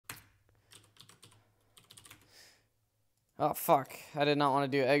Oh, fuck. I did not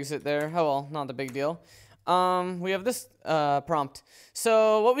want to do exit there. Oh, well, not the big deal. We have this prompt.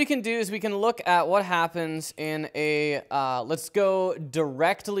 So what we can do is we can look at what happens in a, let's go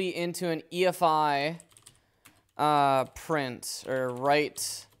directly into an EFI print or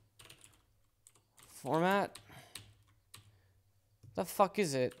write format. The fuck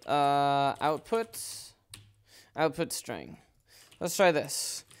is it? Output string. Let's try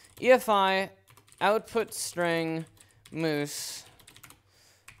this. EFI output string moose.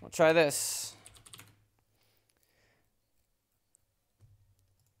 We'll try this.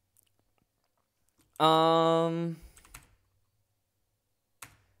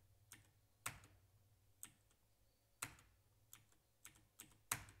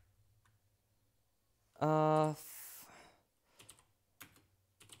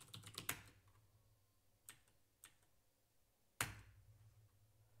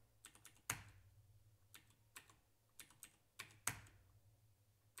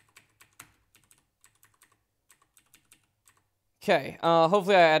 Okay,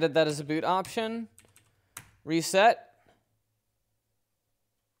 hopefully I added that as a boot option. Reset.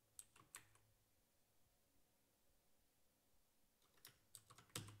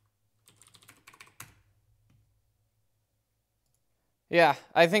 Yeah,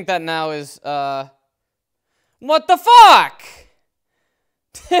 I think that now is, what the fuck?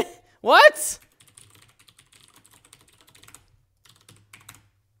 What?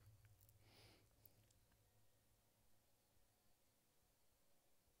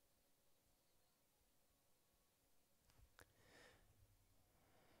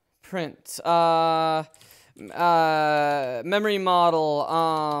 Print, memory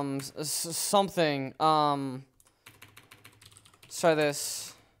model, something, let's try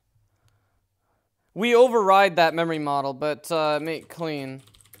this. We override that memory model, but, make clean.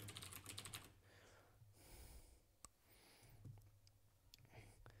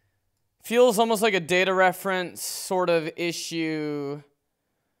 Feels almost like a data reference sort of issue.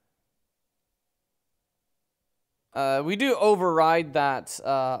 We do override that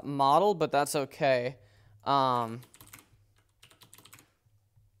model, but that's okay. At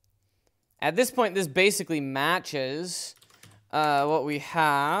this point, this basically matches what we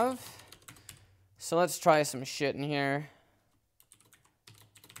have. So let's try some shit in here.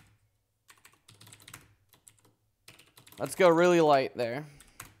 Let's go really light there.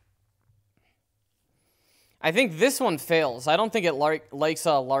 I think this one fails. I don't think it likes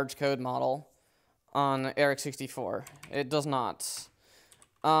a large code model on ARM64. It does not.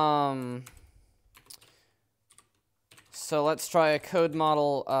 So let's try a code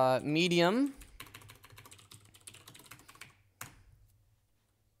model medium.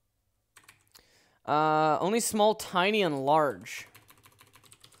 Only small, tiny, and large.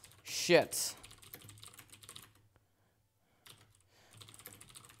 Shit.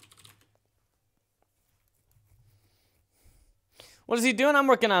 What is he doing? I'm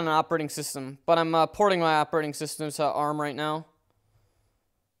working on an operating system, but I'm porting my operating system to ARM right now.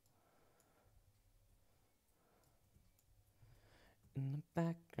 In the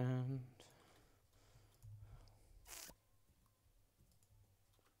background.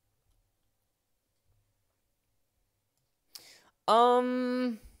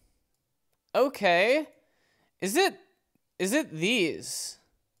 Okay. Is it these?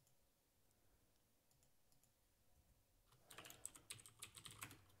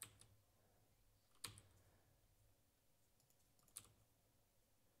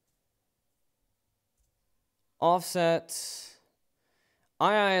 Offset II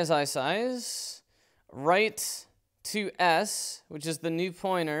is isize, write to S, which is the new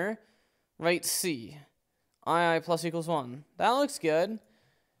pointer, write C, II plus equals 1. That looks good.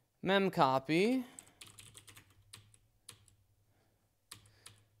 Mem copy.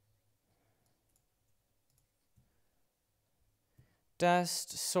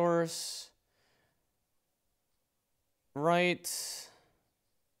 Dest source, write,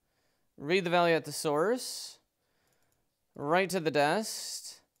 read the value at the source. Write to the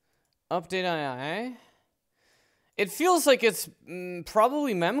dest, update II. It feels like it's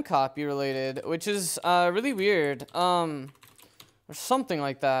probably memcopy related, which is really weird. Or something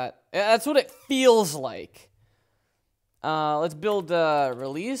like that. That's what it feels like. Let's build a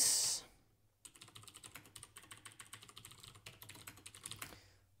release.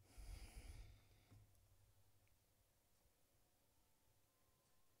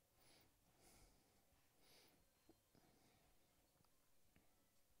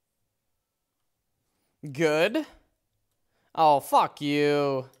 Good. Oh, fuck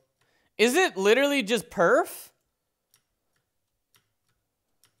you. Is it literally just perf?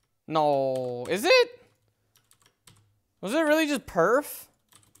 No. Is it? Was it really just perf?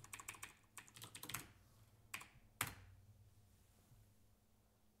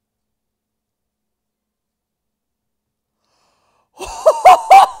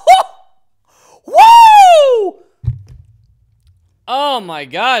 Woo! Oh my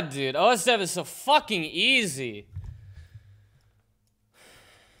god, dude. OS dev is so fucking easy.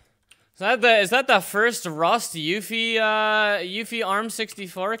 Is that the first Rust Eufy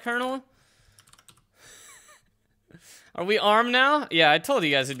ARM64 kernel? Are we ARM now? Yeah, I told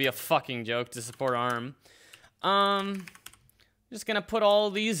you guys it'd be a fucking joke to support ARM. Just gonna put all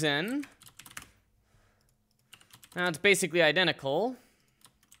these in. Now it's basically identical.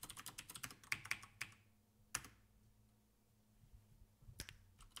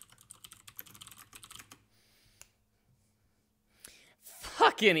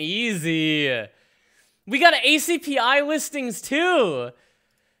 Fucking easy. We got ACPI listings too.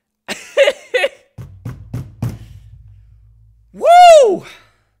 Woo!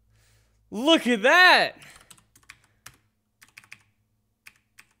 Look at that.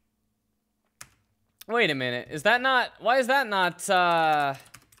 Wait a minute. Is that not... Why is that not... Why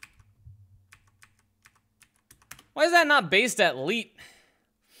is that not based at Leet?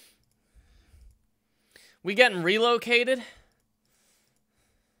 We getting relocated?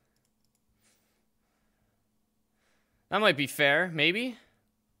 That might be fair, maybe.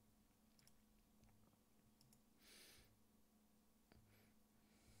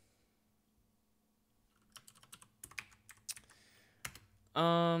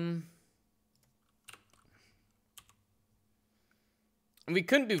 We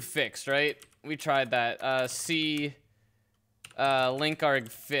couldn't do fixed, right? We tried that. C link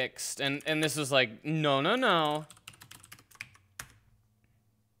arg fixed, and this was like, no, no, no.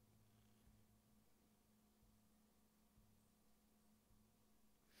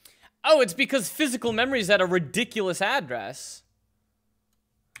 Oh, it's because physical memory is at a ridiculous address.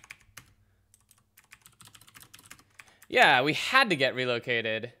 Yeah, we had to get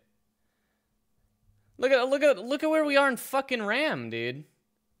relocated. Look at where we are in fucking RAM, dude.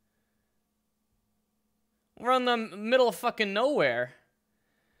 We're on the middle of fucking nowhere.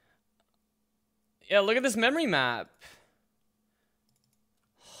 Yeah, look at this memory map.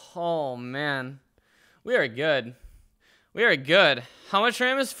 Oh man. We are good. We are good. How much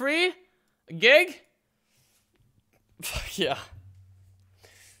RAM is free? A gig? Fuck yeah.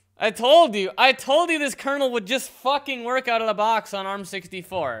 I told you this kernel would just fucking work out of the box on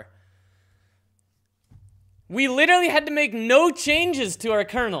ARM64. We literally had to make no changes to our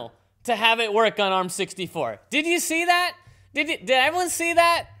kernel to have it work on ARM64. Did you see that? Did everyone see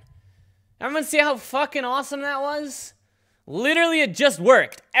that? Everyone see how fucking awesome that was? Literally, it just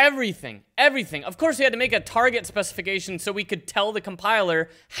worked. Everything. Of course, we had to make a target specification so we could tell the compiler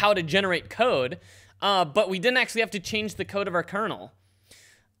how to generate code, but we didn't actually have to change the code of our kernel.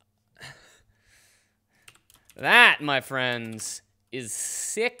 That, my friends, is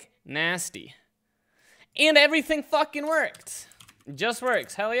sick nasty. And everything fucking worked. It just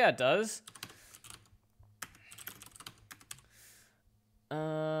works. Hell yeah, it does.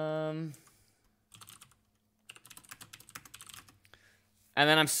 And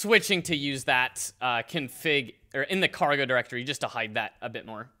then I'm switching to use that config, or in the cargo directory, just to hide that a bit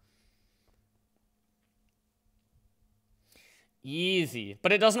more. Easy.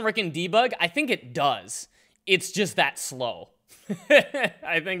 But it doesn't work in debug? I think it does. It's just that slow.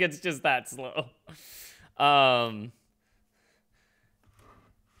 I think it's just that slow.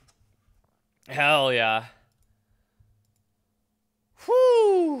 Hell yeah.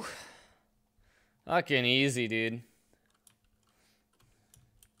 Whew. Fucking easy, dude.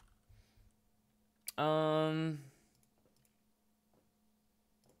 And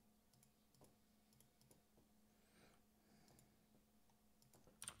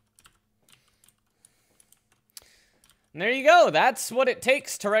there you go. That's what it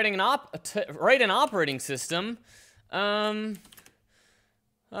takes to write an operating system for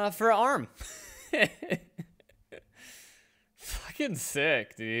ARM. Fucking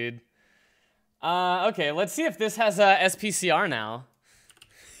sick, dude. Okay, let's see if this has SPCR now.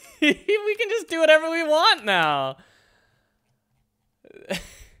 We can just do whatever we want now.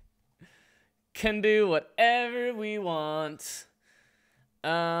 Can do whatever we want.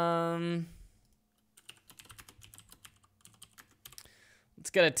 Let's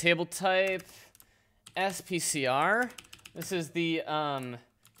get a table type SPCR. This is the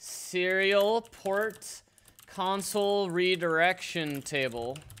serial port console redirection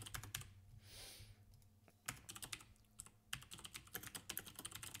table.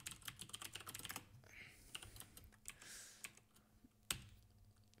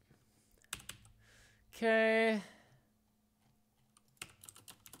 Okay.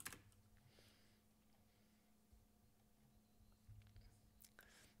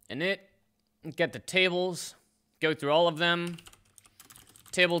 init, get the tables, go through all of them.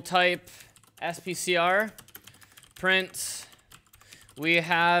 Table type, SPCR, print, we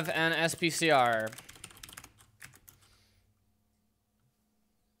have an SPCR.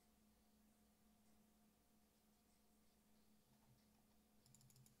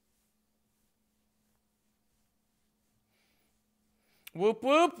 Whoop,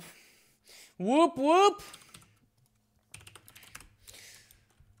 whoop. Whoop, whoop.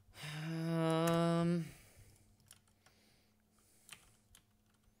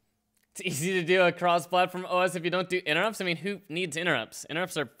 It's easy to do a cross-platform OS if you don't do interrupts. I mean, who needs interrupts?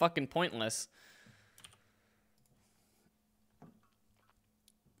 Interrupts are fucking pointless.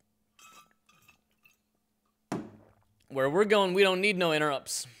 Where we're going, we don't need no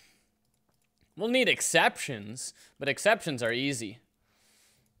interrupts. We'll need exceptions, but exceptions are easy.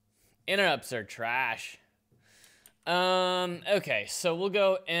 Interrupts are trash. Okay, so we'll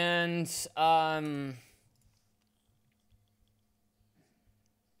go and,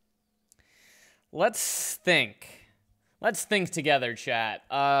 let's think. Let's think together, chat.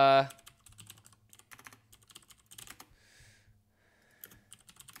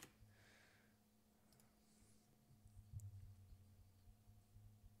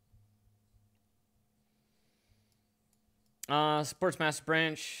 Supports master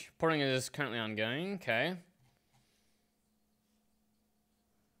branch. Porting is currently ongoing. Okay.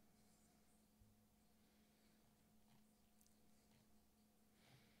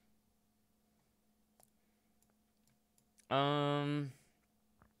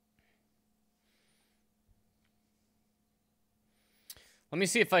 Let me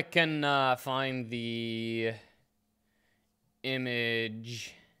see if I can find the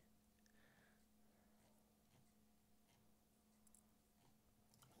image.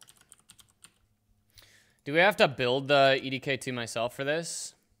 Do we have to build the EDK2 myself for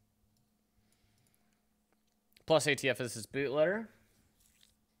this? Plus ATF is its bootloader.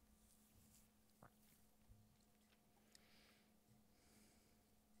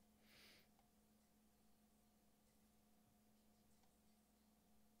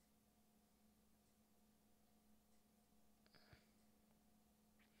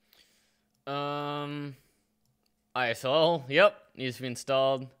 ISL, yep, needs to be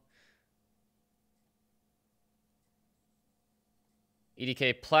installed.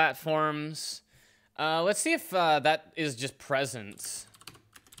 EDK platforms. Let's see if that is just present.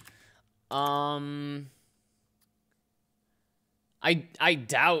 I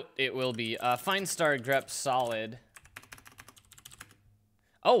doubt it will be. Find star grep solid.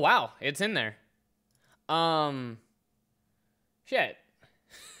 Oh wow, it's in there. Shit.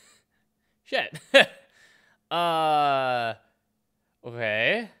 Shit.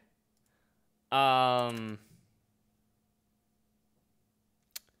 Okay.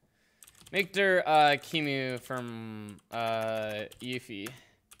 Make der Kimu from Yuffie.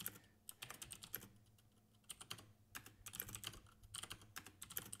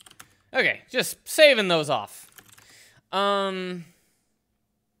 Okay, just saving those off.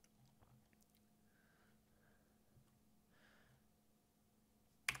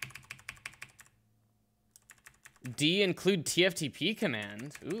 D include TFTP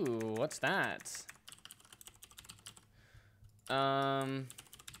command. Ooh, what's that?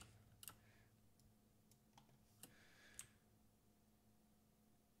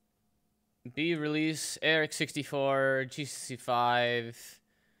 B release ARM64 GCC5.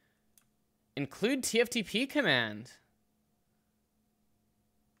 Include TFTP command.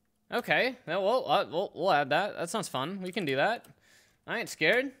 Okay, we'll add that. That sounds fun. We can do that. I ain't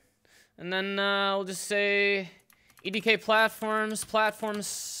scared. And then we'll just say EDK platforms, platform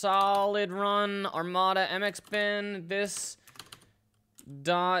solid run, Armada MX bin, this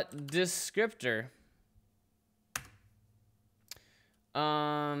dot descriptor.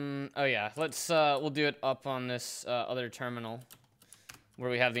 Oh yeah, let's we'll do it up on this other terminal where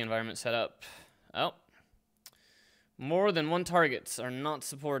we have the environment set up. Oh, more than one targets are not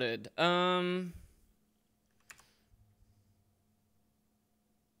supported.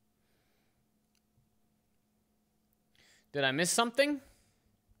 Did I miss something?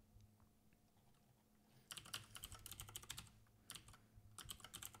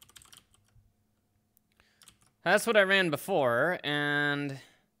 That's what I ran before, and...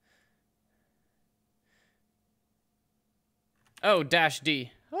 Oh, -D.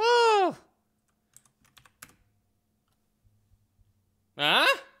 Oh! Huh?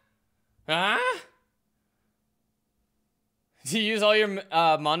 Huh? Do you use all your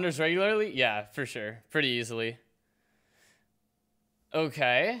monitors regularly? Yeah, for sure. Pretty easily.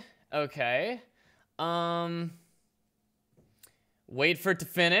 Okay. Okay. Wait for it to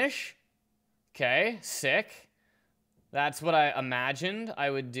finish. Okay, sick. That's what I imagined I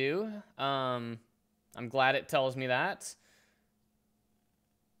would do. I'm glad it tells me that.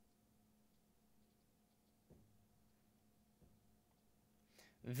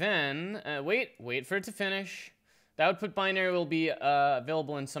 Then, wait for it to finish. The output binary will be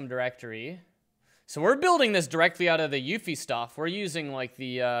available in some directory. So we're building this directly out of the Eufy stuff. We're using like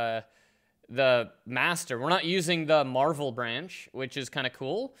the master. We're not using the Marvel branch, which is kind of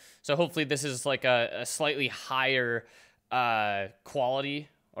cool. So hopefully this is like a slightly higher quality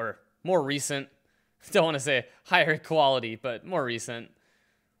or more recent. Don't want to say higher quality, but more recent.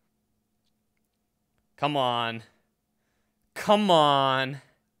 Come on. Come on.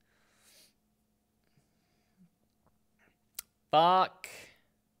 Fuck.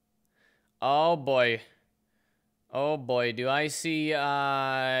 Oh boy. Oh boy, do I see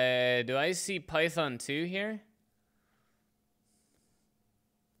Python 2 here?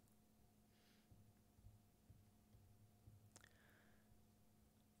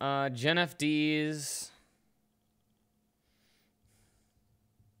 GenFDs.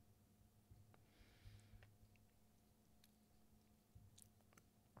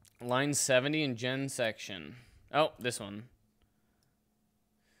 Line 70 in gen section. Oh, this one.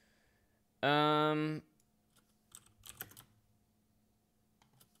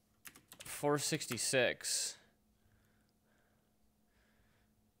 466.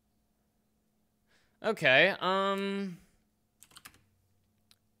 Okay,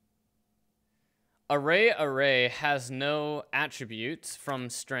 array has no attributes from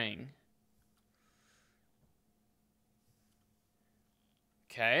string.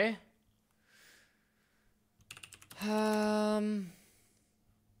 Okay.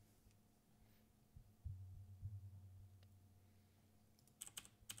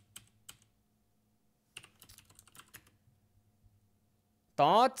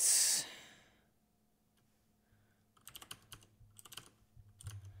 Thoughts?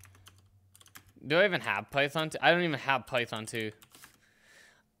 Do I even have Python 2? I don't even have Python 2.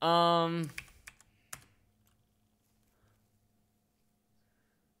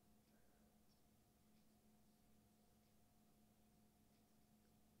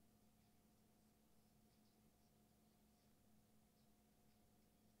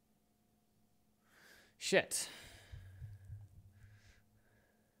 Shit.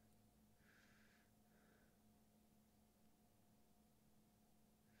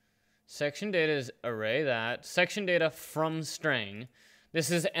 Section data is array that. Section data from string. This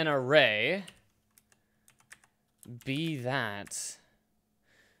is an array. Be that.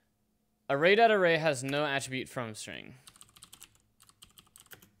 Array.array has no attribute from string.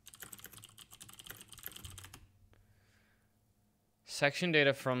 Section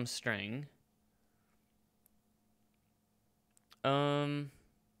data from string.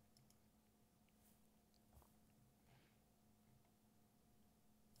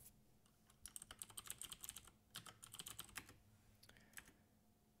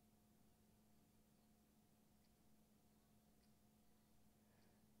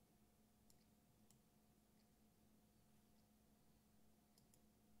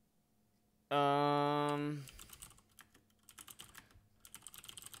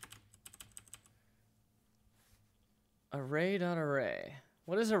 Array.array.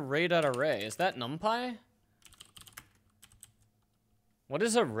 What is array.array? Is that NumPy? What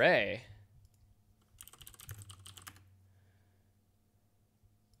is array?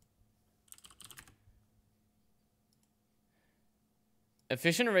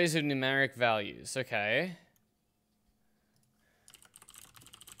 Efficient arrays of numeric values. Okay.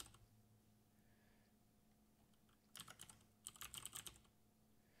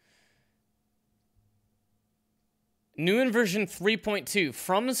 New in version 3.2,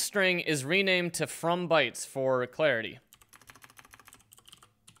 from string is renamed to from bytes for clarity.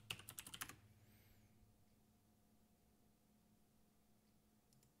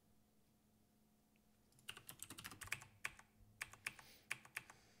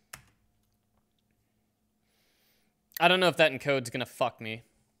 I don't know if that encode's gonna fuck me.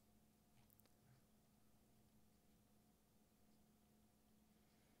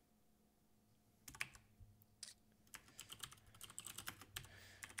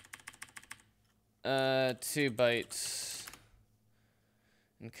 Two bytes.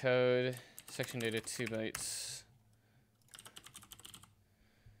 Encode, section data, 2 bytes.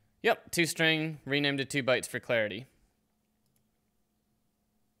 Yep, toString, renamed to 2 bytes for clarity.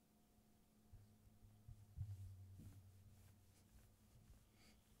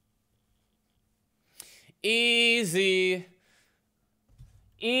 Easy.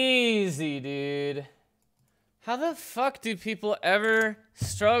 Easy, dude. How the fuck do people ever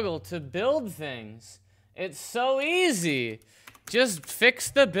struggle to build things? It's so easy. Just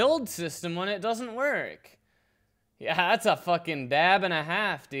fix the build system when it doesn't work. Yeah, that's a fucking dab and a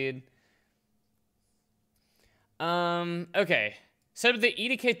half, dude. Okay. Set up the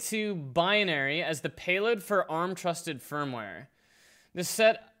EDK2 binary as the payload for ARM trusted firmware. This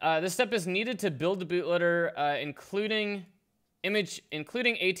step is needed to build the bootloader, including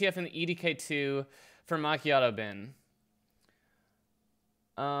ATF and the EDK2 for Macchiato bin.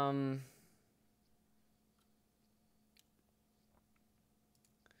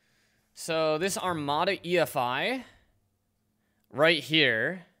 So this Armada EFI right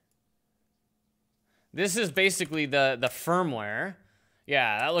here. This is basically the firmware.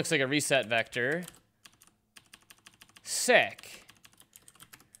 Yeah, that looks like a reset vector. Sick.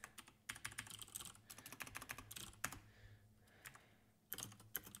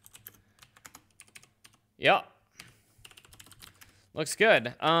 Yep. Looks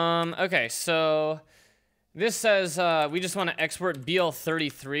good. Okay, so this says we just want to export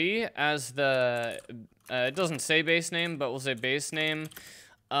BL33 as the, it doesn't say base name, but we'll say base name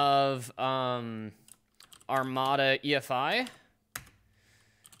of Armada EFI.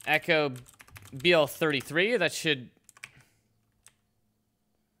 Echo BL33, that should,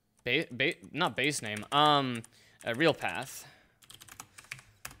 not base name, a real path.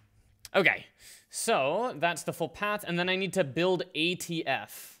 Okay, so that's the full path, and then I need to build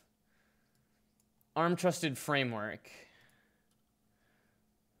ATF. ARM Trusted Framework.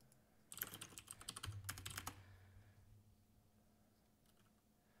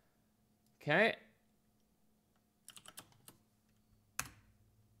 Okay.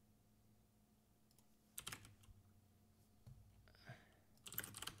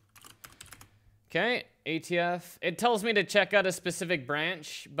 Okay, ATF. It tells me to check out a specific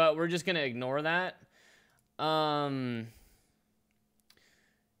branch, but we're just gonna ignore that. Makedir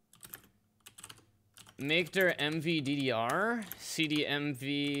MVDDR, CD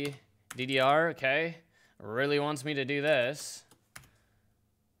MVDDR, okay. Really wants me to do this.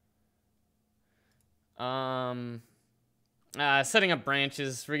 Setting up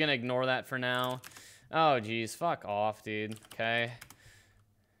branches, we're gonna ignore that for now. Oh geez, fuck off, dude, okay.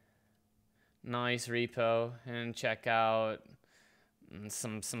 Nice repo, and check out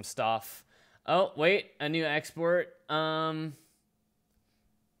some stuff. Oh, wait, a new export.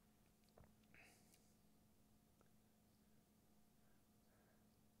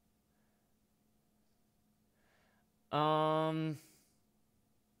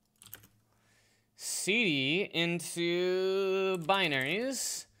 CD into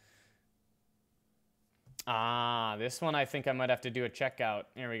binaries. Ah, this one I think I might have to do a checkout.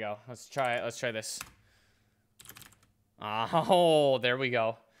 Here we go. Let's try this. Oh, there we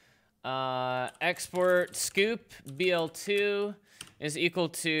go. Export scoop BL2 is equal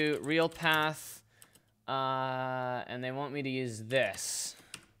to real path, and they want me to use this.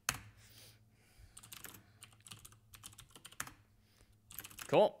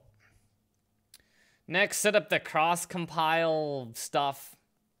 Cool. Next, set up the cross-compile stuff.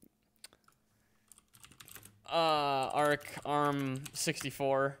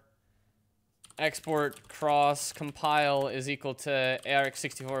 ARM64. Export cross compile is equal to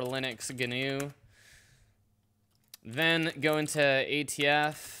ARM64 Linux GNU. Then go into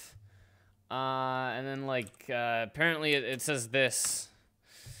ATF. And then like, apparently it says this.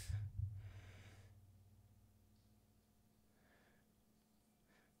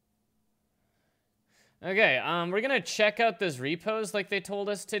 Okay, we're gonna check out those repos like they told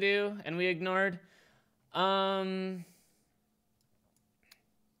us to do, and we ignored.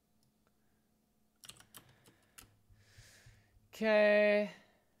 Okay.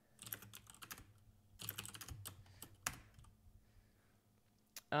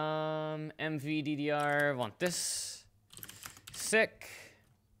 MVDDR, want this. Sick.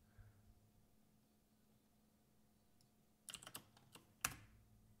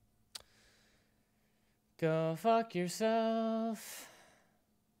 Go fuck yourself.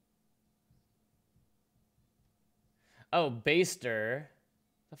 Oh, baster.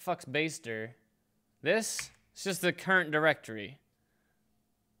 The fuck's baster? This? It's just the current directory.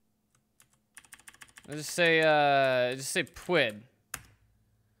 I'll just say PWID.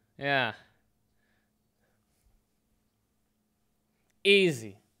 Yeah.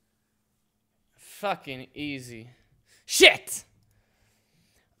 Easy. Fucking easy. Shit!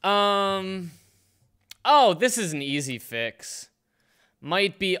 Oh, this is an easy fix.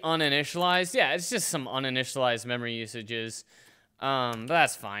 Might be uninitialized. Yeah, it's just some uninitialized memory usages. But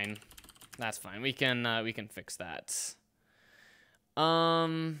that's fine. That's fine. We can fix that.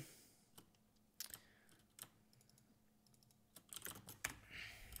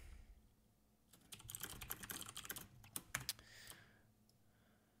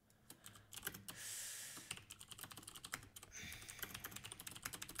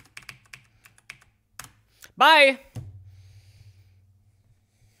 Bye.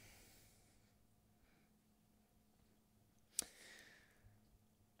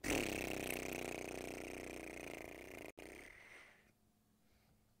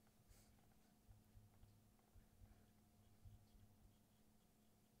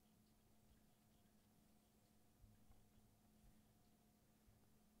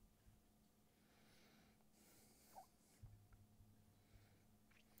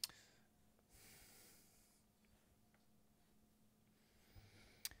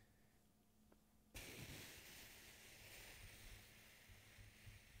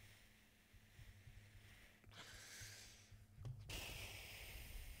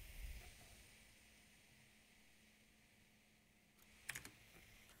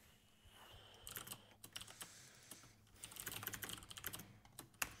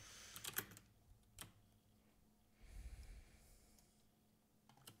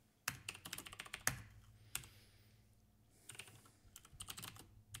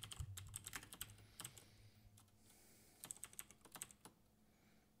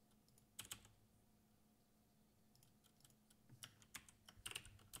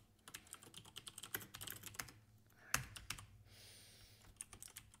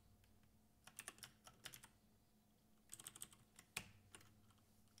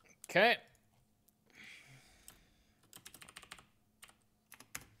 Okay.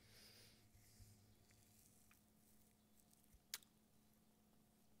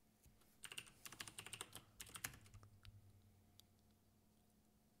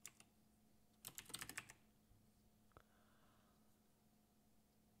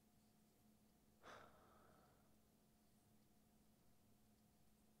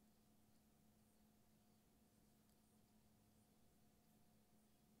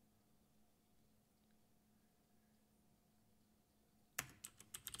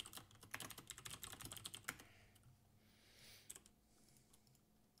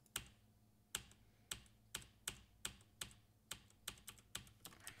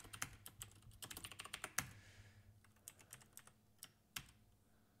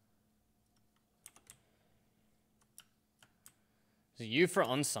 Is it U for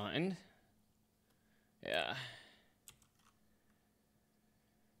unsigned? Yeah.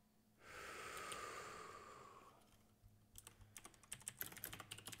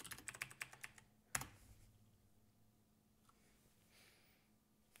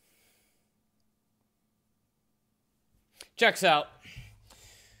 Checks out.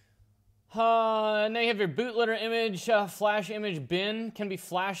 Now you have your bootloader image, flash image bin can be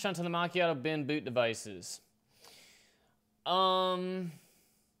flashed onto the Macchiato bin boot devices.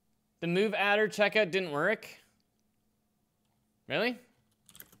 The move adder checkout didn't work. Really?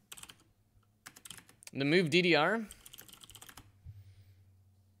 The move DDR?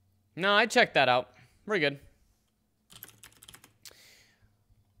 No, I checked that out. We're good.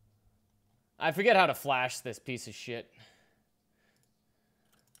 I forget how to flash this piece of shit.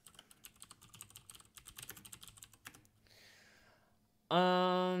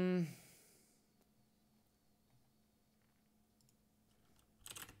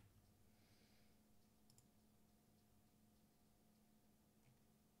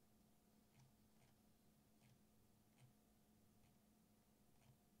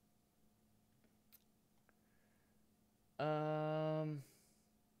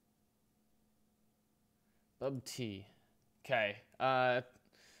 Bub T. Okay. I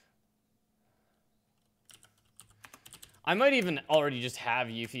might even already just have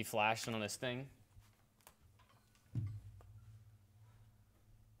Eufy flashed on this thing.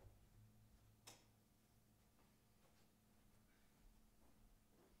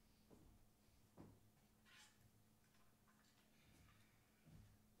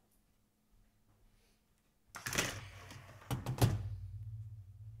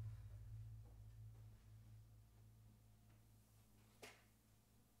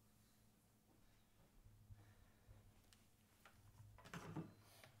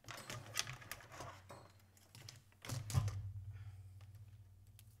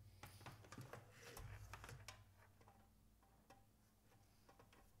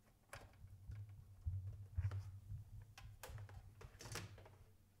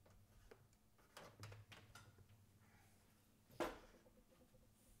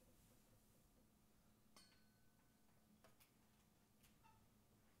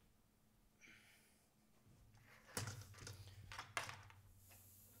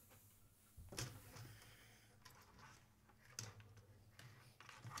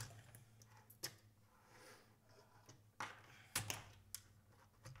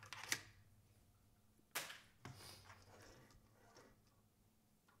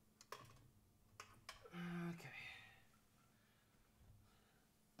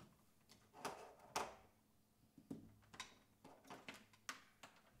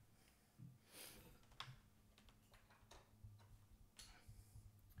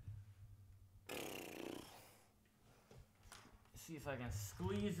 See if I can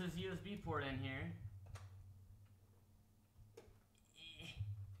squeeze this USB port in here.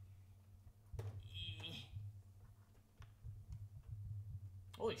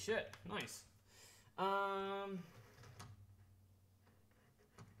 Holy shit, nice.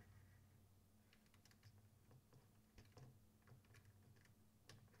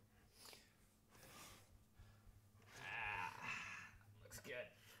 Looks good.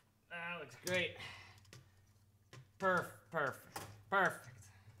 That looks great. Perfect. All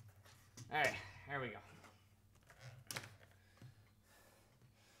right, there we go.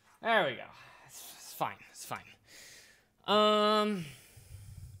 There we go. It's fine. It's fine.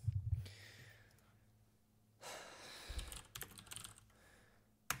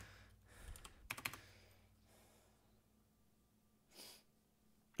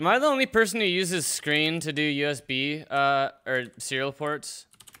 Am I the only person who uses screen to do USB or serial ports?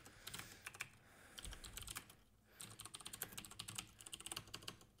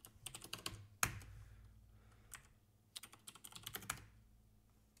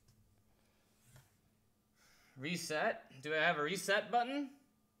 Reset? Do I have a reset button?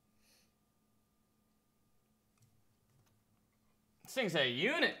 This thing's a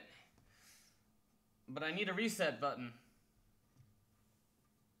unit. But I need a reset button.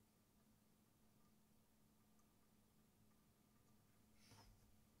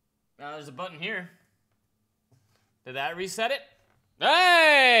 There's a button here. Did that reset it?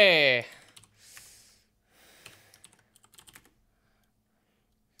 Hey!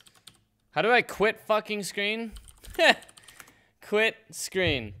 How do I quit fucking screen? Quit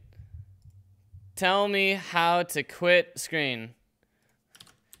screen. Tell me how to quit screen.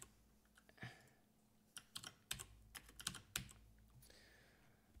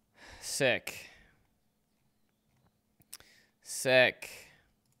 Sick. Sick.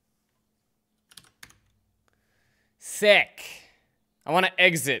 Sick. I want to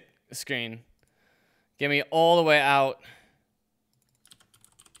exit the screen. Get me all the way out.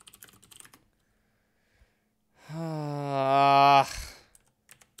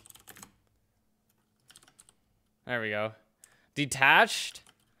 There we go. Detached?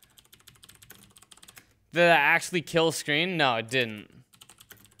 Did that actually kill screen? No, it didn't.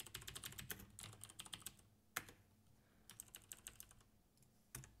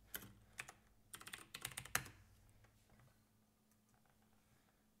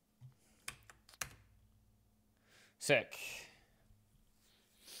 Sick.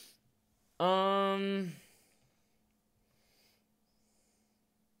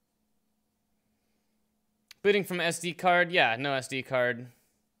 Booting from SD card? Yeah, no SD card.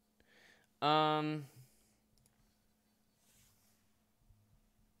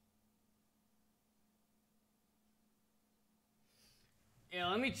 Yeah,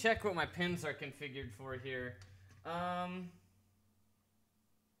 let me check what my pins are configured for here.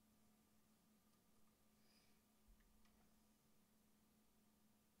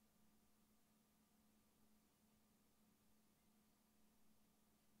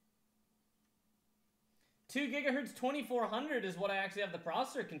 2 gigahertz 2400 is what I actually have the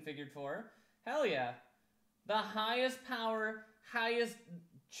processor configured for. Hell yeah. The highest power, highest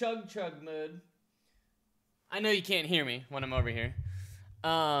chug mode. I know you can't hear me when I'm over here.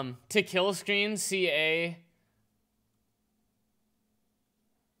 To kill screen, CA.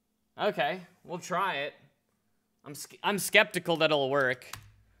 Okay, we'll try it. I'm skeptical that it'll work.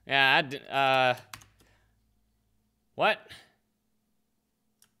 Yeah, what?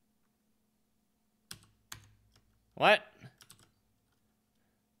 What?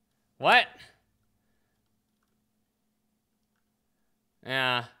 What?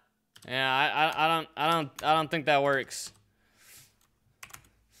 Yeah. Yeah, I don't think that works.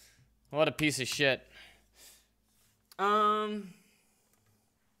 What a piece of shit.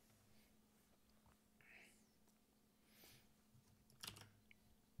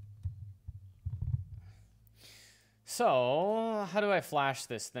 So, how do I flash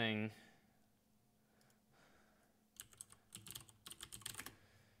this thing?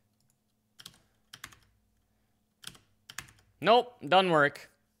 Nope, doesn't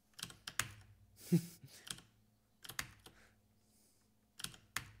work.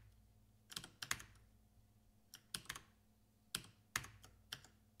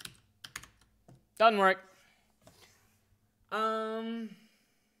 Doesn't work.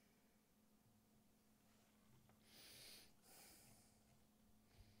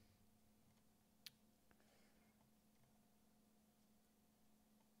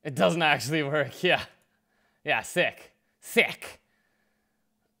 It doesn't actually work, yeah. Yeah, sick. Sick.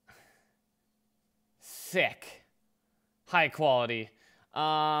 Sick. High quality.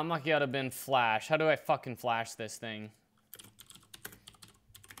 Macchiato bin flash. How do I fucking flash this thing?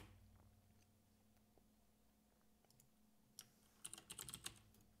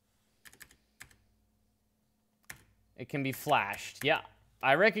 It can be flashed. Yeah,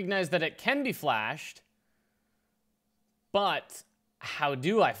 I recognize that it can be flashed, but how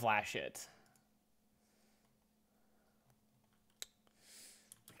do I flash it?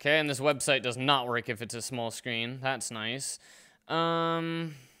 Okay, and this website does not work if it's a small screen. That's nice.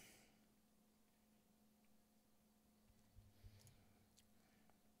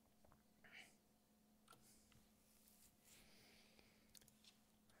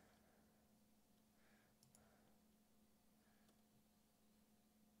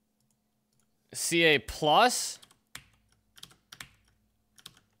 CA plus?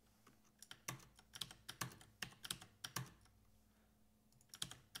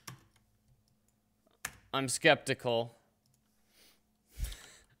 I'm skeptical.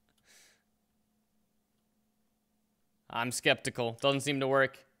 I'm skeptical. Doesn't seem to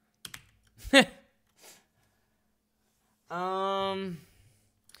work. All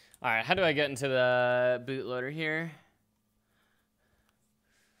right, how do I get into the bootloader here?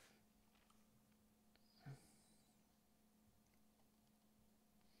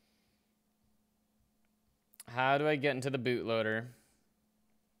 How do I get into the bootloader?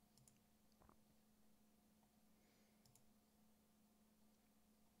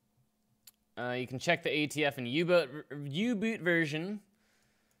 You can check the ATF and U-boot version.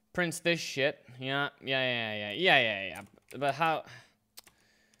 Prints this shit. Yeah. But how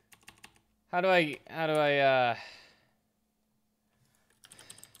do I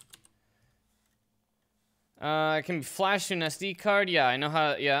it can be flashed to an SD card. Yeah, I know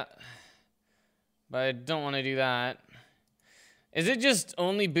how, yeah. But I don't want to do that. Is it just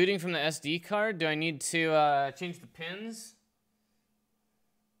only booting from the SD card? Do I need to change the pins?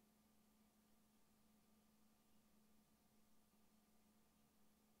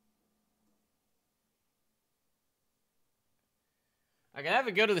 I can have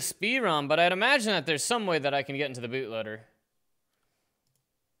it go to the speed-ROM, but I'd imagine that there's some way that I can get into the bootloader.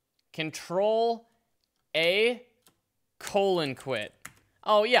 Control A colon quit.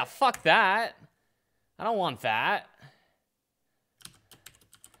 Oh yeah, fuck that. I don't want that.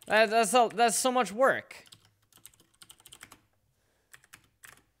 That's so much work.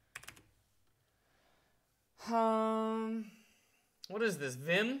 What is this,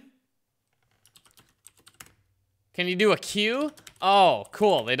 Vim? Can you do a Q? Oh,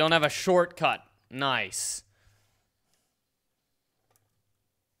 cool. They don't have a shortcut. Nice.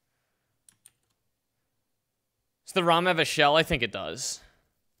 Does the ROM have a shell? I think it does.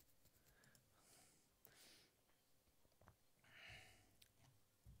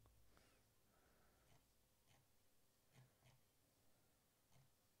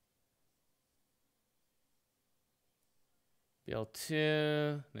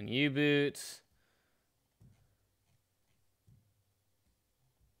 BL2, then U-boot.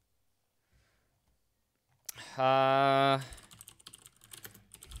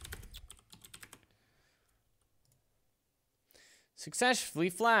 Successfully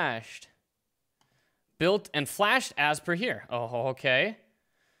flashed. Built and flashed as per here. Oh, okay.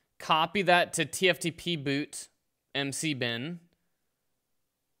 Copy that to TFTP boot MC bin.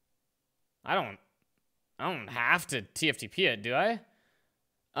 I don't have to TFTP it, do I?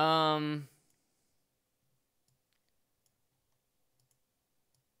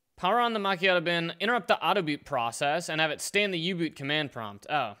 Power on the macchiato bin, interrupt the auto boot process, and have it stay in the U-boot command prompt.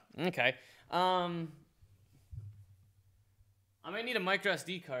 Oh, okay. I might need a micro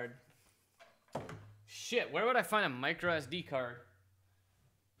SD card. Shit, where would I find a micro SD card?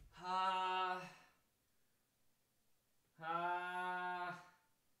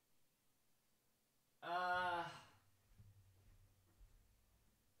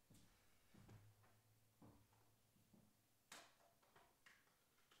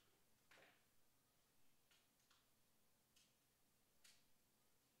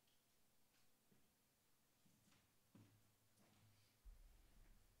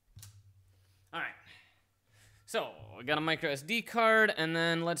 All right. So we got a micro SD card, and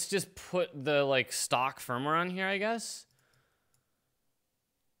then let's just put the like stock firmware on here, I guess.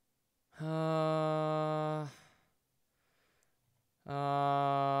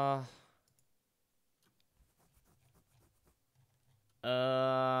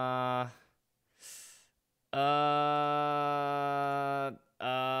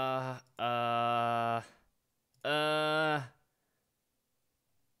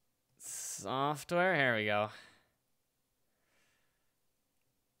 Software, here we go.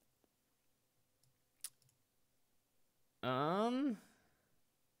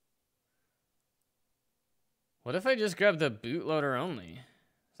 What if I just grab the bootloader only?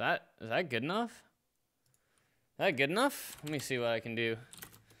 Is that good enough? Is that good enough? Let me see what I can do.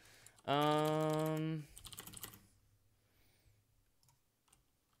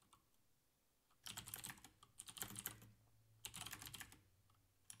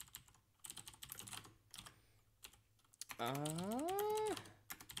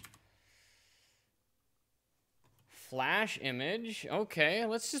 Flash image. Okay,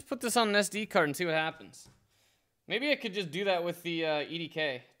 let's just put this on an SD card and see what happens. Maybe I could just do that with the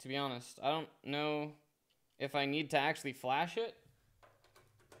EDK, to be honest. I don't know if I need to actually flash it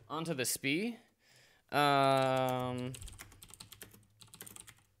onto the SPI.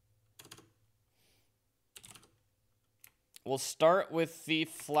 We'll start with the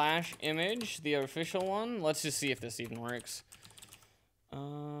flash image, the official one. Let's just see if this even works.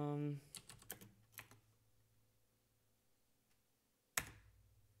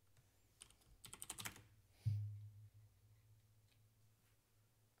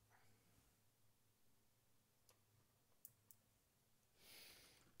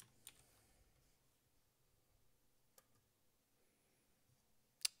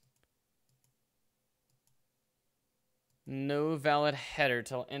 No valid header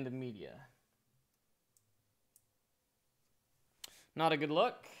till end of media. Not a good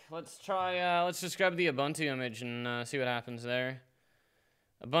look. Let's try, let's just grab the Ubuntu image and see what happens there.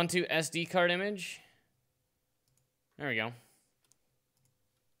 Ubuntu SD card image. There we go.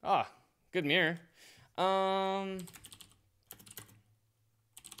 Ah, good mirror.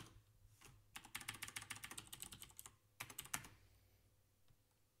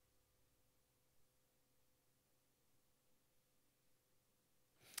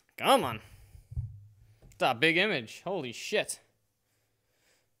 Come on. It's a big image. Holy shit.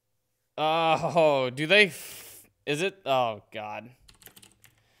 Oh, do they... Is it? Oh, God.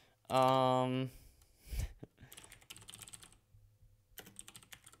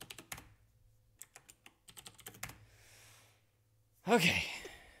 Okay.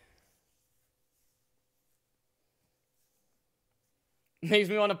 Makes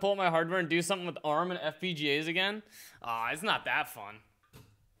me want to pull out my hardware and do something with ARM and FPGAs again. Ah, it's not that fun.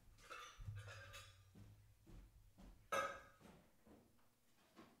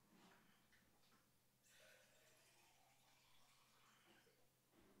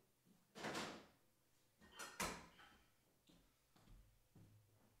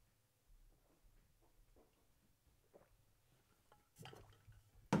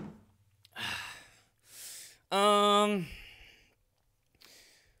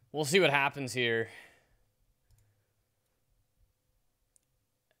 We'll see what happens here.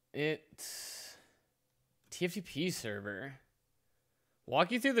 It's TFTP server.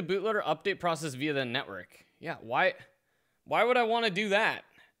 Walk you through the bootloader update process via the network. Yeah, why would I want to do that?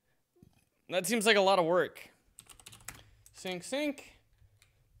 That seems like a lot of work. Sync.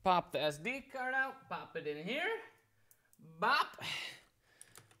 Pop the SD card out, pop it in here. Bop.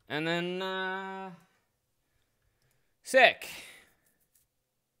 And then sick.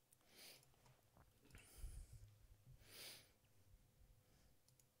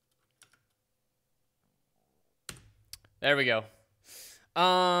 There we go.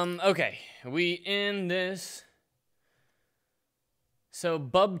 Okay, we in this. So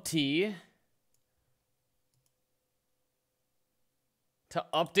bubt to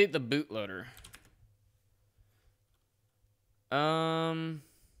update the bootloader.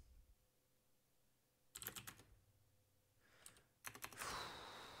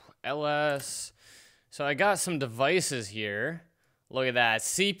 LS. So I got some devices here. Look at that.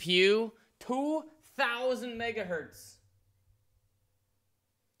 CPU, 2,000 megahertz.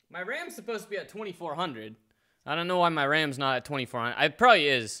 My RAM's supposed to be at 2400. I don't know why my RAM's not at 2400. It probably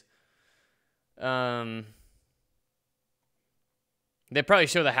is. They probably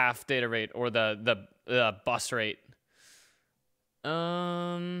show the half data rate or the bus rate.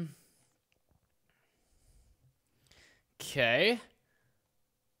 Okay.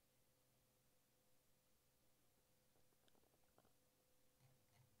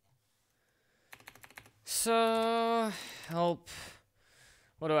 So help.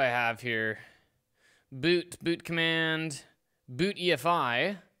 What do I have here? Boot command, boot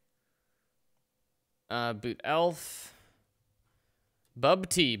EFI, boot elf,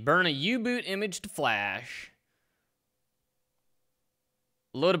 bubt, burn a U-boot image to flash.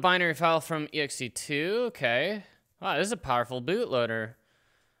 Load a binary file from ext2, okay. Wow, this is a powerful bootloader.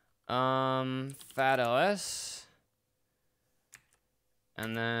 FatOS.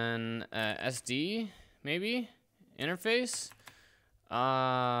 And then SD, maybe? Interface?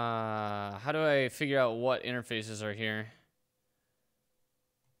 How do I figure out what interfaces are here?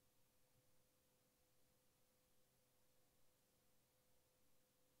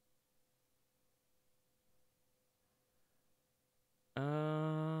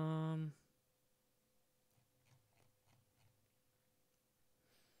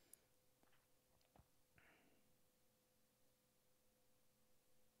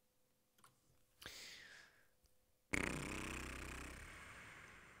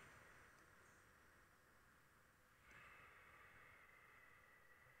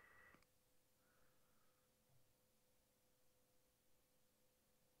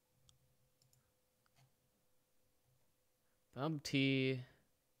 bubT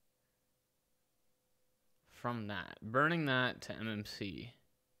from that. Burning that to MMC.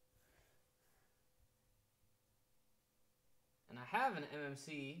 And I have an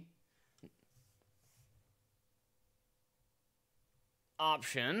MMC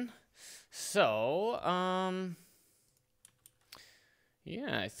option. So,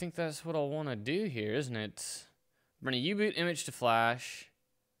 yeah, I think that's what I'll want to do here, isn't it? I'm going to U-boot image to flash.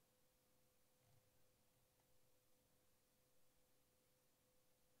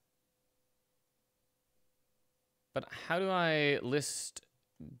 But how do I list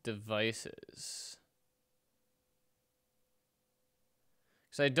devices?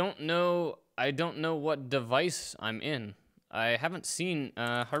 Because I don't know what device I'm in. I haven't seen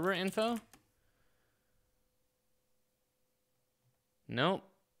hardware info. Nope.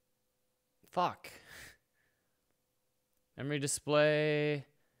 Fuck. Memory display,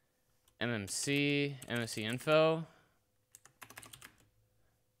 MMC info.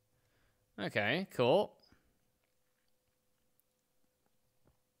 Okay, cool.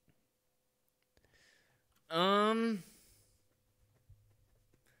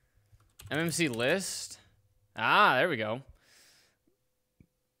 MMC list. Ah, there we go.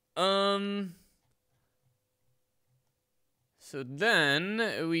 So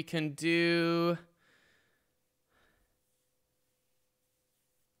then we can do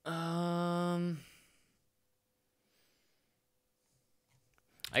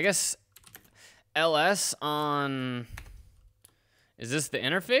I guess LS on, is this the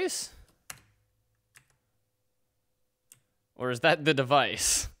interface? Or is that the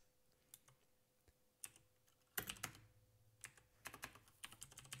device?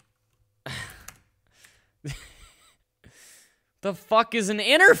 The fuck is an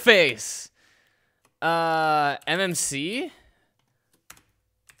interface? MMC?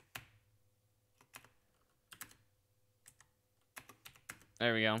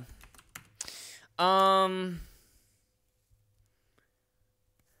 There we go.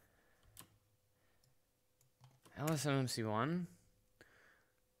 LSMMC1.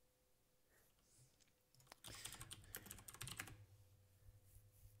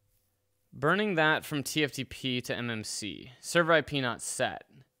 Burning that from TFTP to MMC. Server IP not set.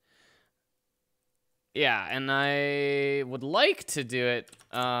 Yeah, and I would like to do it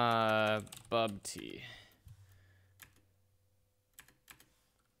bubT.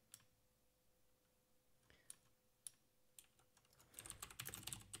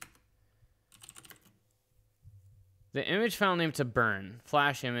 The image file name to burn,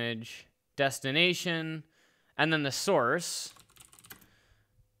 flash image, destination, and then the source.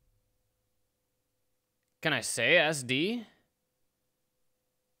 Can I say SD?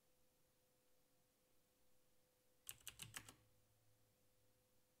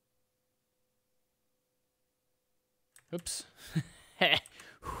 Oops.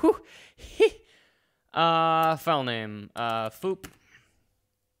 File name, foop.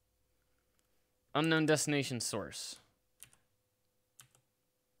 Unknown destination source.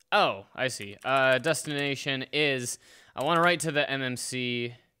 Oh, I see. Destination is, I want to write to the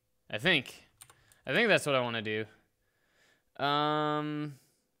MMC, I think that's what I want to do.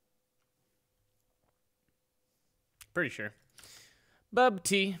 Pretty sure.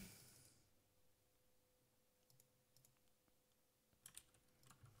 bubT.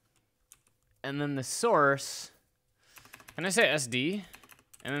 And then the source, can I say SD?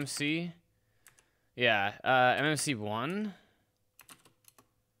 MMC? Yeah, MMC1.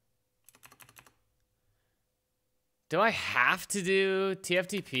 Do I have to do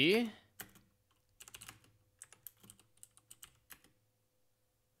TFTP?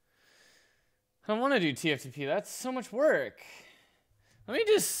 I don't want to do TFTP. That's so much work. Let me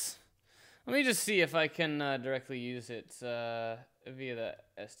just see if I can directly use it via the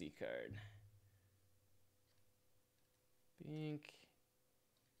SD card. Bink,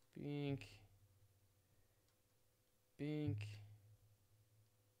 bink, bink.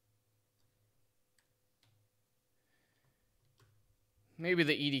 Maybe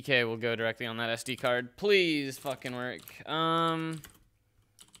the EDK will go directly on that SD card. Please fucking work.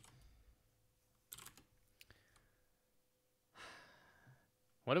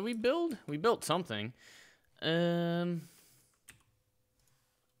 What did we build? We built something.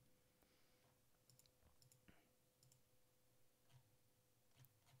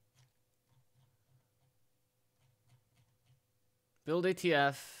 Build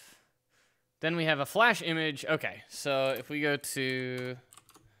ATF. Then we have a flash image. Okay, so if we go to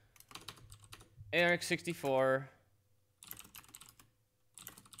ARM64,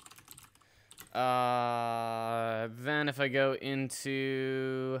 then if I go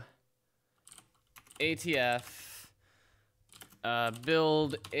into ATF,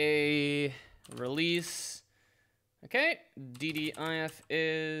 build a release. Okay, ddif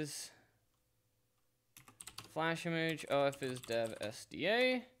is flash image, of is dev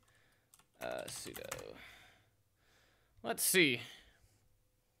sda, sudo. Let's see.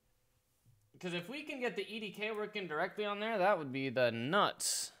 Because if we can get the EDK working directly on there, that would be the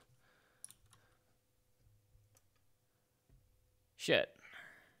nuts. Shit.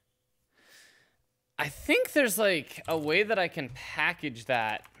 I think there's like a way that I can package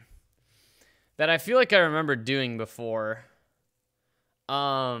that I feel like I remember doing before.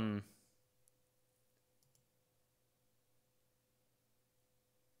 Huh.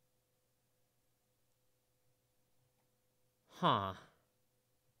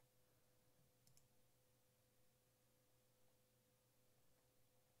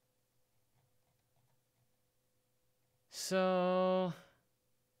 So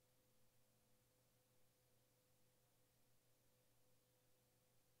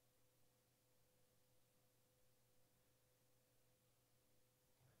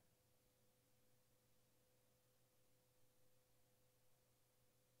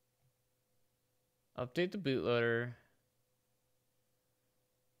update the bootloader.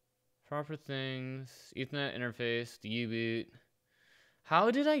 Proper things. Ethernet interface. The U-boot. How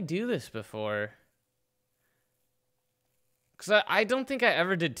did I do this before? Because I don't think I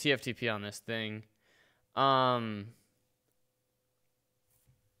ever did TFTP on this thing. I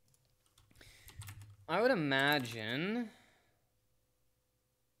would imagine.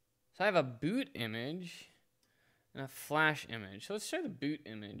 So I have a boot image and a flash image. So let's try the boot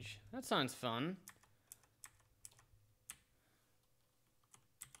image. That sounds fun.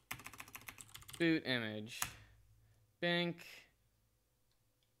 Boot image. Bink.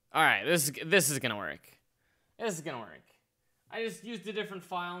 All right, this is gonna work. This is gonna work. I just used a different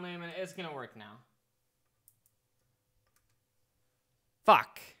file name and it's gonna work now.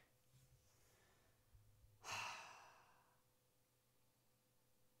 Fuck.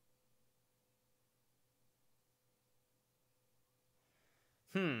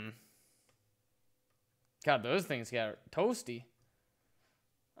 God, those things got toasty.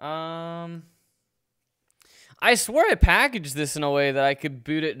 I swore I packaged this in a way that I could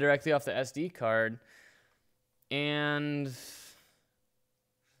boot it directly off the SD card. And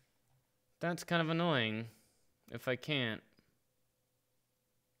that's kind of annoying if I can't.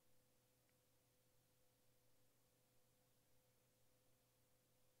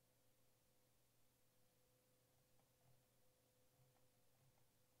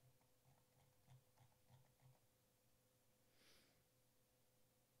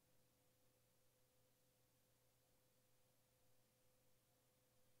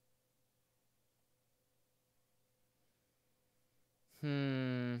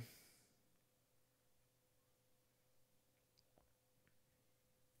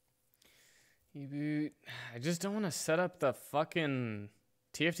 Reboot. I just don't want to set up the fucking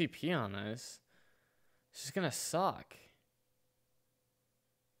TFTP on this. It's just gonna suck.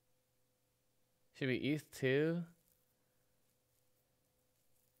 Should be ETH2.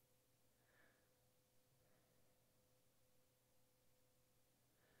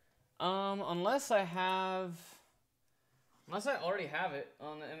 Unless I already have it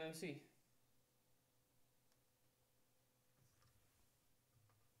on the MMC.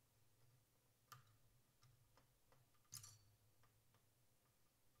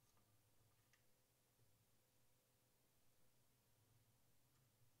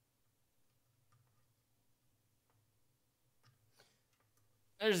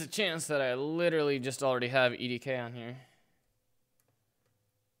 There's a chance that I literally just already have EDK on here.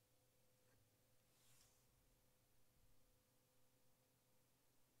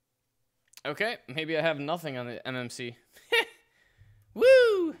 Okay, maybe I have nothing on the MMC.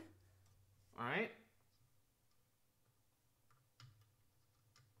 Woo! All right.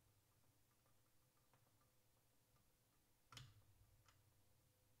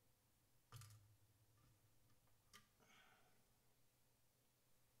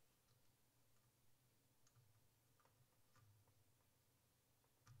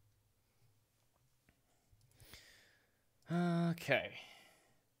 Okay.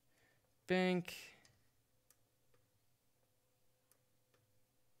 Bank.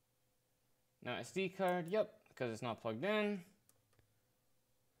 No SD card. Yep, because it's not plugged in.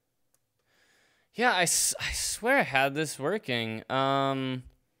 Yeah, I swear I had this working. Where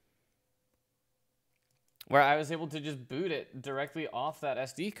I was able to just boot it directly off that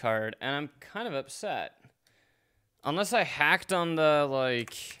SD card, and I'm kind of upset. Unless I hacked on the,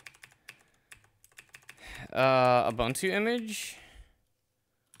 like, Ubuntu image?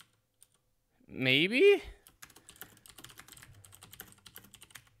 Maybe?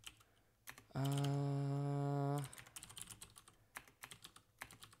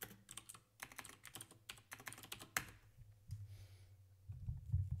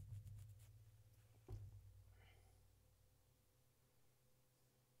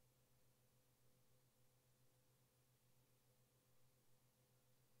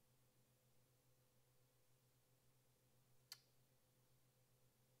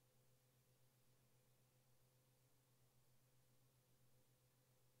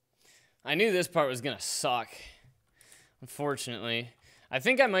 I knew this part was gonna suck, unfortunately. I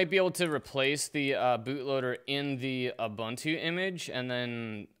think I might be able to replace the bootloader in the Ubuntu image and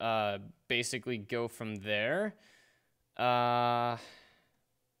then basically go from there. Because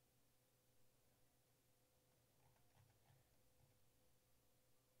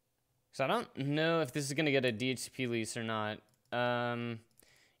I don't know if this is gonna get a DHCP lease or not.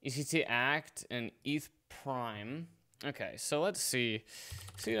 ECT act and ETH prime. Okay, so let's see.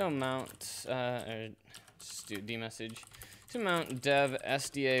 Sudo mount, just do dmessage. Sudo mount dev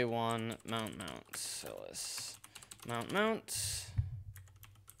sda1 mount. So let's mount.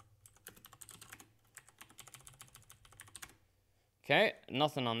 Okay,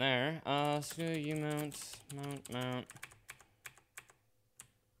 nothing on there. Sudo umount mount.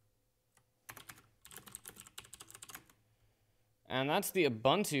 And that's the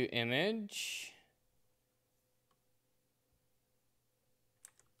Ubuntu image.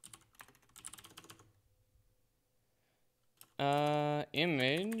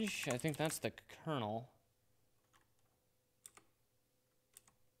 Image, I think that's the kernel.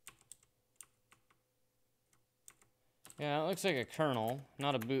 Yeah, it looks like a kernel,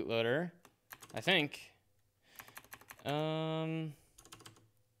 not a bootloader, I think.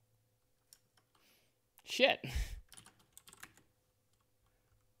 Shit.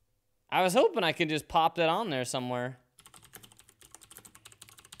 I was hoping I could just pop that on there somewhere.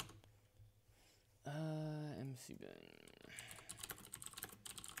 MC bin.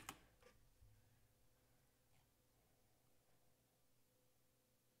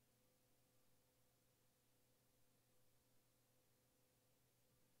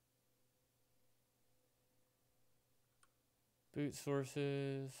 Boot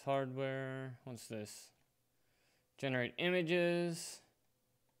sources, hardware. What's this? Generate images.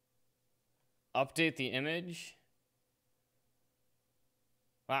 Update the image.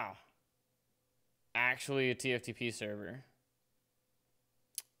 Wow. Actually a TFTP server.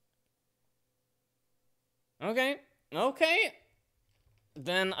 Okay.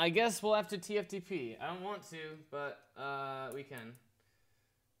 Then I guess we'll have to TFTP. I don't want to, but we can.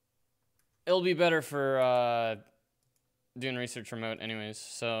 It'll be better for doing research remote anyways,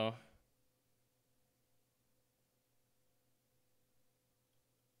 so.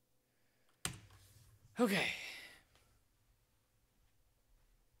 Okay.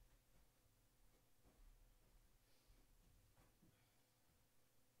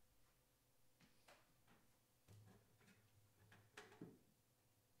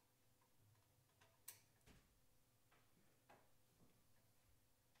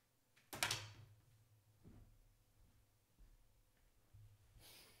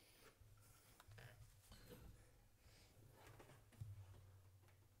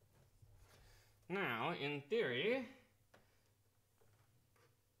 Now, in theory,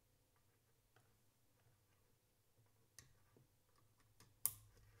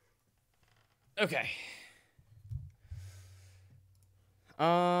 okay.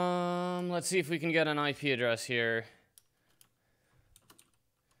 Let's see if we can get an IP address here.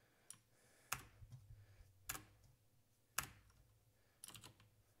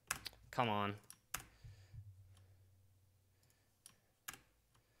 Come on.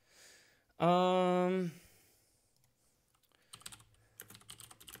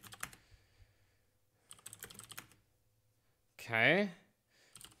 Okay.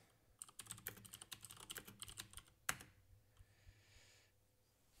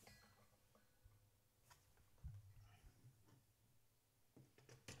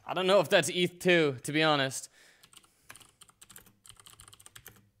 I don't know if that's ETH2, to be honest.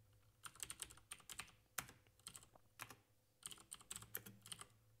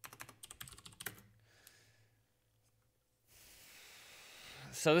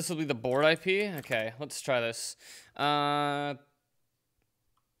 So this will be the board IP? Okay, let's try this.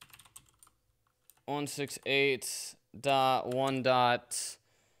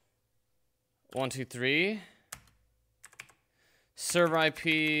 168.1.123. Server IP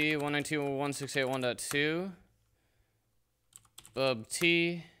 192.168.1.2. Bub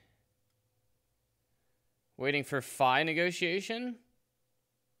T. Waiting for PHY negotiation.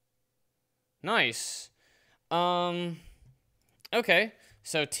 Nice. Okay.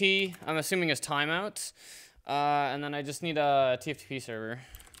 So T, I'm assuming is timeout. And then I just need a TFTP server.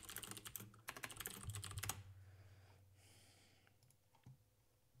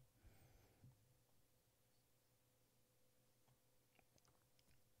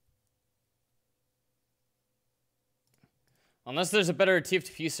 Unless there's a better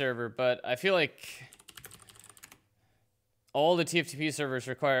TFTP server, but I feel like all the TFTP servers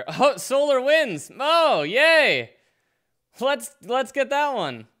require... Oh, Solar wins! Oh, yay! Let's get that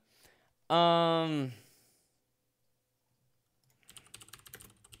one. I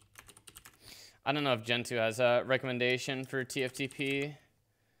don't know if Gentoo has a recommendation for TFTP.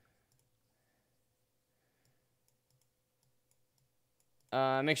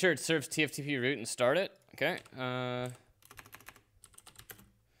 Make sure it serves TFTP root and start it. Okay.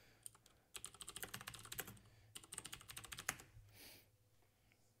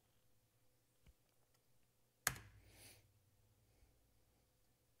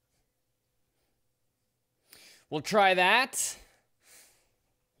 We'll try that.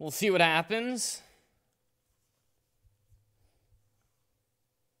 We'll see what happens.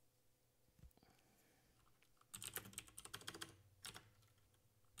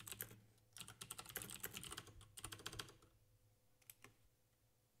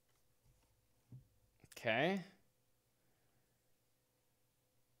 Okay.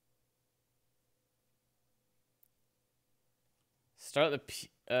 Start the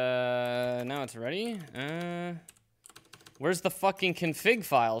now it's ready. Where's the fucking config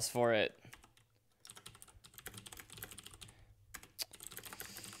files for it?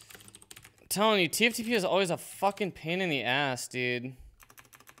 I'm telling you, TFTP is always a fucking pain in the ass, dude.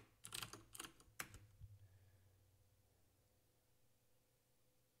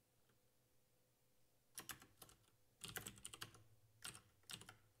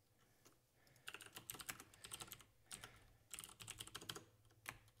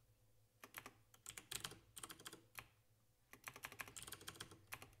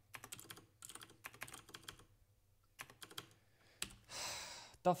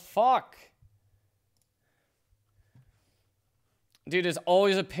 The fuck? Dude, it's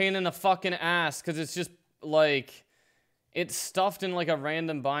always a pain in the fucking ass because it's just like it's stuffed in like a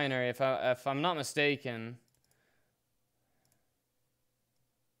random binary if I'm not mistaken.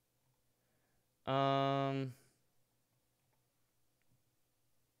 Let's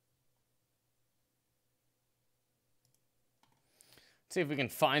see if we can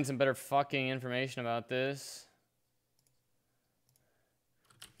find some better fucking information about this.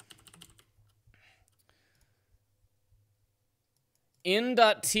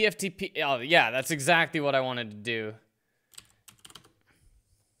 In.tftp. Oh, yeah, that's exactly what I wanted to do.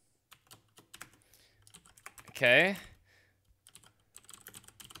 Okay.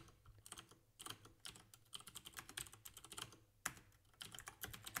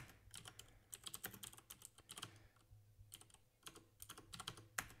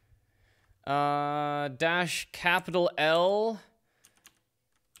 Dash capital L.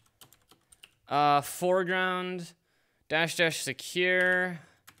 Foreground. Dash secure.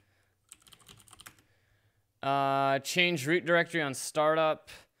 Change root directory on startup.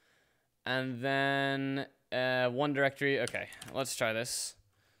 And then one directory. Okay, let's try this.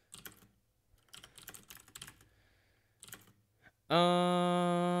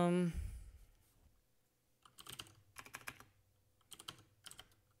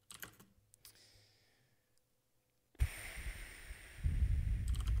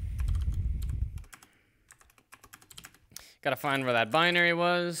 Gotta find where that binary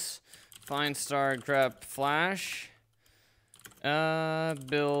was. Find star grep flash.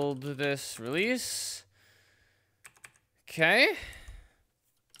 Build this release. Okay.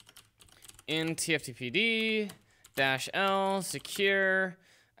 In tftpd -l secure,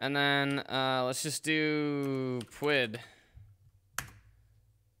 and then let's just do pwid.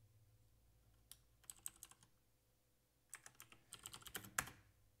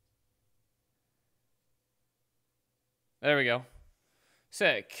 There we go.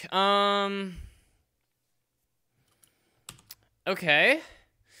 Sick. Okay.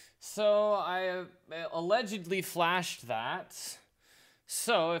 So I allegedly flashed that.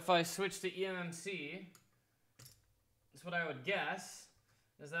 So if I switch to eMMC, that's what I would guess,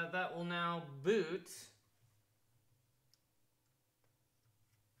 is that that will now boot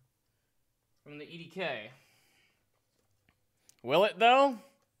from the EDK. Will it though?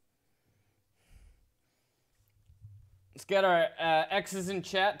 Let's get our X's in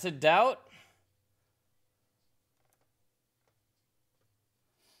chat to doubt.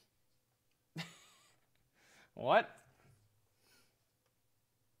 What?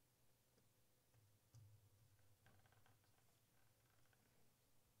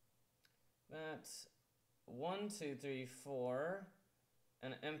 That's 1, 2, 3, 4,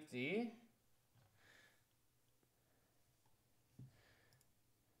 and empty.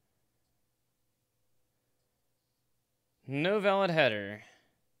 No valid header.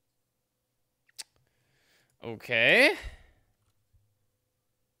 Okay.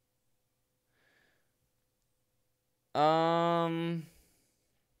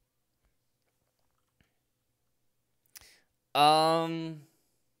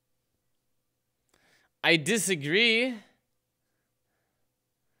 I disagree.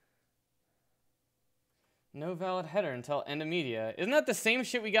 No valid header until end of media. Isn't that the same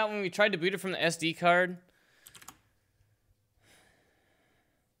shit we got when we tried to boot it from the SD card?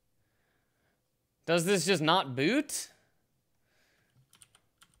 Does this just not boot?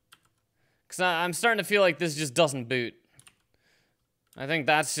 Because I'm starting to feel like this just doesn't boot. I think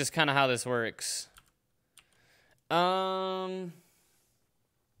that's just kind of how this works.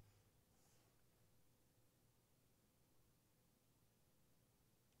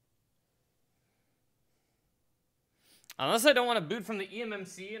 Unless I don't want to boot from the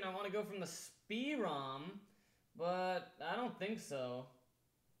eMMC and I want to go from the SPI-ROM, but I don't think so.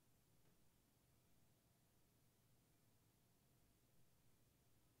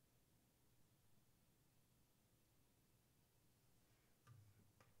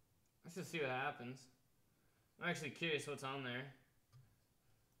 Let's just see what happens. I'm actually curious what's on there.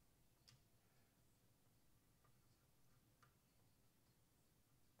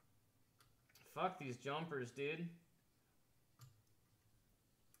 Fuck these jumpers, dude.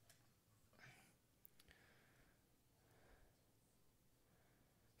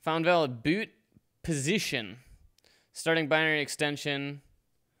 Found valid boot position. Starting binary extension.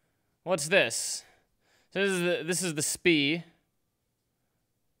 What's this? So this is the SPI.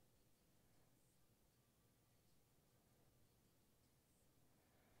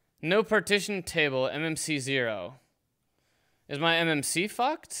 No partition table, MMC 0. Is my MMC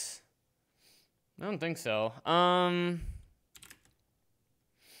fucked? I don't think so.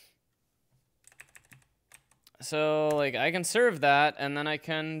 So, like, I can serve that, and then I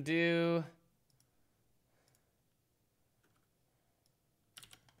can do...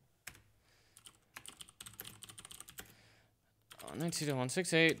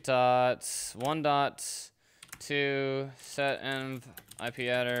 192.168.1.2 set env IP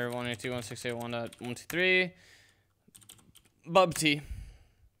adder 192.168.1.123 bubt.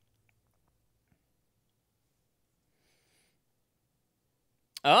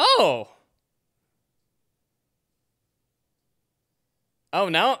 Oh. Oh,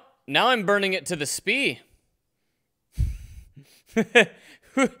 now I'm burning it to the SPI.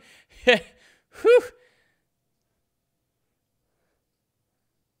 Whew.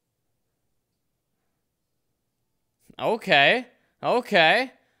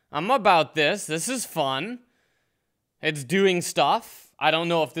 Okay. I'm about this. This is fun. It's doing stuff. I don't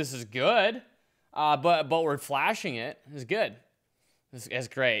know if this is good, but we're flashing it. It's good. It's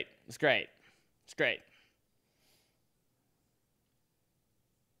great. It's great. It's great.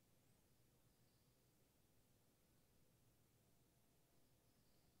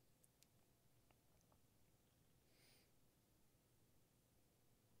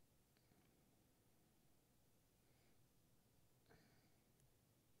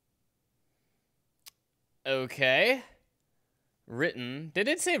 Okay. Written. Did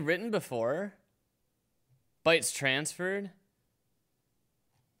it say written before? Bytes transferred?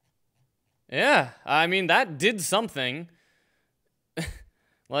 Yeah, I mean, that did something.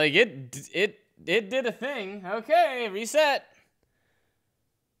 Like, it did a thing. Okay, reset.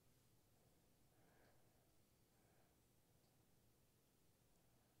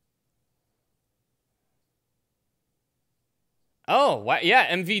 Oh, wow,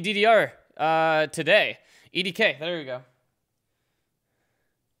 yeah, MVDDR today. EDK, there we go.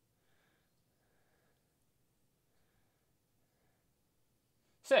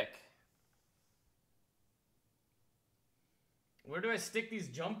 Sick. Where do I stick these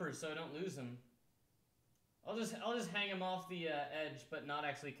jumpers so I don't lose them? I'll just hang them off the edge, but not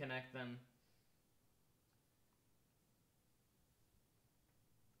actually connect them.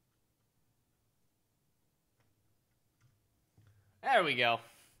 There we go.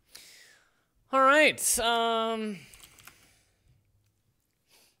 All right.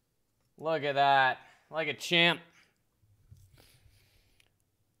 Look at that. Like a champ.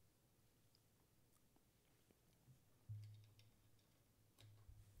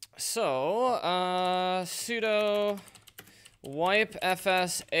 So, sudo wipe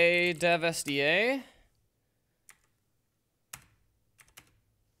fsa dev sda.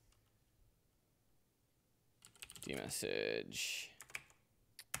 Dmessage.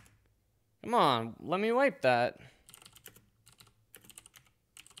 Come on, let me wipe that.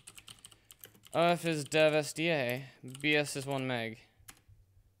 OF is dev SDA. BS is 1 meg.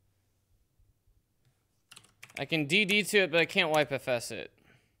 I can DD to it, but I can't wipe FS it.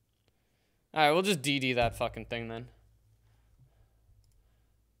 Alright, we'll just DD that fucking thing then.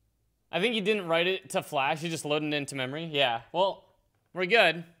 I think you didn't write it to flash, you just loaded it into memory. Yeah, well, we're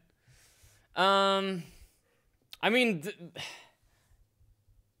good. I mean,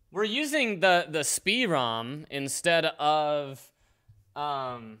 we're using the SPI-ROM instead of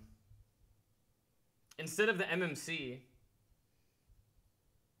the MMC.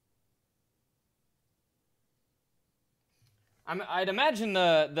 I'd imagine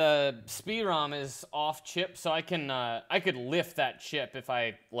the SPI-ROM is off chip, so I could lift that chip if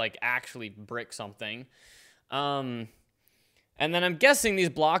I like actually brick something. And then I'm guessing these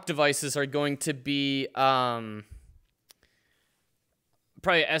block devices are going to be probably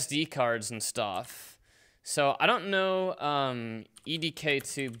SD cards and stuff. So I don't know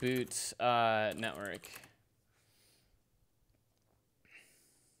EDK2 boot network.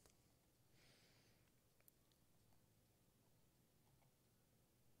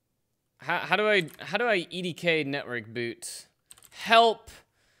 How do I EDK network boot? Help.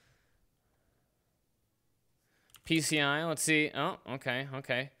 PCI, let's see. Oh, okay.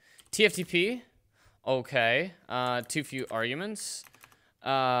 TFTP, okay. Too few arguments.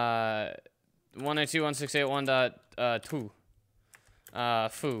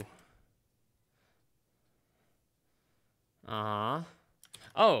 192.168.1.2. Foo.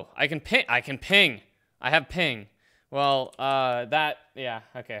 Oh, I can ping. I have ping. Well, yeah,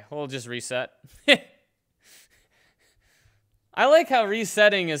 okay. We'll just reset. I like how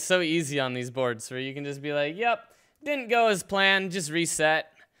resetting is so easy on these boards, where you can just be like, yep, didn't go as planned, just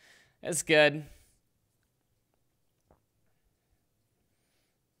reset. It's good.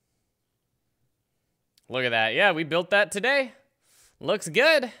 Look at that. Yeah, we built that today. Looks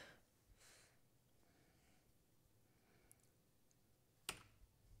good.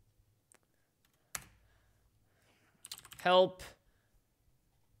 Help.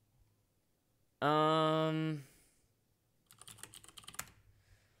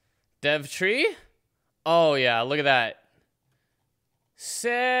 Dev tree? Oh yeah, look at that.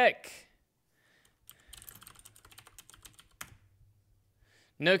 Sick.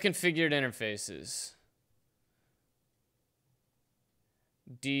 No configured interfaces.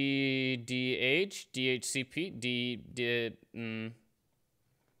 DDH, DHCP,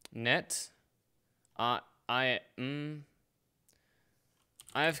 net.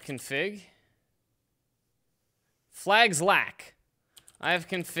 ifconfig. Flags lack.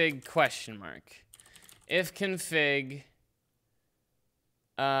 ifconfig question mark. If config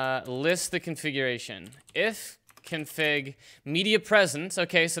list the configuration. If config media presence.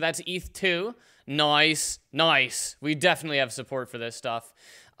 Okay, so that's ETH2. Nice. We definitely have support for this stuff.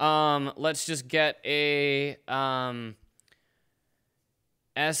 Let's just get a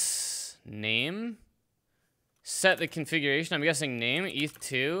S name. Set the configuration. I'm guessing name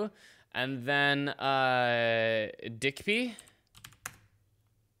ETH2, and then dickp.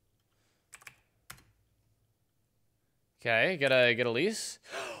 Okay, get a lease.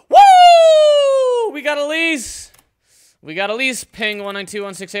 Woo! We got a lease. Ping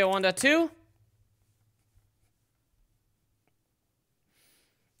 192.168.1.2.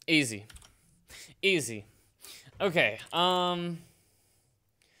 Easy. Okay.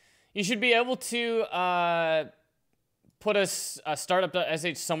 You should be able to put a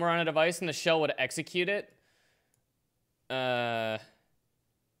startup.sh somewhere on a device, and the shell would execute it. How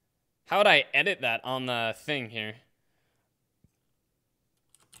would I edit that on the thing here?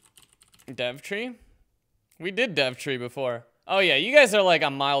 Dev tree? We did dev tree before. Oh yeah, you guys are like a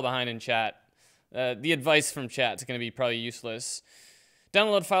mile behind in chat. The advice from chat is going to be probably useless.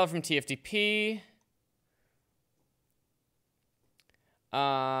 Download file from TFTP.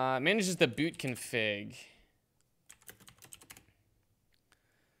 Manages the boot config.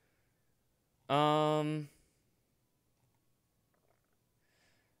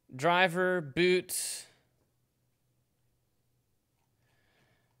 Driver, boot.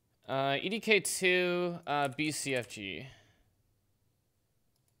 EDK2, BCFG.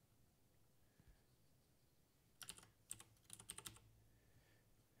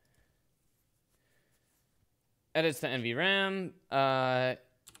 Edits the NVRAM.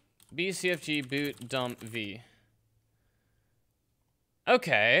 BCFG boot dump V.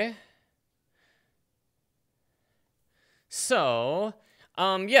 Okay. So,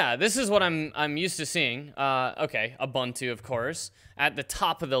 yeah, this is what I'm used to seeing. Okay, Ubuntu, of course, at the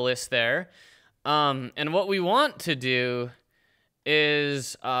top of the list there. And what we want to do is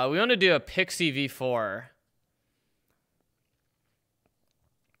is we want to do a Pixie v4.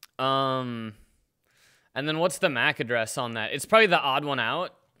 And then what's the MAC address on that? It's probably the odd one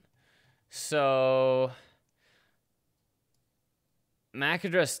out. So MAC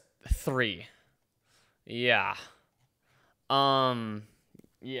address 3. Yeah.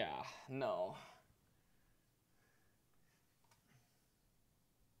 Yeah, no.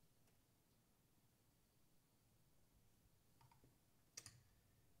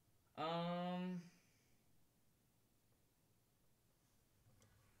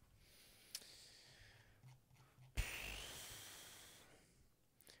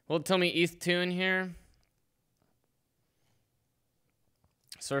 Well, tell me ETH2 in here.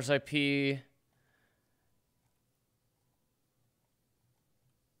 Source IP.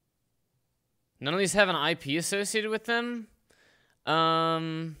 None of these have an IP associated with them.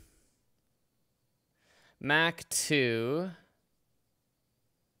 MAC 2.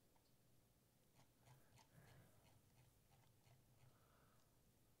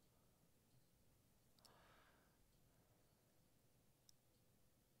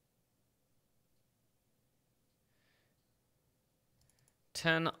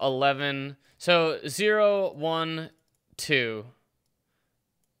 $10, $11. So 0, 1, 2.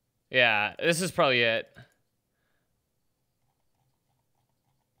 Yeah, this is probably it.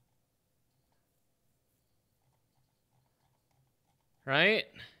 Right?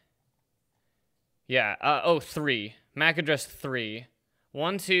 Yeah. Oh, 3. MAC address 3.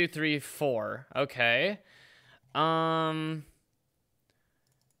 1, 2, 3, 4. Okay. 1,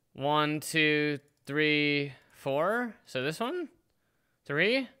 2, 3, 4. So this one?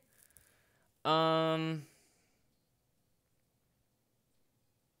 3.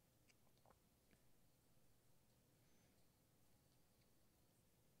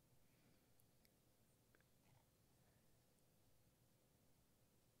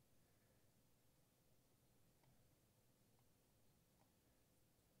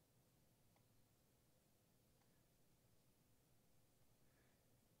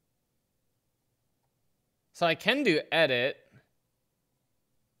 So I can do edit.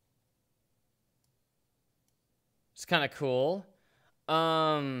 It's kind of cool.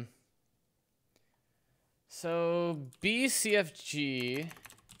 So BCFG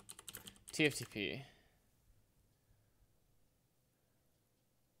TFTP.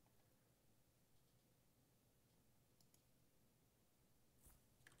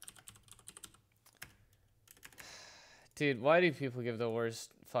 Dude, why do people give the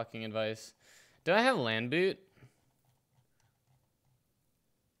worst fucking advice? Do I have LAN boot?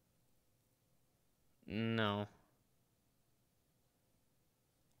 No.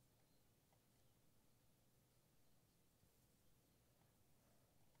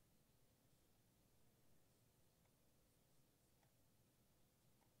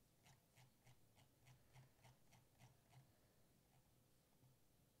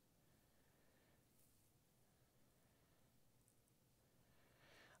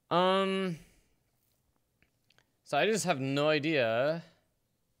 So I just have no idea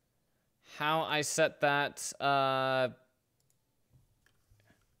how I set that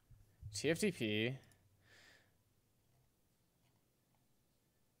TFTP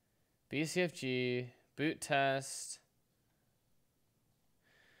BCFG boot test.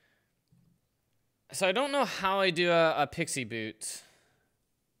 So I don't know how I do a Pixie boot.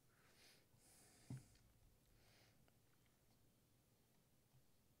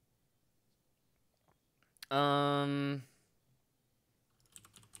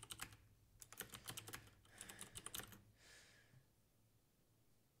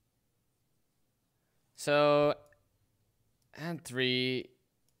 So add 3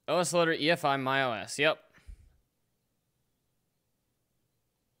 OS loader EFI MyOS. Yep.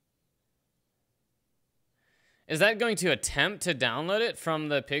 Is that going to attempt to download it from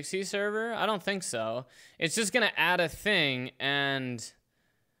the Pixie server? I don't think so. It's just going to add a thing, and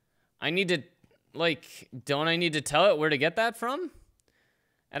I need to, like, don't I need to tell it where to get that from?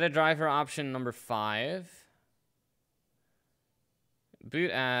 Add a driver option number 5.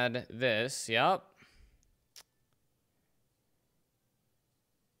 Boot add this. Yep.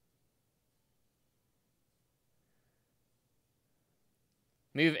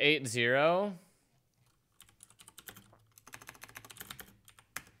 Move 8.0.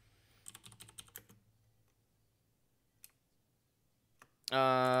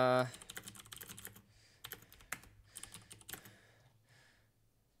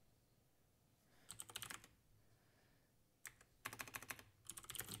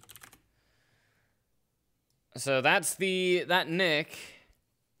 So that's that nick.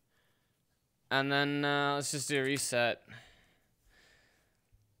 And then let's just do a reset.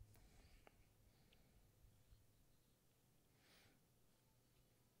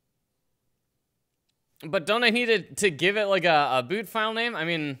 But don't I need to give it like a boot file name? I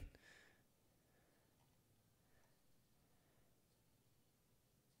mean...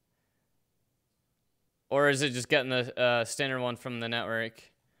 Or is it just getting the standard one from the network?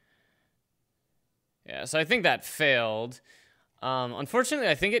 Yeah, so I think that failed. Unfortunately,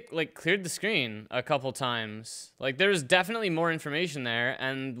 I think it like cleared the screen a couple times. Like there's definitely more information there,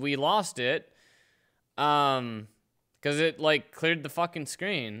 and we lost it. Because it like cleared the fucking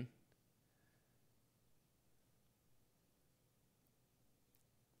screen.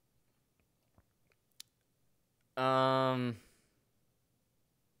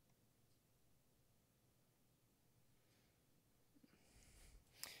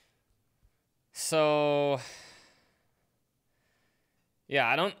 So yeah,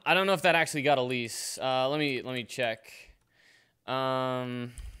 I don't know if that actually got a lease. Let me check. Let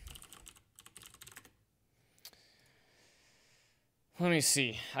me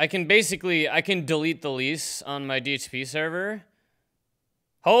see. I can delete the lease on my DHCP server.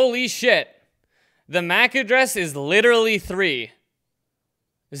 Holy shit. The MAC address is literally 3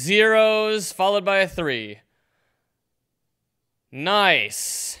 zeros followed by a 3.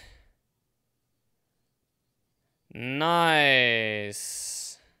 Nice.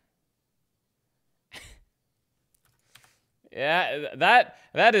 Nice. Yeah,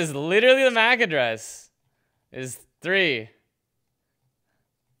 that is literally the MAC address. Is 3.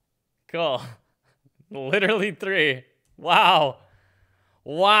 Cool. Literally 3. Wow.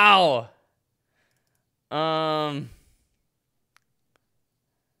 Wow.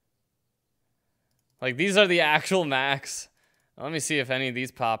 Like these are the actual Macs. Let me see if any of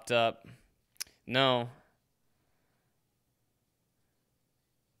these popped up. No.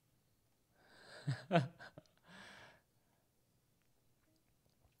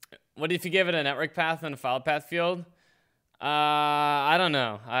 What if you give it a network path and a file path field? I don't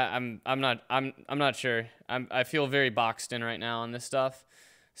know. I'm not sure. I feel very boxed in right now on this stuff.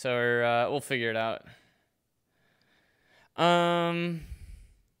 So we'll figure it out. I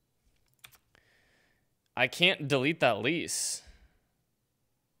can't delete that lease.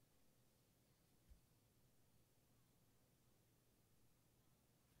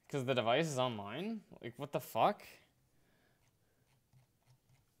 Because the device is online? Like, what the fuck?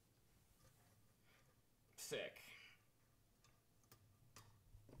 Sick.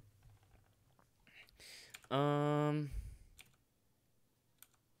 I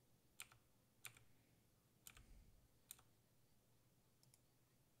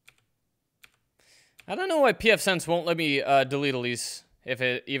don't know why pfSense won't let me delete a lease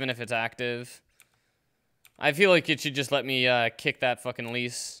even if it's active. I feel like it should just let me kick that fucking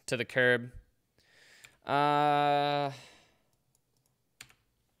lease to the curb.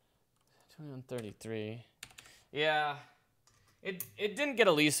 2133. Yeah. It didn't get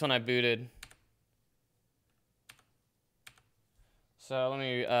a lease when I booted. So let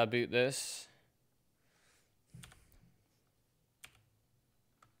me boot this.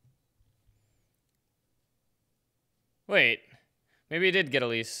 Wait. Maybe it did get a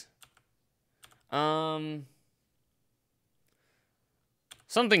lease.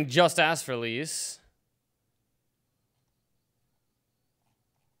 Something just asked for lease.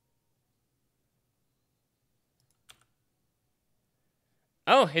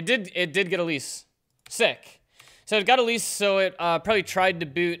 Oh, it did get a lease. Sick. So it got a lease, so it probably tried to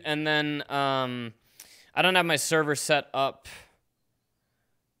boot, and then I don't have my server set up.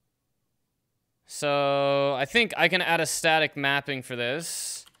 So I think I can add a static mapping for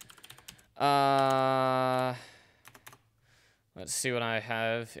this. Let's see what I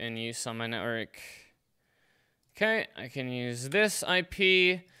have in use on my network. Okay, I can use this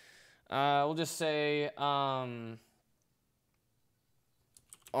IP. We'll just say ARM.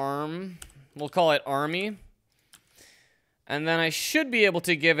 We'll call it Army. And then I should be able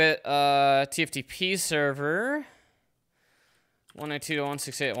to give it a TFTP server.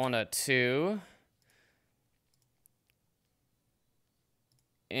 192.168.1.2.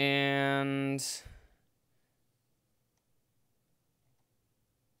 And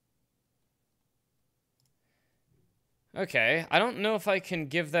okay, I don't know if I can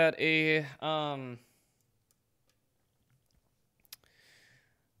give that a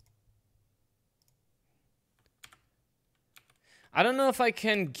I don't know if I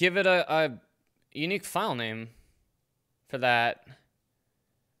can give it a unique file name for that.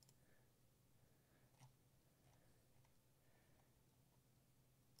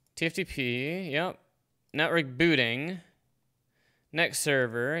 TFTP, yep. Network booting. Next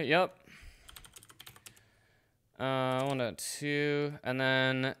server, yep. 1.2, and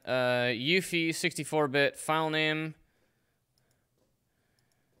then UFI 64-bit file name.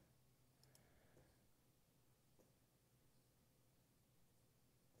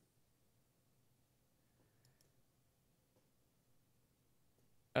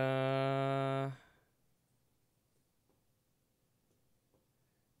 Well,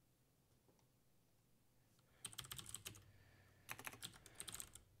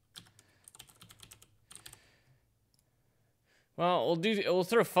 we'll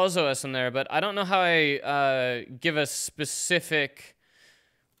throw FuzzOS in there, but I don't know how I give a specific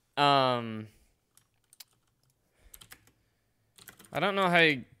I don't know how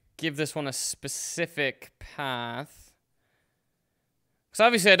I give this one a specific path. Because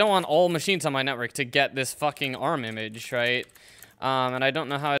obviously I don't want all machines on my network to get this fucking ARM image, right? And I don't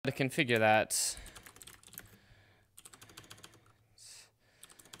know how to configure that.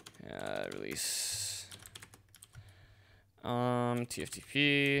 Release.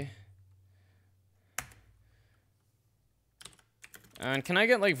 TFTP. And can I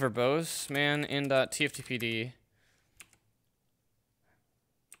get like verbose, man, in.tftpd?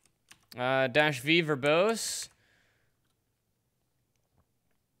 -v verbose.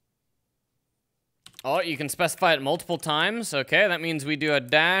 Oh, you can specify it multiple times. Okay, that means we do a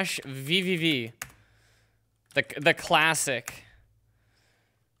 -vvv. The classic.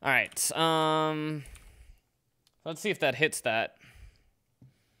 All right. Let's see if that hits that.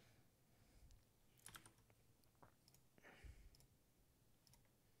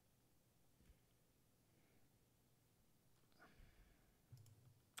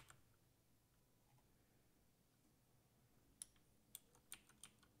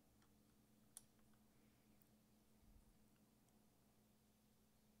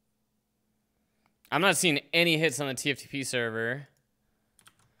 I'm not seeing any hits on the TFTP server.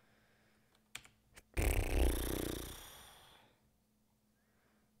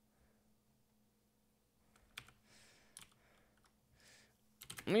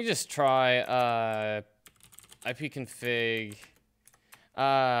 Let me just try ipconfig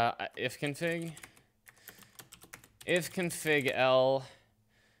ifconfig l.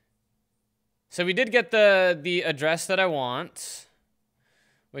 So we did get the address that I want,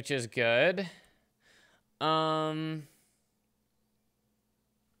 which is good. I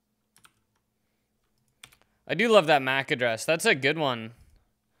do love that MAC address. That's a good one.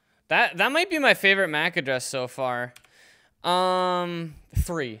 That might be my favorite MAC address so far.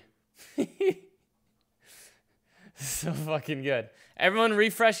 3. So fucking good. Everyone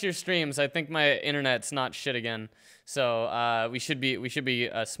refresh your streams. I think my internet's not shit again. So we should be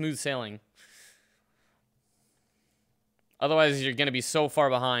smooth sailing. Otherwise you're gonna be so far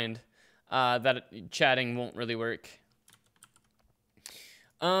behind that chatting won't really work.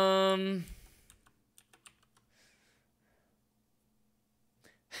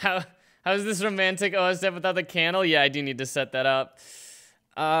 How's this romantic OS step without the candle? Yeah, I do need to set that up.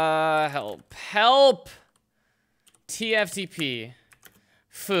 Help. TFTP.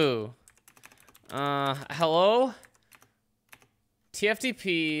 Foo. Hello?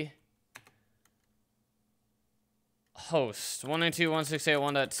 TFTP. Host.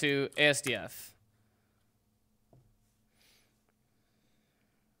 192.168.1.2 ASDF.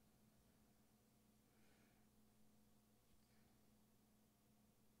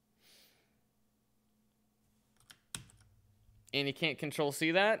 And you can't control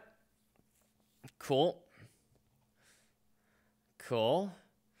C that? Cool. Cool.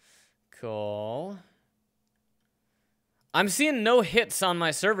 Cool. I'm seeing no hits on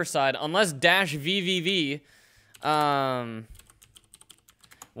my server side unless -vvv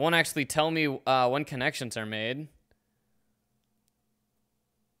won't actually tell me when connections are made.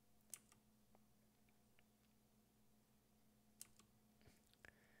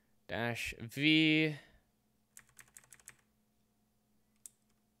 -v.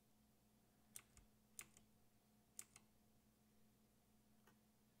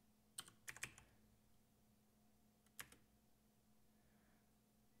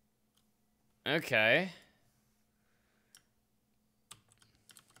 Okay.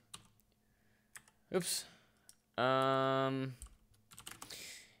 Oops. You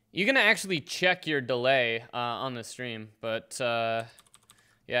can actually check your delay on the stream, but yeah,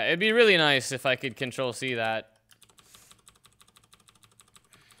 it'd be really nice if I could control C that.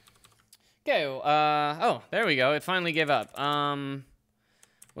 Okay. Oh, there we go. It finally gave up.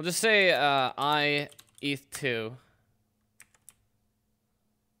 We'll just say I eth2.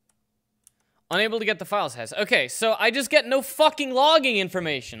 Unable to get the file size. Okay, so I just get no fucking logging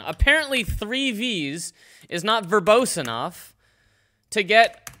information. Apparently 3 Vs is not verbose enough to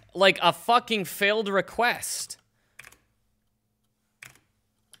get, like, a fucking failed request.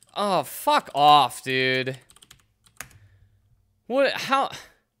 Oh, fuck off, dude. What, how,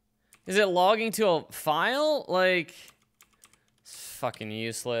 is it logging to a file? Like, it's fucking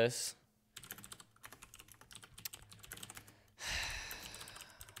useless.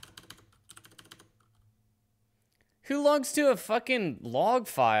 Who logs to a fucking log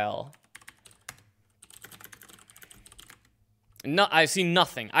file? No, I see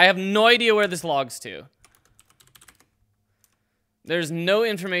nothing. I have no idea where this logs to. There's no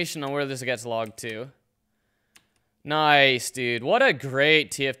information on where this gets logged to. Nice, dude. What a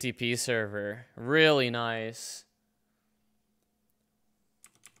great TFTP server. Really nice.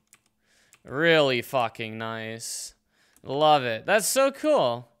 Really fucking nice. Love it. That's so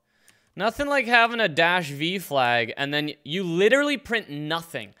cool. Nothing like having a -v flag and then you literally print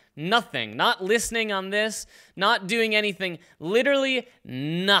nothing. Nothing. Not listening on this. Not doing anything. Literally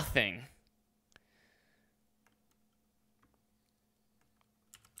nothing.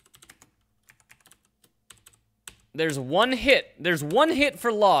 There's one hit. There's one hit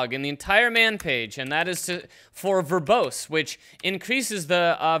for log in the entire man page, and that is for verbose, which increases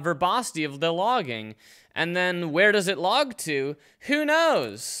the verbosity of the logging. And then where does it log to? Who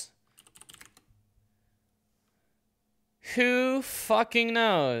knows? Who fucking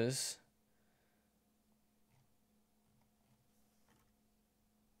knows?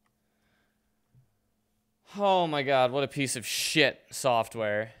 Oh my god, what a piece of shit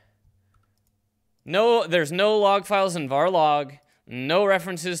software. No, there's no log files in var log, no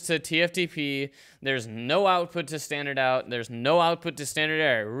references to TFTP, there's no output to standard out, there's no output to standard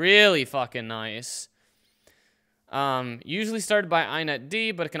error. Really fucking nice. Usually started by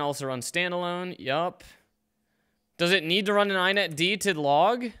inetd, but it can also run standalone. Yup. Does it need to run an inetd to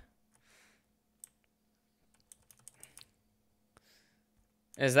log?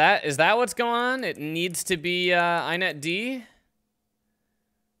 Is that what's going on? It needs to be inetd?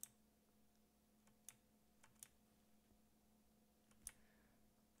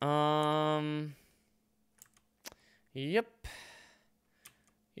 Yep.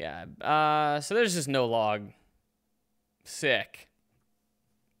 Yeah, so there's just no log. Sick.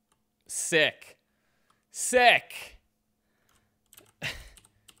 Sick. Sick.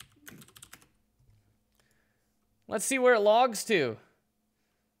 Let's see where it logs to.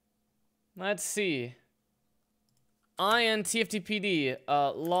 Let's see. intftpd,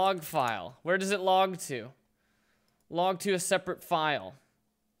 log file. Where does it log to? Log to a separate file.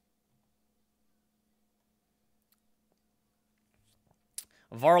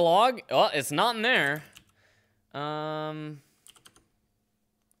 Var log? Oh, it's not in there.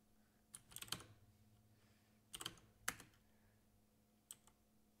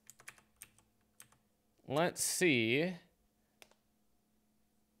 Let's see.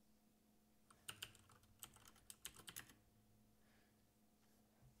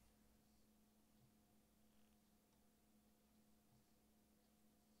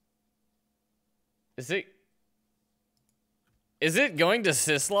 Is it going to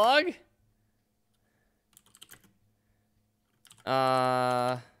syslog?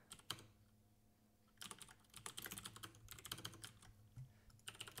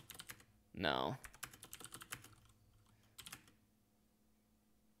 No.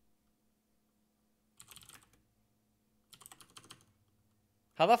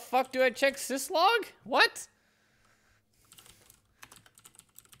 How the fuck do I check syslog? What?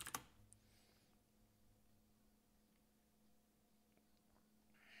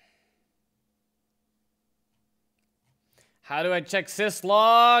 How do I check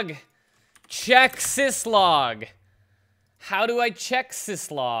syslog? Check syslog. How do I check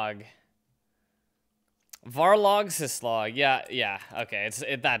syslog? Var log syslog. Yeah. Okay,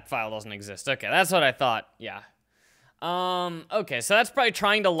 that file doesn't exist. Okay, that's what I thought. Yeah. Okay, so that's probably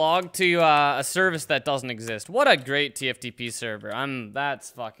trying to log to a service that doesn't exist. What a great TFTP server. That's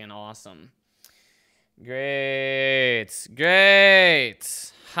fucking awesome. Great.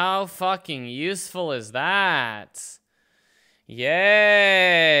 How fucking useful is that?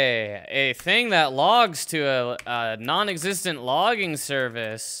 Yay! A thing that logs to a non-existent logging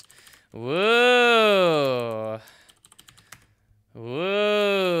service. Woo!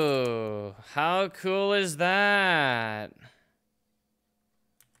 Woo! How cool is that?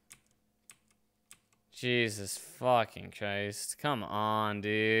 Jesus fucking Christ. Come on,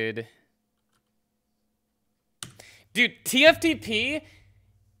 dude. Dude, TFTP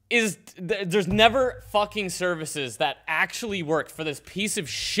is... There's never fucking services that actually work for this piece of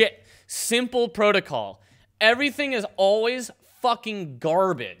shit simple protocol. Everything is always fucking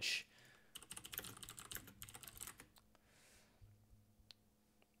garbage.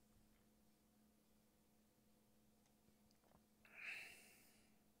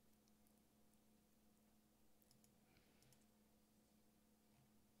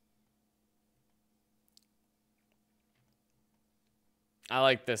 I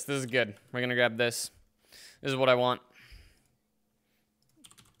like this. This is good. We're gonna grab this. This is what I want.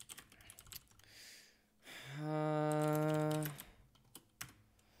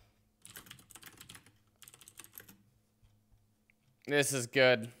 This is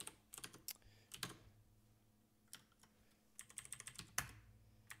good.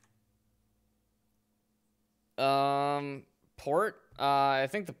 Port? I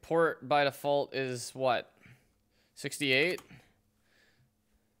think the port by default is what? 68?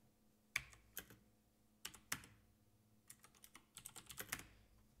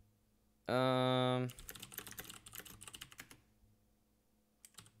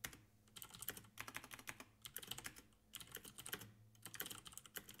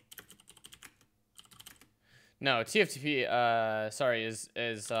 No, TFTP, sorry, is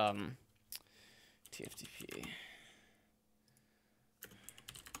TFTP.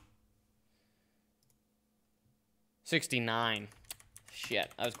 $69.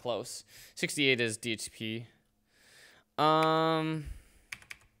 Shit, I was close. 68 is DHCP.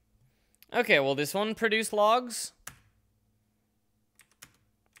 Okay, will this one produce logs?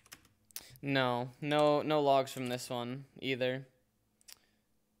 No logs from this one either.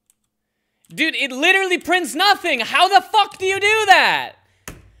 Dude, it literally prints nothing. How the fuck do you do that?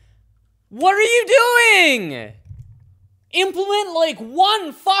 What are you doing? Implement like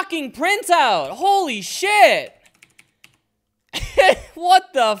one fucking printout. Holy shit.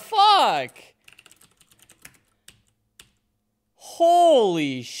 What the fuck?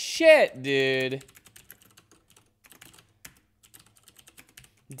 Holy shit, dude.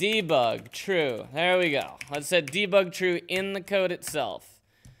 Debug true. There we go. Let's set debug true in the code itself.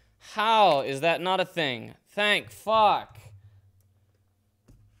 How is that not a thing? Thank fuck.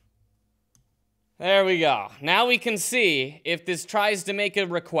 There we go. Now we can see if this tries to make a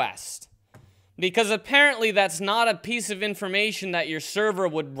request. Because apparently that's not a piece of information that your server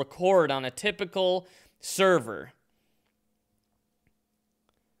would record on a typical server.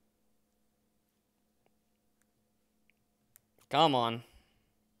 Come on.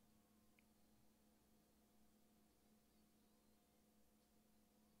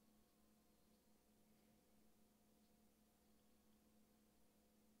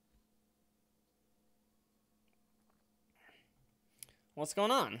 What's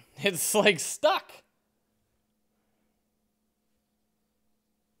going on? It's like stuck.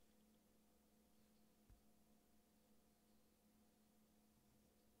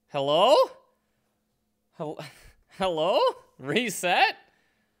 Hello? Hello? Reset?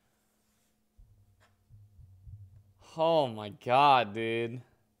 Oh my god, dude.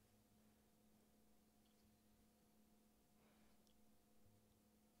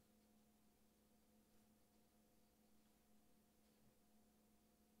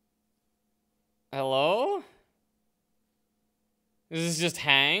 Hello? Does this just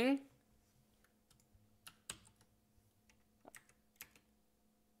hang?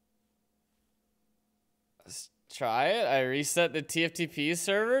 Let's try it. I reset the TFTP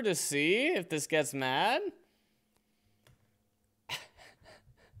server to see if this gets mad.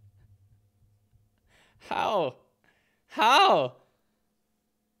 How? How?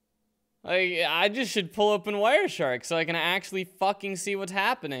 Like, I just should pull open Wireshark so I can actually fucking see what's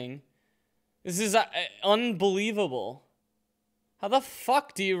happening. This is unbelievable. How the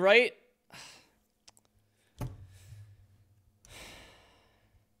fuck do you write?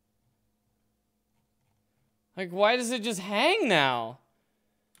 Like, why does it just hang now?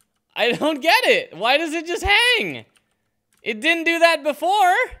 I don't get it. Why does it just hang? It didn't do that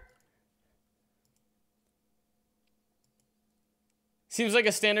before. Seems like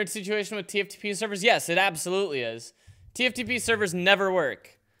a standard situation with TFTP servers. Yes, it absolutely is. TFTP servers never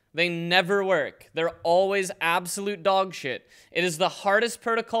work. They never work. They're always absolute dog shit. It is the hardest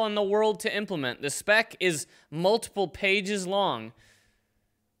protocol in the world to implement. The spec is multiple pages long.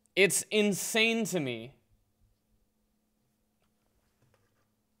 It's insane to me.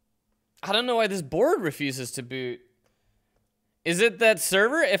 I don't know why this board refuses to boot. Is it that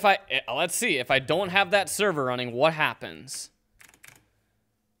server? Let's see. If I don't have that server running, what happens?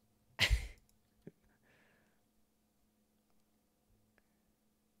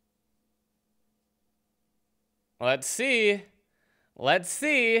 Let's see. Let's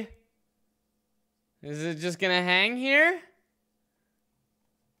see. Is it just gonna hang here?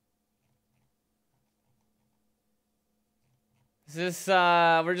 Is this,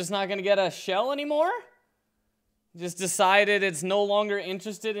 we're just not gonna get a shell anymore? Just decided it's no longer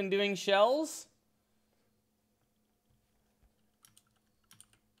interested in doing shells?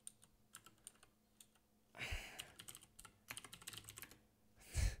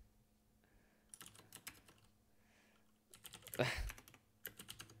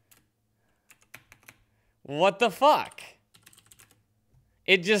 What the fuck?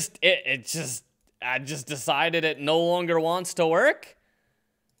 I just decided it no longer wants to work?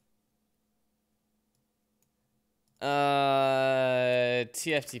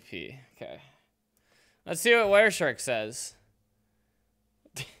 TFTP. Okay. Let's see what Wireshark says.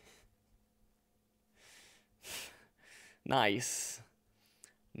 Nice.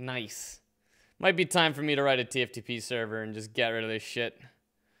 Nice. Might be time for me to write a TFTP server and just get rid of this shit.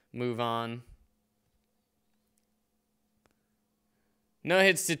 Move on. No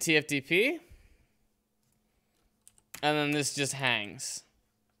hits to TFTP. And then this just hangs.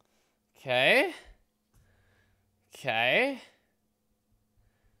 Okay. Okay.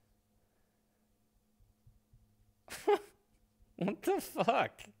 What the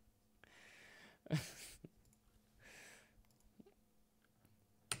fuck?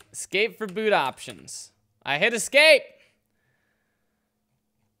 Escape for boot options. I hit escape.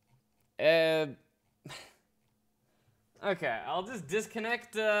 Okay, I'll just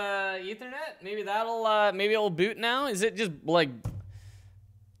disconnect Ethernet. Maybe that'll maybe it'll boot now. Is it just like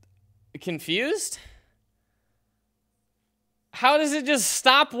confused? How does it just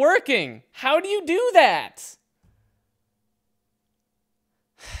stop working? How do you do that?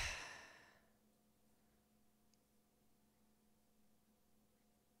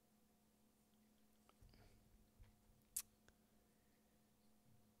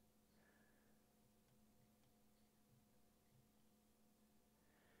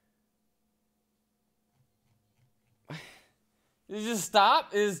 It just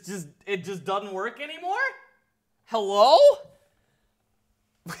stop? It just doesn't work anymore? Hello?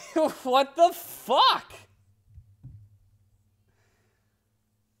 What the fuck?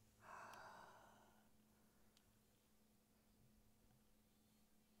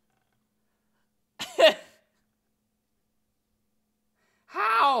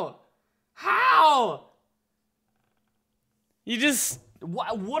 How? How? You just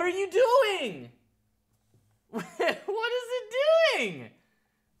what are you doing? What is it doing?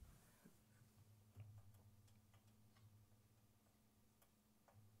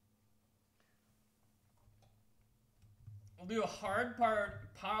 We'll do a hard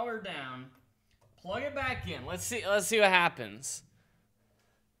power down. Plug it back in. Let's see what happens.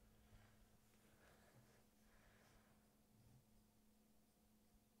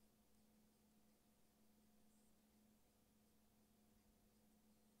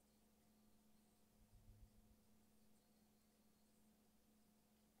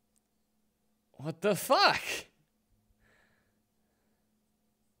 What the fuck?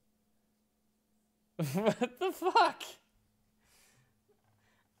 What the fuck?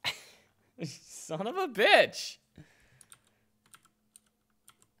 Son of a bitch.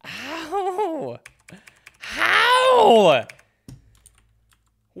 How? How?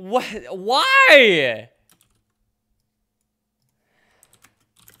 What? Why?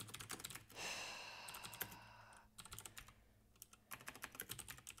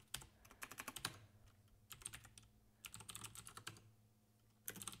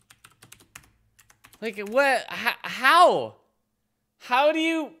 Like, what? How? How do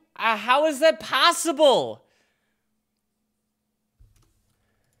you... how is that possible?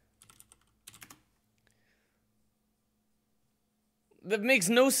 That makes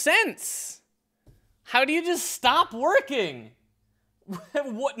no sense. How do you just stop working?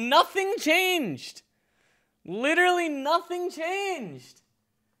 What? Nothing changed. Literally nothing changed.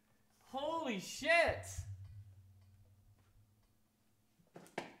 Holy shit.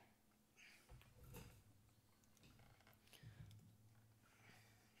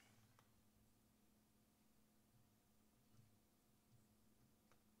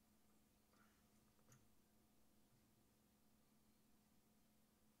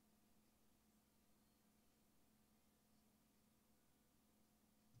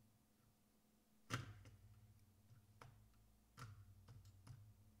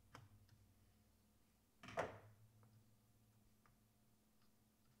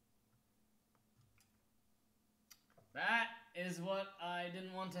 That is what I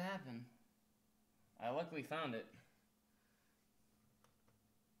didn't want to happen. I luckily found it.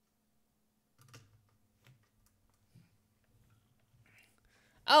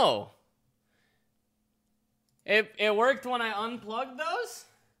 Oh. It worked when I unplugged those?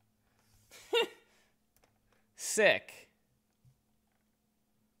 Sick.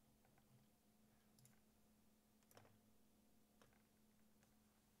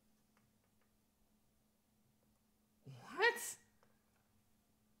 What?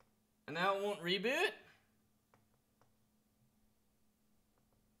 And now it won't reboot?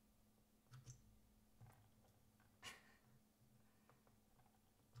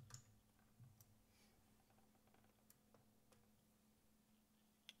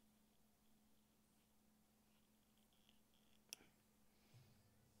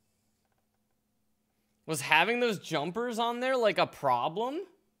 Was having those jumpers on there like a problem?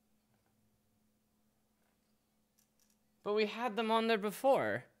 But we had them on there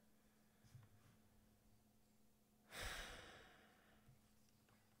before.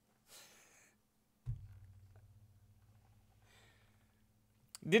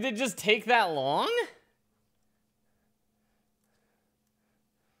 Did it just take that long?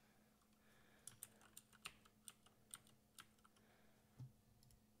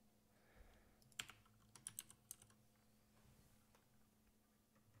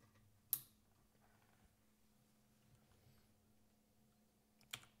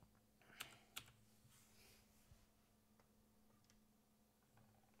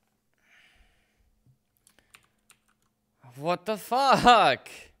 What the fuck?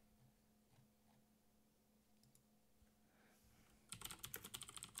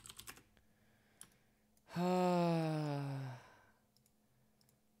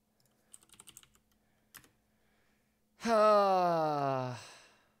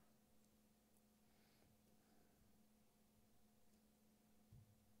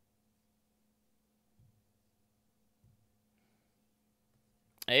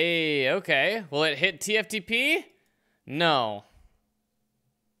 Hey, okay. Will it hit TFTP? No.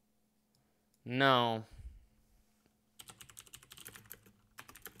 No.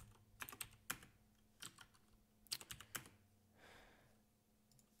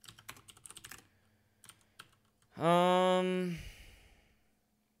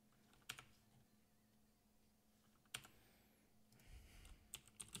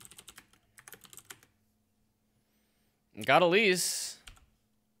 Got a lease.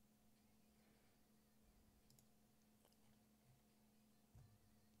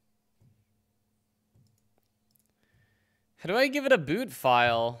 How do I give it a boot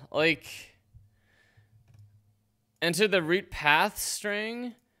file? Like, enter the root path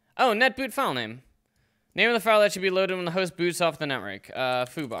string. Oh, net boot file name. Name of the file that should be loaded when the host boots off the network.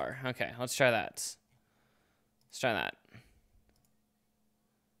 Foobar. Okay, let's try that. Let's try that.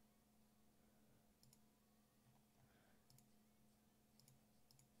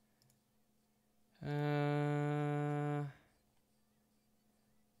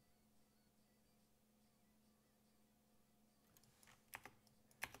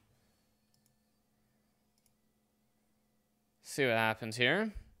 See what happens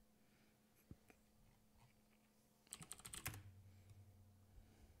here.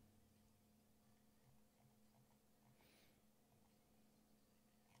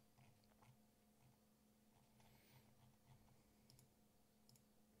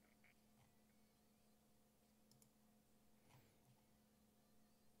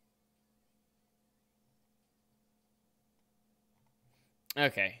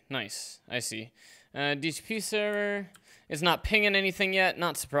 Okay, nice. I see. DHCP server is not pinging anything yet.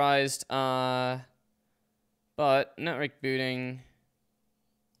 Not surprised. But network booting.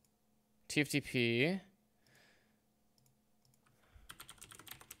 TFTP.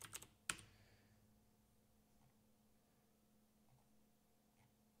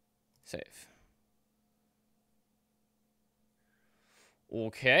 Save.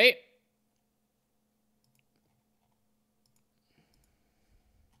 Okay.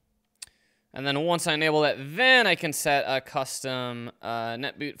 And then once I enable that, then I can set a custom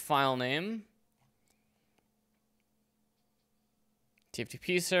netboot file name.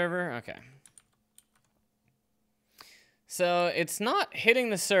 TFTP server, okay. So it's not hitting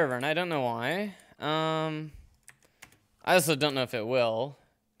the server, and I don't know why. I also don't know if it will,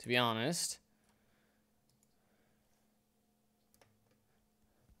 to be honest.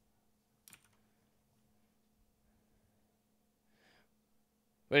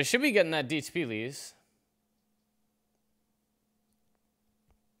 But it should be getting that DHCP lease.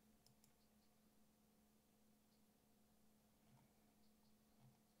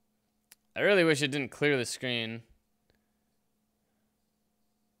 I really wish it didn't clear the screen.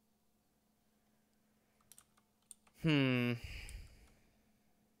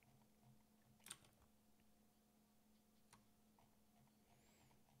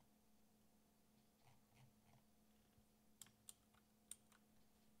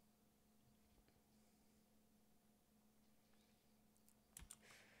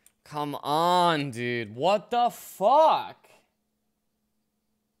 Come on, dude. What the fuck?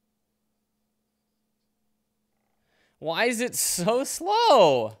 Why is it so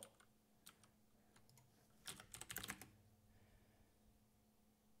slow?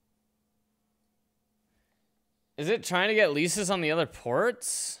 Is it trying to get leases on the other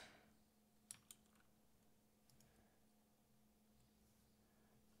ports?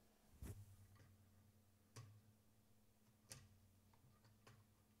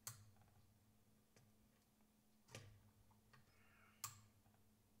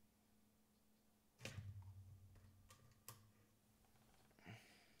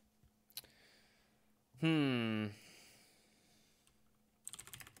 Hmm.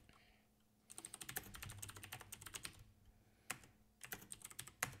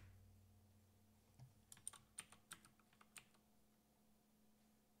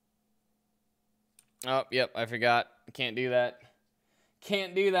 Oh, yep, I forgot. Can't do that.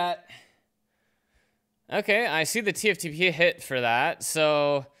 Can't do that. Okay, I see the TFTP hit for that.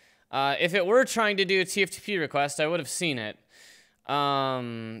 So, if it were trying to do a TFTP request, I would have seen it.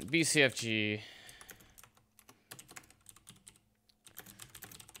 BCFG.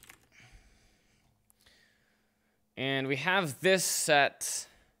 And we have this set.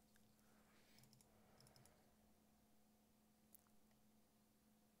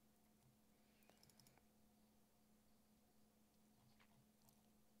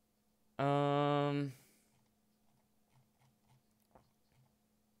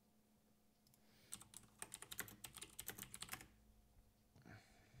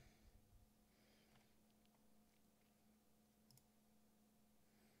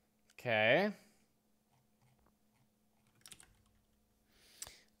 Okay.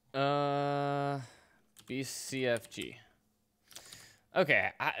 BCFG. Okay.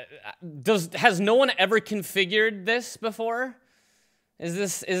 Has no one ever configured this before? Is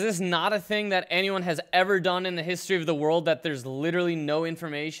this not a thing that anyone has ever done in the history of the world, that there's literally no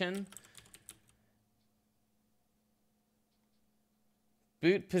information?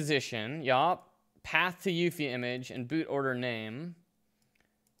 Boot position, yup. Path to UEFI image and boot order name.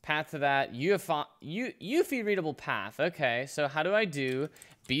 Path to that, UEFI readable path. Okay, so how do I do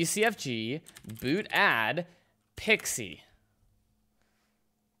BCFG, boot add, Pixie?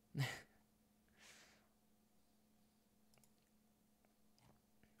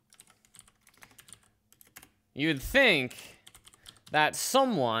 You'd think that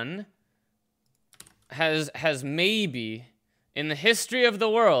someone has maybe, in the history of the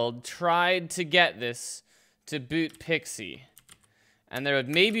world, tried to get this to boot Pixie. And there would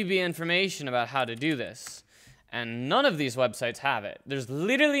maybe be information about how to do this. And none of these websites have it. There's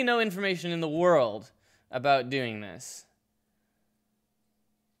literally no information in the world about doing this.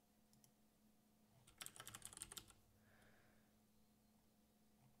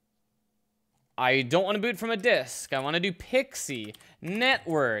 I don't want to boot from a disk. I want to do Pixie,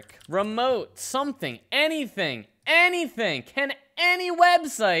 network, remote, something, anything, anything. Can any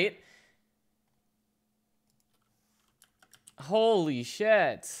website? Holy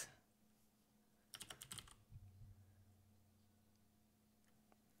shit.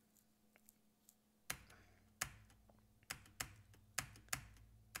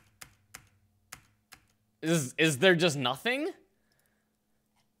 Is there just nothing?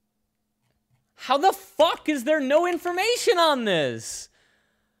 How the fuck is there no information on this?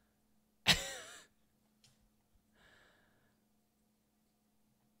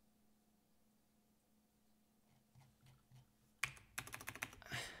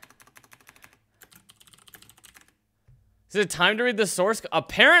 Is it time to read the source?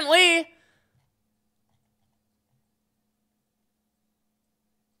 Apparently.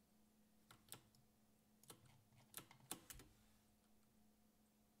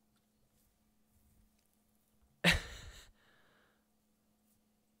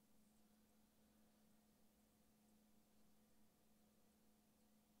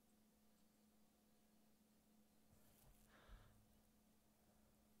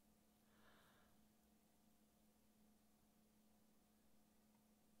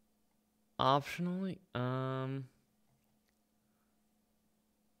 Optionally,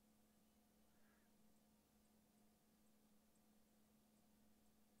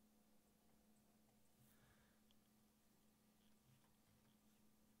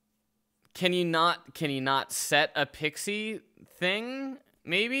 Can you not set a Pixie thing,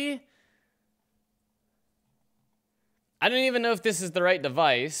 maybe? I don't even know if this is the right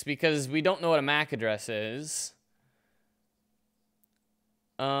device because we don't know what a MAC address is.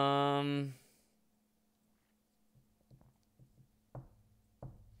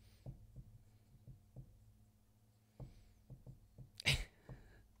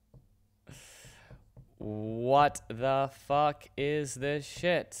 What the fuck is this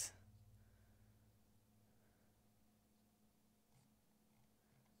shit?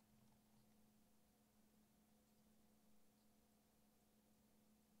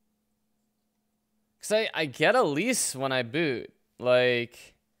 Because I get a lease when I boot.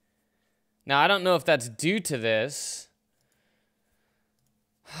 Like, now I don't know if that's due to this.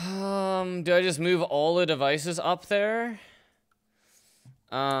 Do I just move all the devices up there?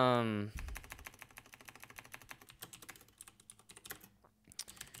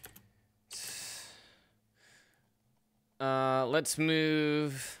 Let's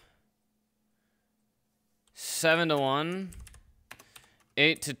move 7 to 1,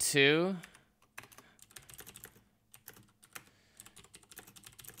 8 to 2,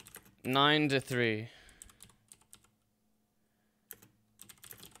 9 to 3.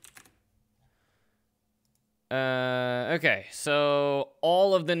 Okay, so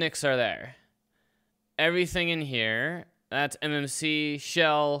all of the nicks are there. Everything in here. That's MMC,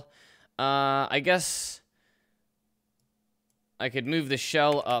 shell. I guess I could move the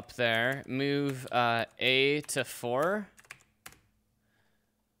shell up there. Move A to 4.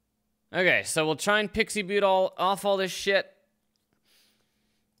 Okay, so we'll try and pixie boot off all this shit.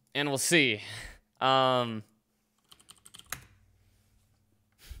 And we'll see.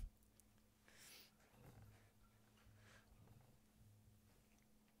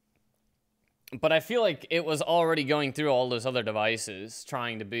 But I feel like it was already going through all those other devices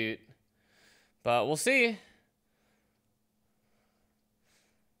trying to boot. But we'll see.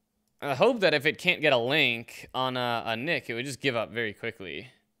 I hope that if it can't get a link on a NIC, it would just give up very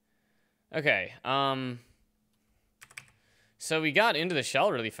quickly. Okay, so we got into the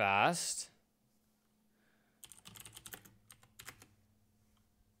shell really fast.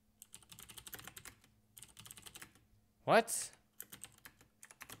 What?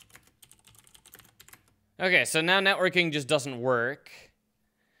 Okay, so now networking just doesn't work.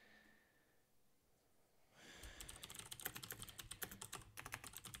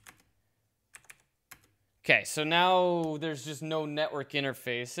 Okay, so now there's just no network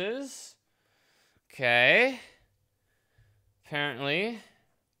interfaces. Okay. Apparently.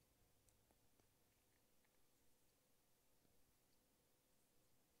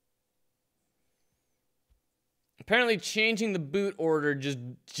 Apparently changing the boot order just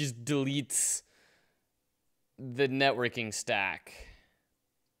deletes the networking stack.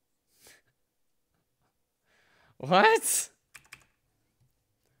 What?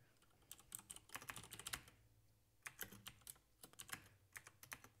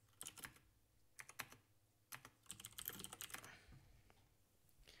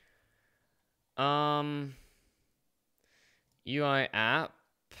 UI app.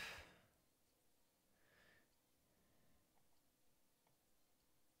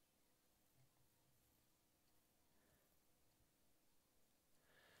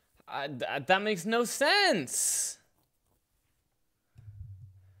 That makes no sense.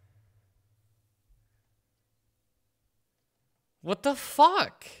 What the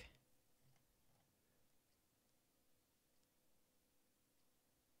fuck?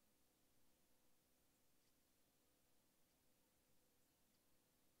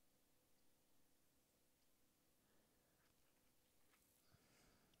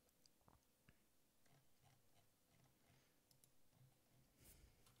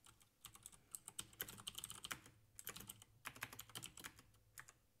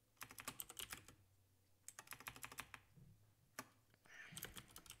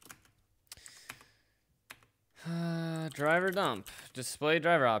 Driver dump. Display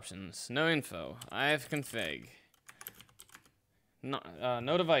driver options. No info. IF config.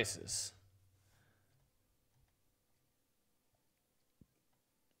 No devices.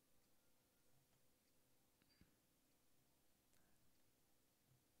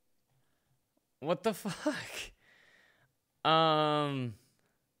 What the fuck?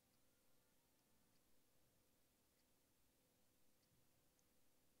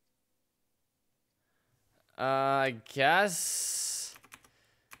 I guess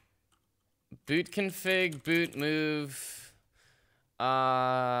boot config, boot move.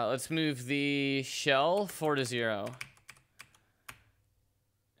 Let's move the shell 4 to 0.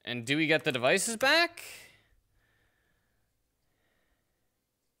 And do we get the devices back?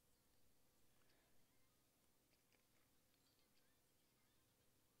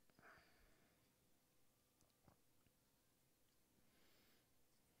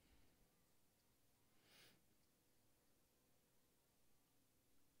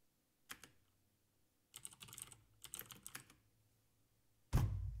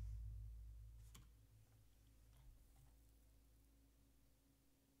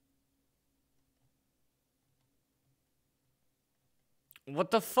 What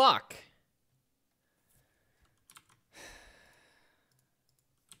the fuck?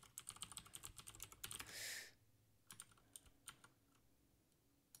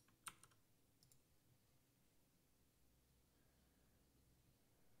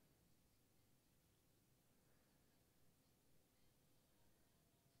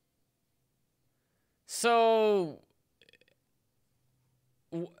 So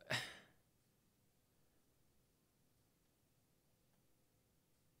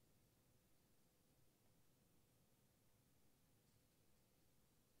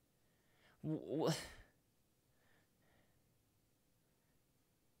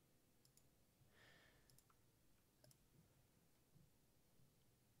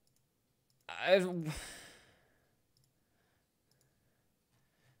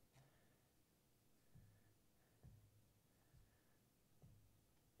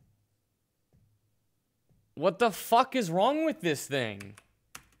What the fuck is wrong with this thing?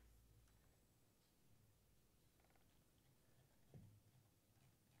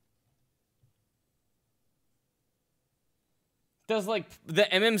 Does, like, the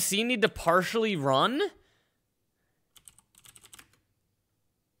MMC need to partially run?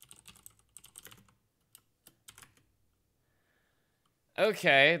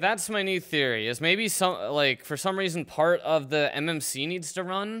 Okay, that's my new theory. Is maybe some, like, for some reason part of the MMC needs to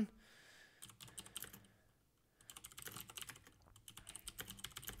run?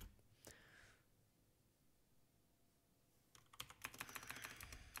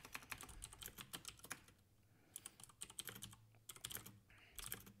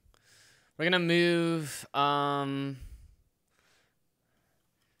 We're gonna move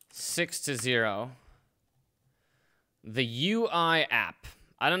 6 to 0. The UI app.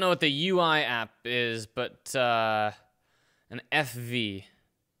 I don't know what the UI app is, but an FV.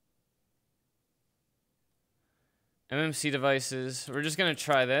 MMC devices. We're just gonna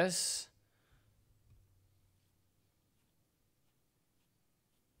try this.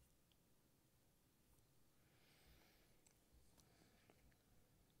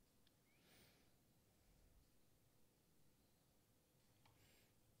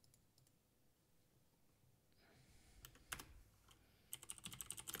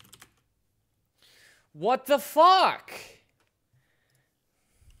 What the fuck?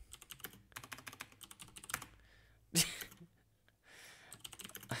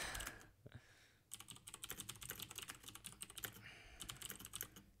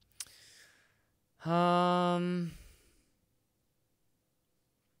 Um...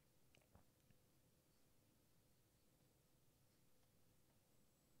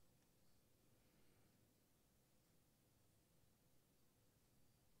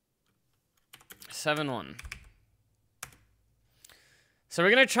 7-1. So we're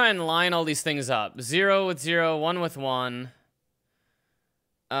gonna try and line all these things up. 0 with 0, 1 with 1.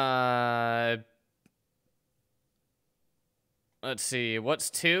 Let's see, what's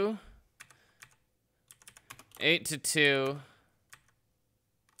 2? 8 to 2.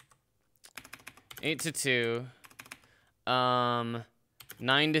 8 to 2. 9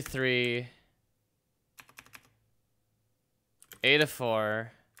 to 3. 8 to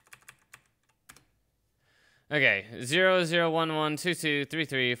 4. Okay, 0, 0, 1, 1, 2, 2, 3,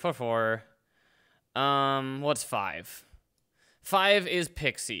 3, 4, 4. What's 5? 5 is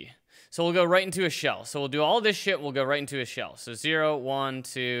Pixie. So we'll go right into a shell. So we'll do all this shit, we'll go right into a shell. So 0, 1,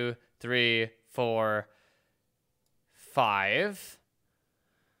 2, 3, 4, 5.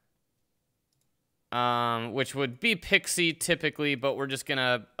 Which would be Pixie typically, but we're just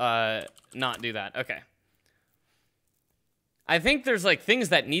gonna not do that. Okay. I think there's like things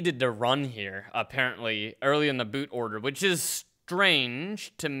that needed to run here, apparently, early in the boot order, which is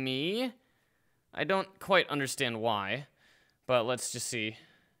strange to me. I don't quite understand why, but let's just see.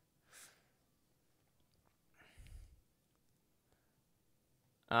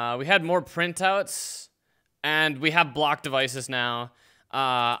 We had more printouts, and we have block devices now.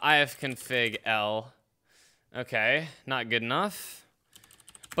 ifconfig L. Okay, not good enough.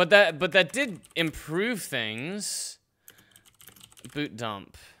 But that did improve things. Boot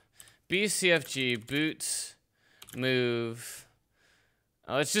dump. bcfg boot move.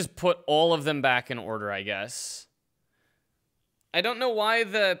 Let's just put all of them back in order, I guess. I don't know why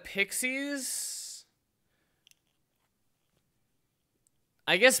the Pixies.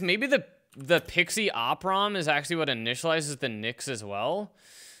 I guess maybe the Pixie OPROM is actually what initializes the NICs as well.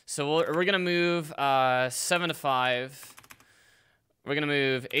 So we're gonna move 7 to 5. We're gonna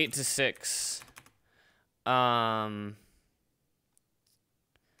move 8 to 6.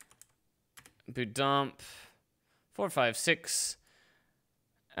 Boot dump 4, 5, 6.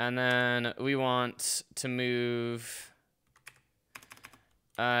 And then we want to move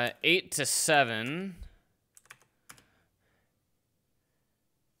 8 to 7.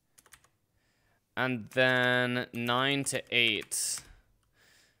 And then 9 to 8.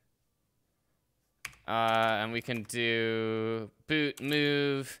 And we can do boot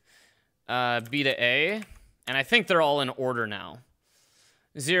move B to A. And I think they're all in order now.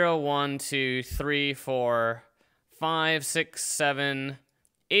 0, 1, 2, 3, 4, 5, 6, 7,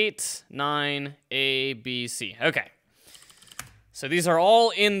 8, 9, A, B, C. Okay. So these are all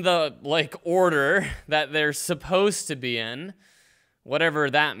in the, like, order that they're supposed to be in. Whatever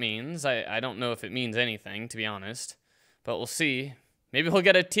that means. I don't know if it means anything, to be honest. But we'll see. Maybe we'll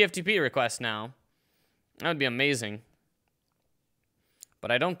get a TFTP request now. That would be amazing.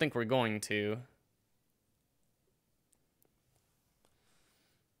 but I don't think we're going to.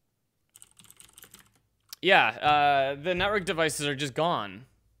 Yeah, the network devices are just gone.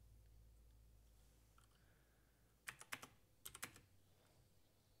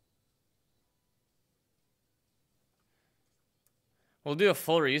 We'll do a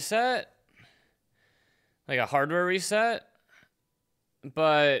full reset, like a hardware reset,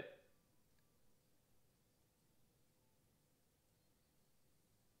 but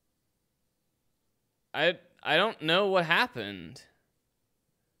I don't know what happened.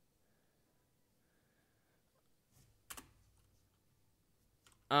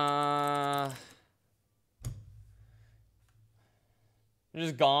 They're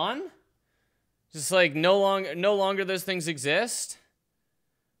just gone? Just like no longer those things exist?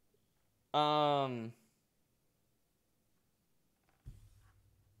 How?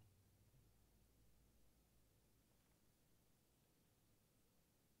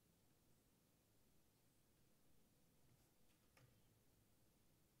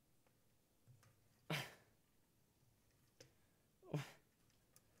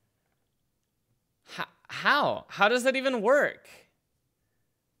 How does that even work?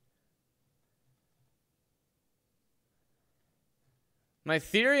 My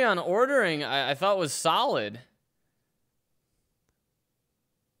theory on ordering, I thought was solid.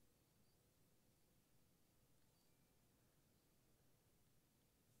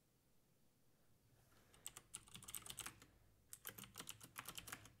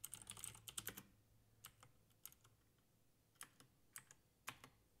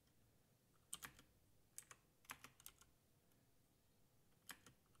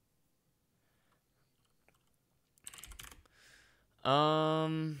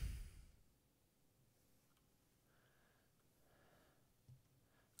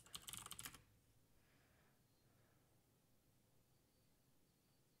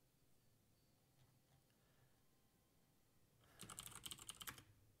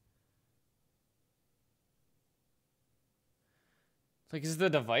 Like, is the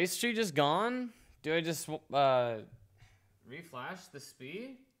device tree just gone? Do I just reflash the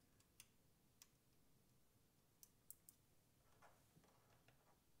speed?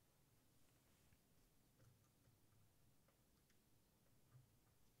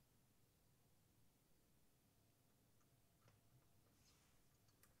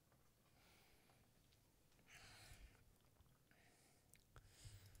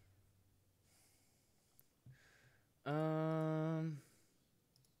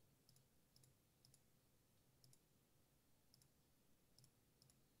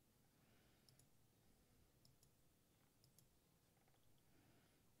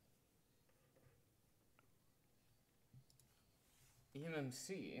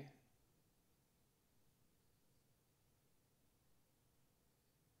 EMMC.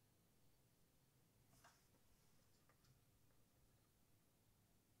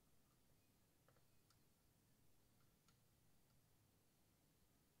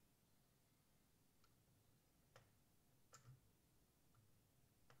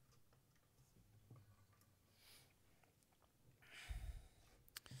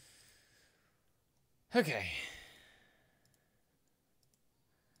 Okay.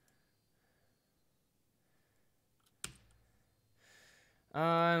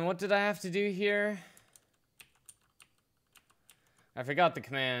 And what did I have to do here? I forgot the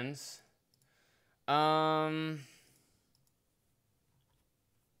commands. How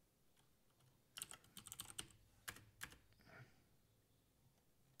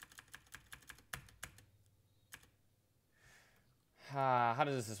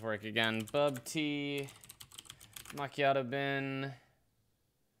does this work again? Bub T, macchiato bin.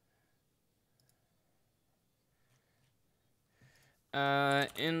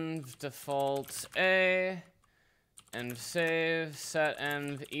 Env default A, env save, set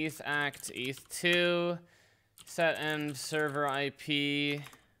env eth act eth2, set env server IP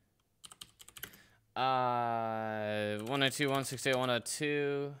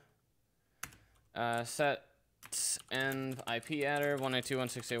 192.168.1.2, set env IP adder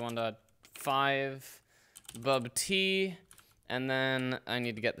 192.168.1.5, bub T, and then I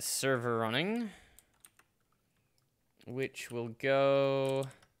need to get the server running, which will go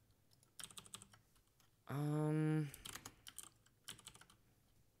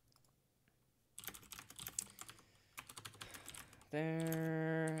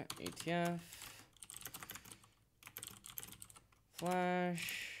there, ATF,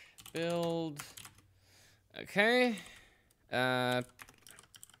 flash, build, okay,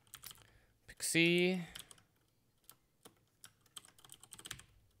 Pixie,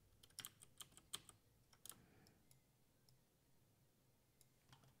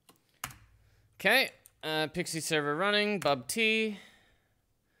 Okay, Pixie server running, bub T.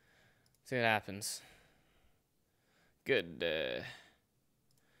 See what happens. Good.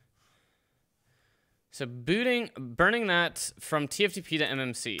 So burning that from TFTP to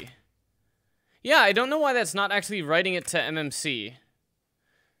MMC. Yeah, I don't know why that's not actually writing it to MMC.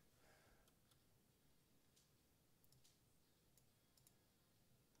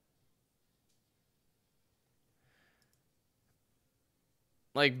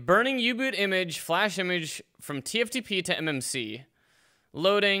 Like burning U-boot image, flash image from TFTP to MMC.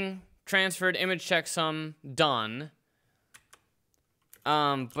 Loading, transferred, image checksum, done.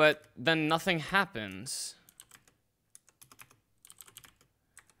 But then nothing happens.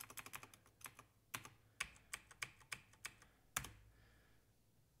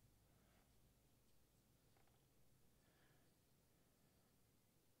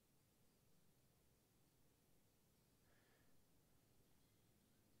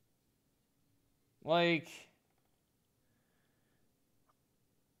 Like,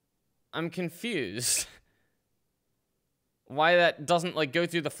 I'm confused. Why that doesn't, like, go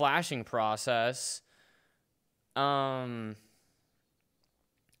through the flashing process. Yep,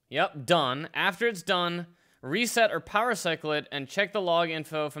 done. After it's done, reset or power cycle it and check the log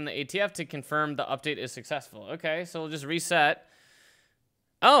info from the ATF to confirm the update is successful. Okay, so we'll just reset.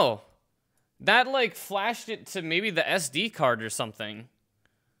 Oh, that, like, flashed it to maybe the SD card or something.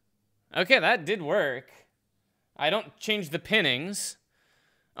 Okay, that did work. I don't change the pinnings.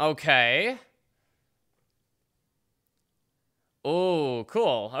 Okay. Oh,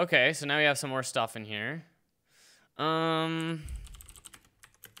 cool. Okay, so now we have some more stuff in here.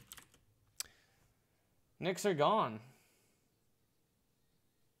 Nicks are gone.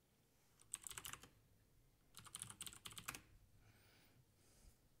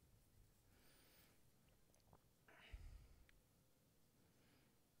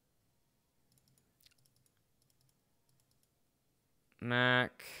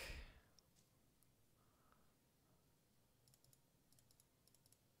 Mac.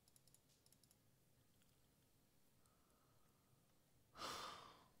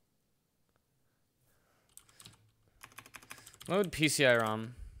 Load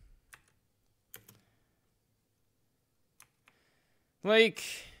PCI-ROM. Like...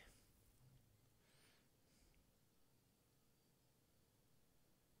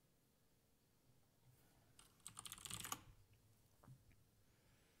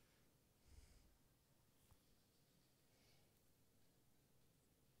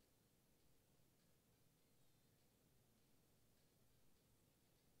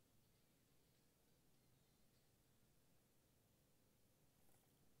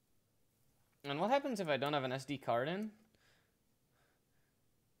 And what happens if I don't have an SD card in?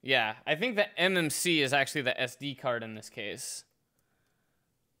 Yeah, I think the MMC is actually the SD card in this case.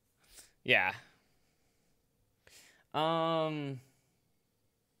 Yeah. I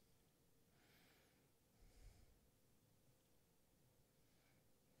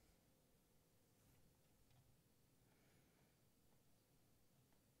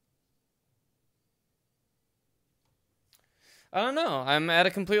don't know. I'm at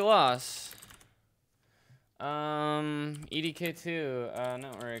a complete loss. EDK2,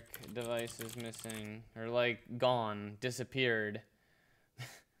 network device is missing. Or, like, gone. Disappeared.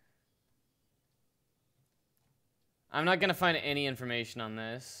 I'm not gonna find any information on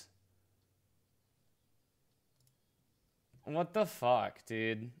this. What the fuck,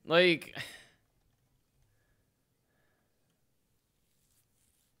 dude? Like...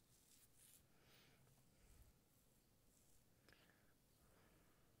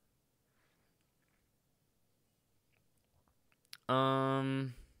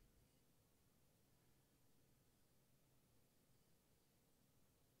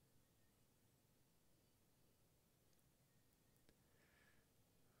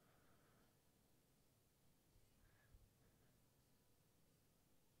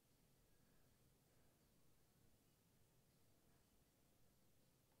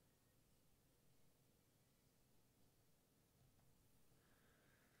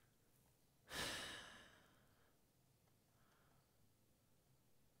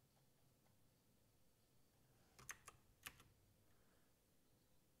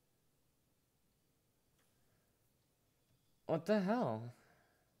 What the hell?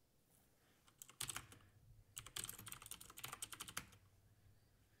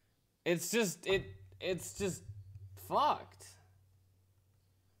 It's just fucked.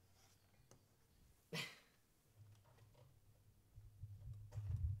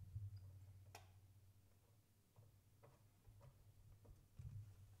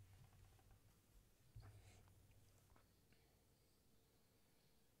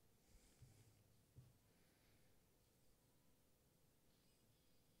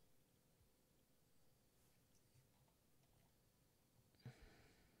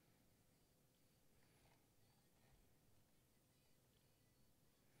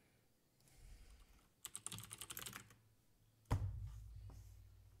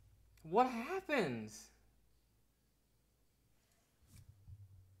 What happens?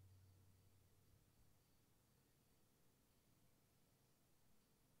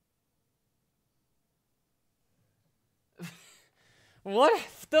 What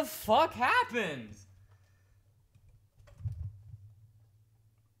the fuck happens?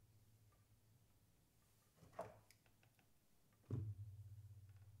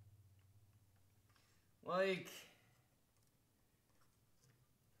 Like...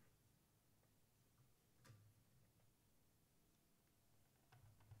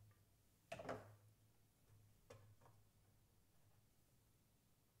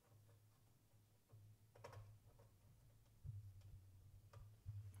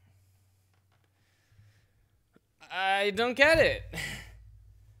 I don't get it.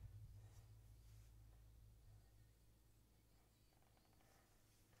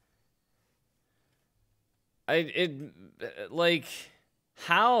 Like,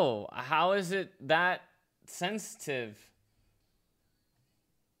 how? How is it that sensitive?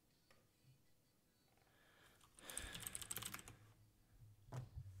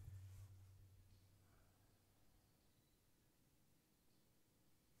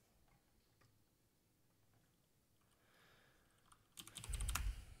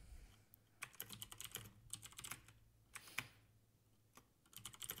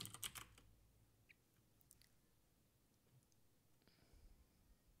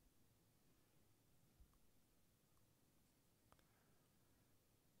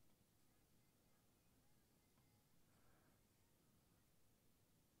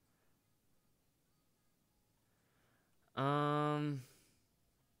 Um...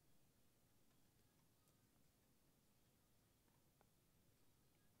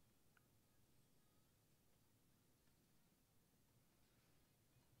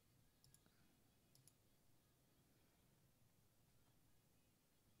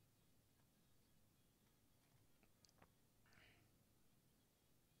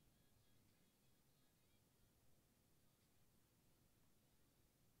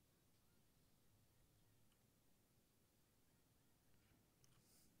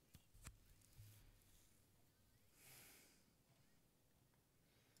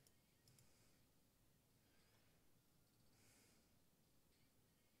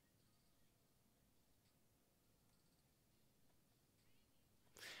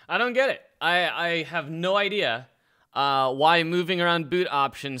 I don't get it. I have no idea why moving around boot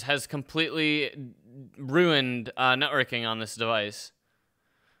options has completely ruined networking on this device.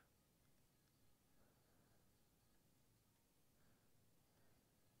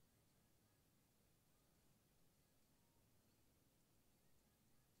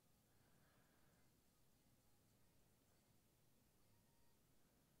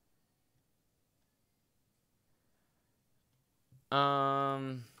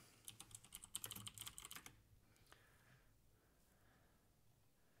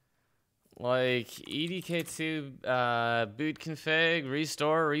 Like EDK2 boot config,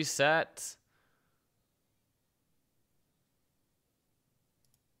 restore, reset.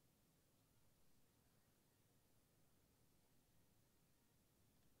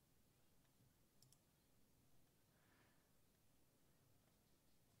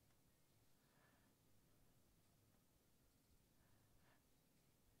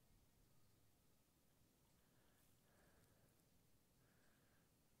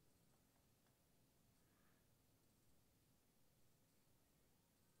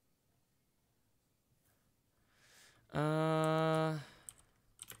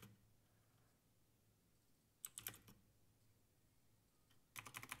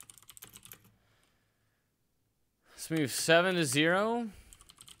 Let's move 7 to 0.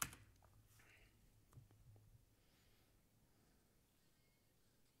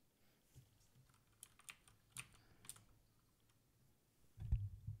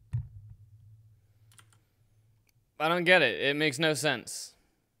 I don't get it. It makes no sense.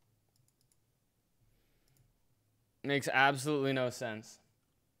 Makes absolutely no sense.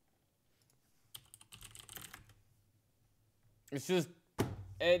 It's just,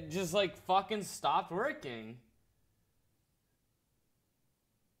 it just like fucking stopped working.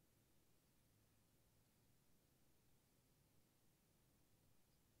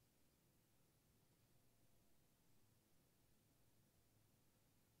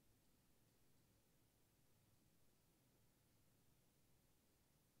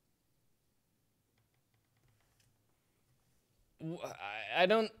 I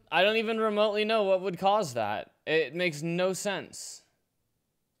don't even remotely know what would cause that. It makes no sense.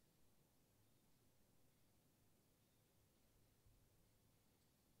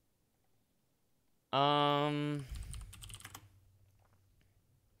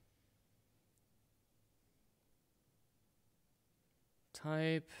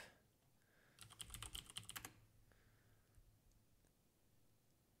 type.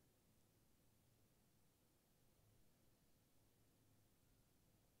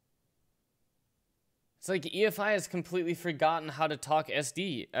 It's like EFI has completely forgotten how to talk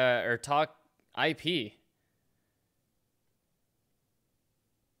SD or talk IP.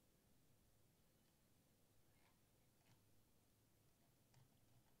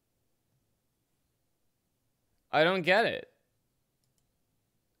 I don't get it.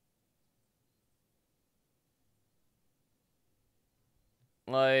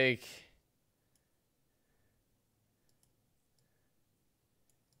 Like,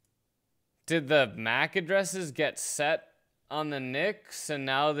 did the MAC addresses get set on the NICs and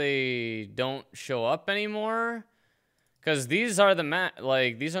now they don't show up anymore? Because these are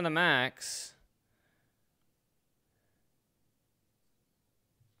the these are the MACs.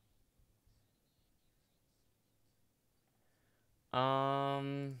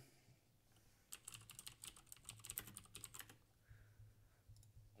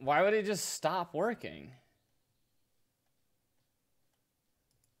 Why would it just stop working?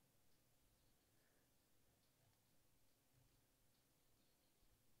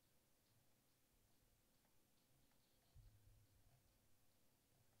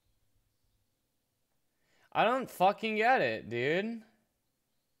 I don't fucking get it, dude.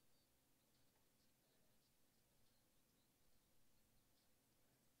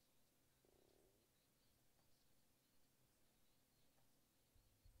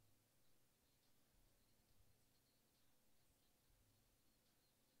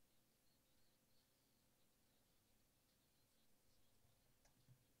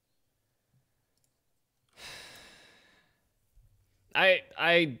 I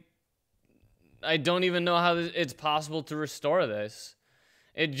don't even know how it's possible to restore this.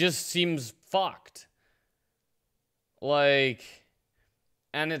 It just seems fucked. Like,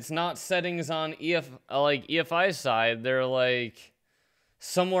 and it's not settings on EFI's side. They're like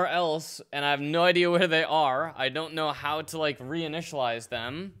somewhere else, and I have no idea where they are. I don't know how to like reinitialize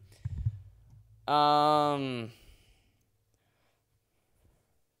them.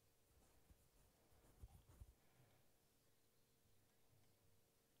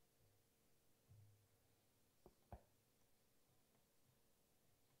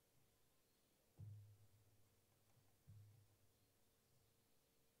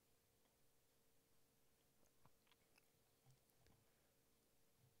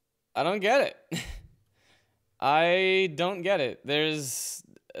 I don't get it. I don't get it. There's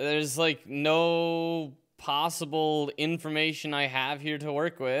like no possible information I have here to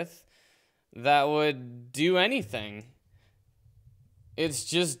work with that would do anything. It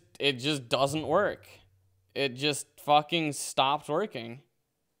just doesn't work. It just fucking stopped working.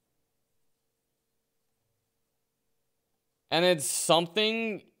 And it's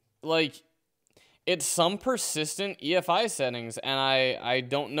something like, it's some persistent EFI settings, and I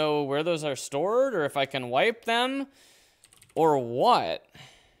don't know where those are stored or if I can wipe them or what.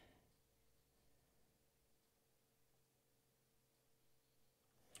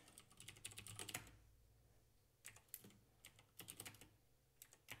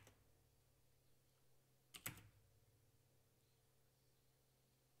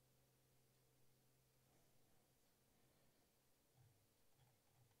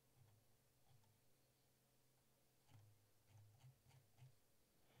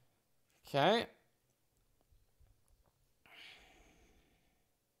 Okay.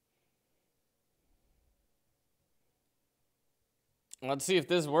 Let's see if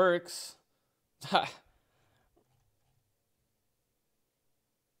this works.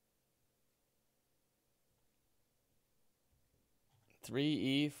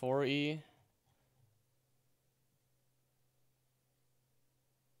 3E, 4E.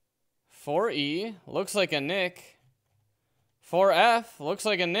 4E looks like a NIC. 4F looks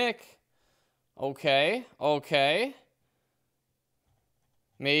like a NIC. Okay, okay.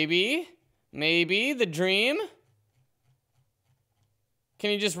 Maybe the dream. Can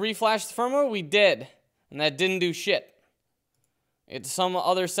you just reflash the firmware? We did, and that didn't do shit. It's some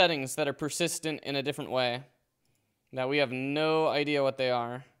other settings that are persistent in a different way that we have no idea what they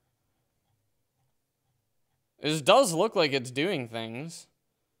are. This does look like it's doing things.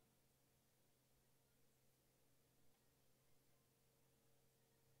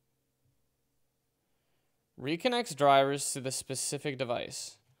 Reconnects drivers to the specific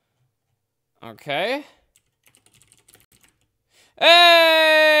device. Okay.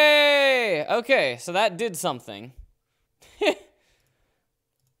 Hey! Okay, so that did something.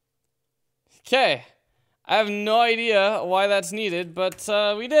 Okay. I have no idea why that's needed, but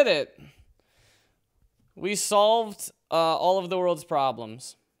we did it. We solved all of the world's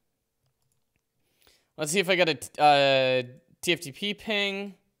problems. Let's see if I get a TFTP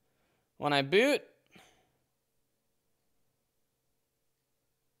ping when I boot.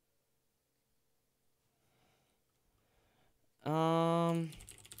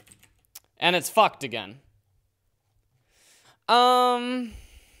 And it's fucked again.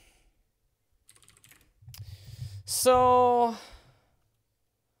 So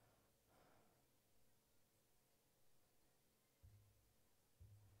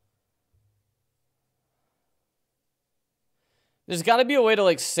there's got to be a way to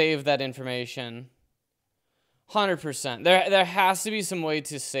like save that information. 100%. There has to be some way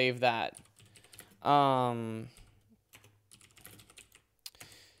to save that.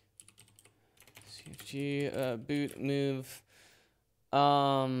 CFG boot move.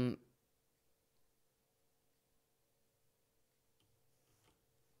 0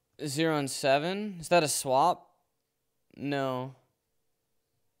 and 7. Is that a swap? No.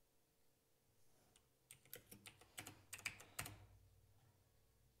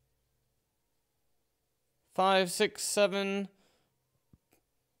 Five, 6, 7,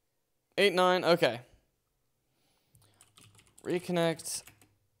 8, 9. Okay. Reconnect.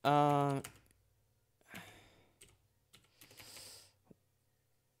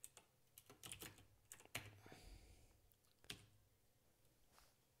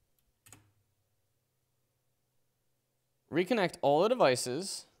 Reconnect all the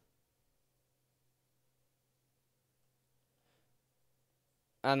devices.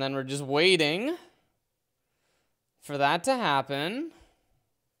 And then we're just waiting for that to happen.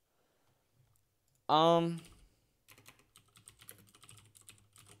 And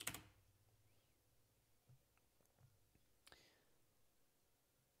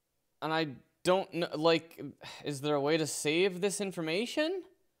I don't know, like, is there a way to save this information?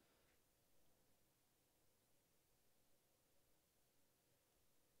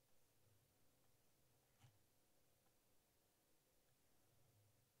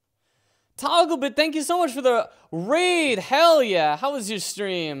 Togglebit, thank you so much for the raid. Hell yeah. How was your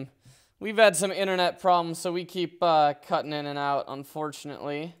stream? We've had some internet problems, so we keep cutting in and out,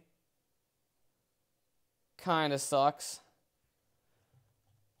 unfortunately. Kinda sucks.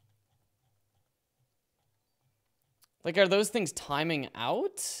 Like, are those things timing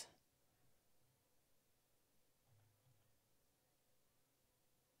out?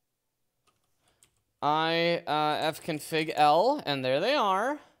 fconfig L, and there they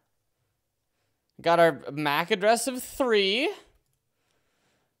are. Got our MAC address of 3.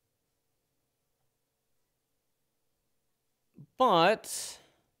 But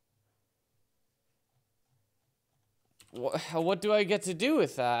what do I get to do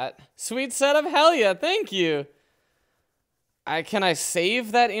with that? Sweet setup, hell yeah, thank you. Can I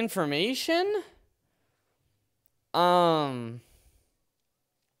save that information?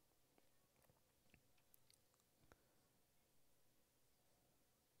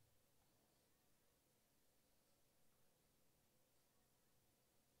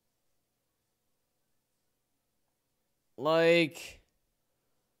 Like,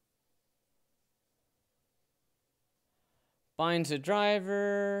 bind to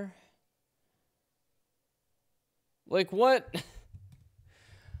driver. Like, what?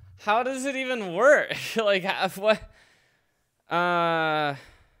 How does it even work? Like, what?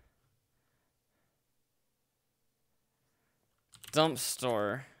 Dump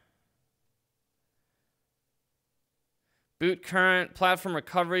store. Boot current, platform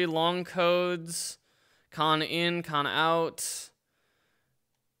recovery, long codes. Con in, con out.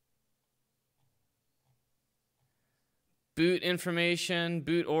 Boot information,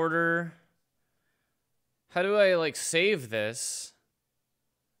 boot order. How do I, like, save this?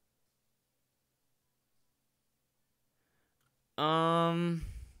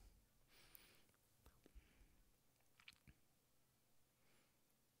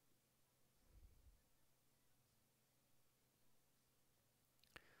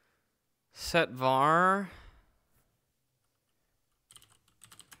 Set var.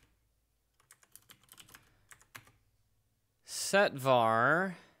 Set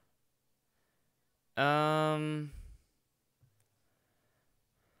var.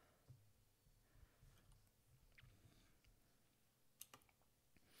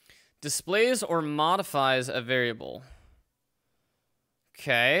 Displays or modifies a variable.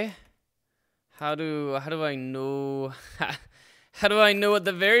 Okay. How do I know? How do I know what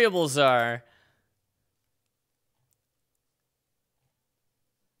the variables are?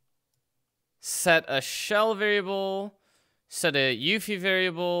 Set a shell variable. Set a UFI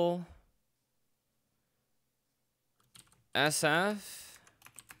variable. SF.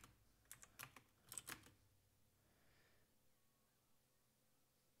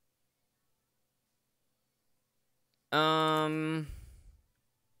 Update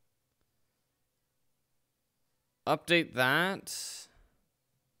that.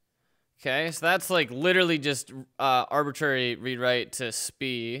 Okay, so that's like literally just arbitrary read write to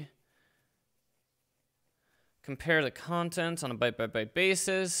SPI. Compare the content on a byte by byte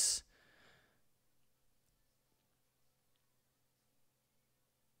basis.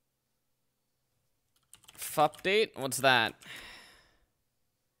 Update, what's that?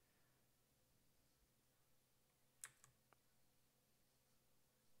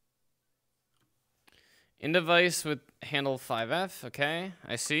 In device with handle 5F. Okay,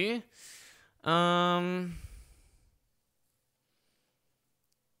 I see. I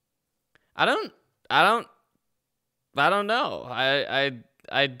don't know.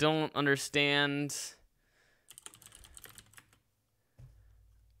 I don't understand.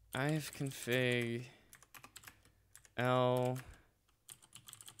 I've config L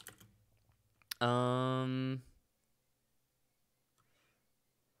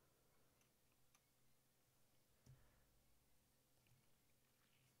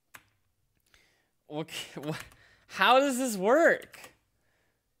okay, how does this work?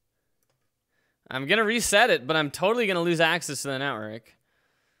 I'm gonna reset it, but I'm totally gonna lose access to the network.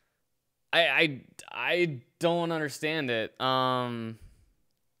 I don't understand it.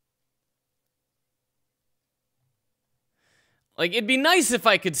 Like, it'd be nice if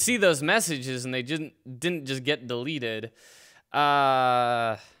I could see those messages and they didn't just get deleted.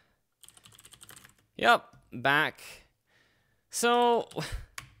 Yep, back. So,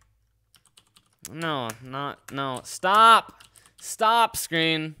 no, stop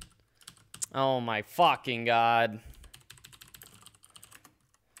screen. Oh my fucking God.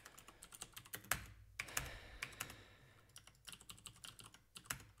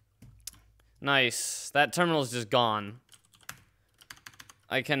 Nice, that terminal's just gone.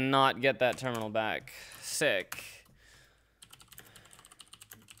 I cannot get that terminal back. Sick.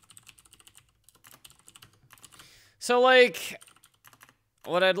 So, like,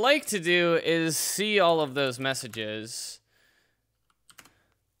 what I'd like to do is see all of those messages.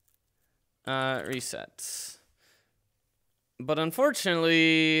 Resets. But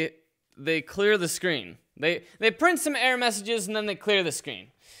unfortunately, they clear the screen. They print some error messages and then they clear the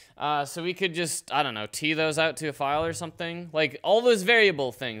screen. So we could just, I don't know, T those out to a file or something. Like, all those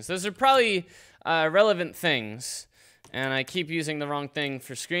variable things. Those are probably relevant things. And I keep using the wrong thing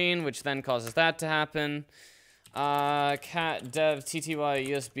for screen, which then causes that to happen. Cat dev tty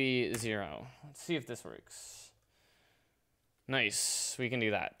usb 0. Let's see if this works. Nice, we can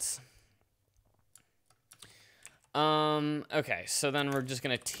do that. Okay, so then we're just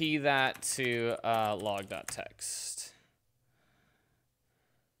gonna T that to log.txt.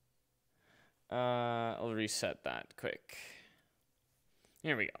 I'll reset that quick.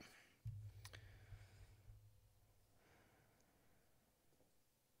 Here we go.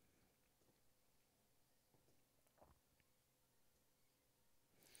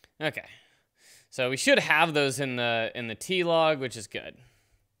 Okay, so we should have those in the T log, which is good.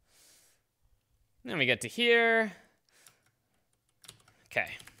 Then we get to here. Okay.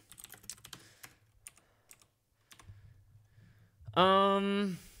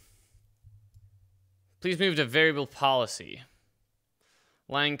 Please move to variable policy.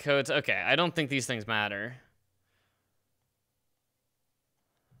 Line codes. Okay, I don't think these things matter.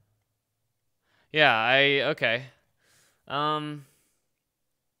 Yeah, okay.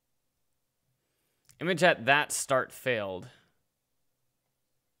 Image at that start failed.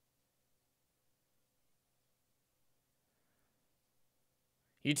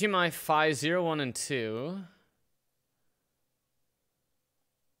 UTMI 5, 0, 1, and 2.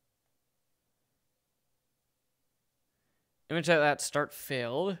 Image at that start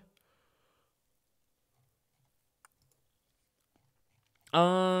failed.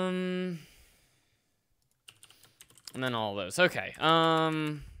 And then all those. Okay.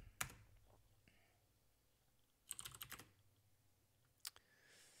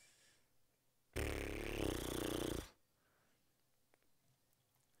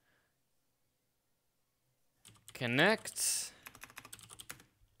 Connect.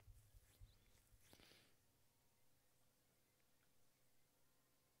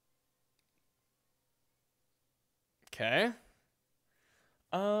 Okay.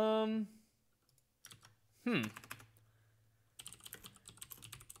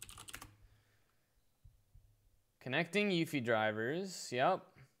 Connecting Eufy drivers. Yep.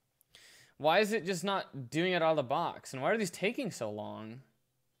 Why is it just not doing it out of the box? And why are these taking so long?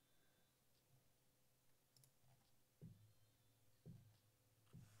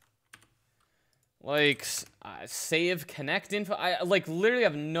 Like, save connect info. I like literally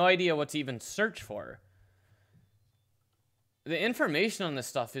have no idea what to even search for. The information on this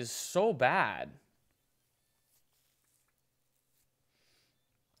stuff is so bad.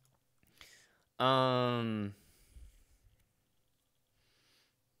 I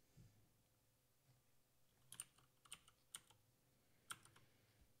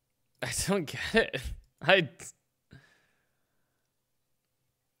don't get it.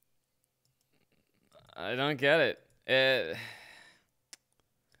 I don't get it.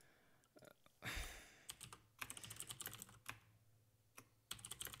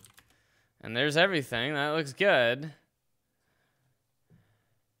 And there's everything. That looks good.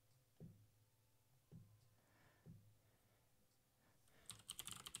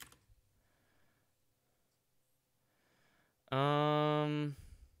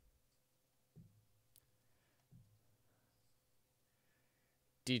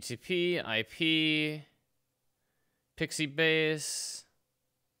 DTP, IP, Pixie base.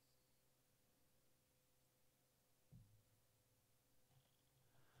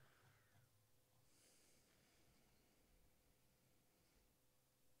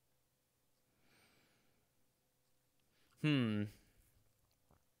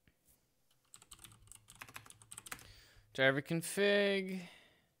 Driver config.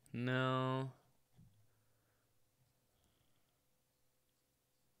 No.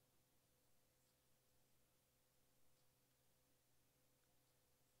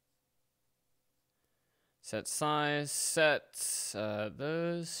 Set size, set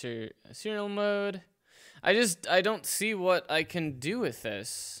those, serial mode. I don't see what I can do with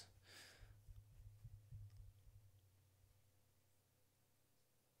this.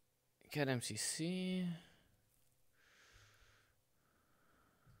 Get MCC.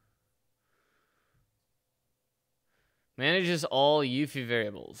 Manages all UFI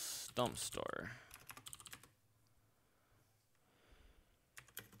variables. Dump store.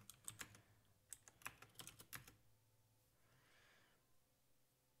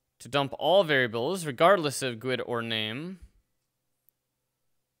 To dump all variables, regardless of GUID or name.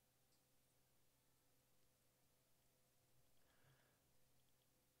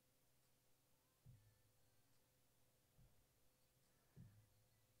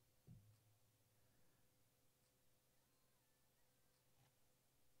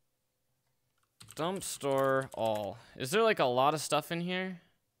 Dump store all. Is there like a lot of stuff in here?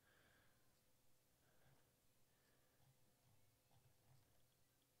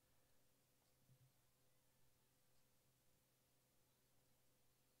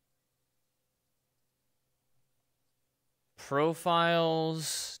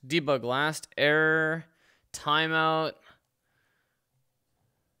 Profiles, debug last error, timeout.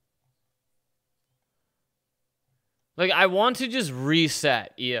 Like, I want to just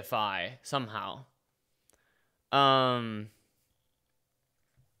reset EFI somehow.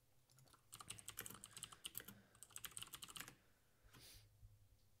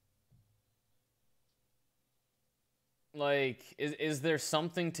 Like, is there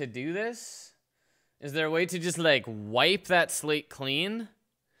something to do this? Is there a way to just, like, wipe that slate clean?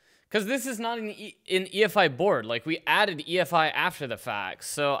 Because this is not an EFI board. Like, we added EFI after the fact.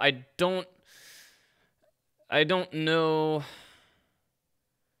 So I don't know.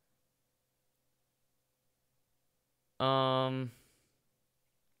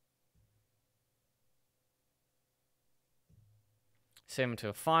 Save them to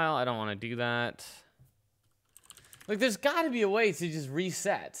a file. I don't want to do that. Like, there's got to be a way to just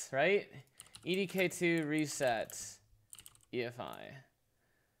reset, right? EDK2 reset EFI.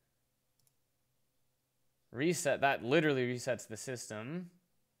 Reset, that literally resets the system.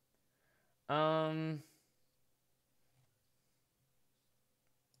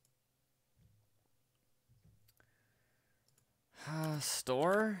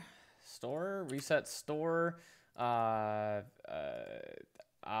 Store, reset store. EFI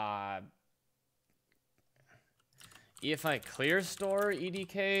clear store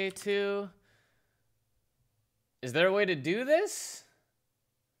EDK2. Is there a way to do this?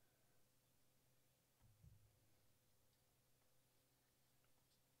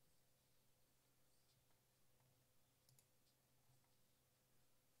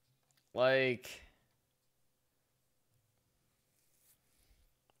 Like,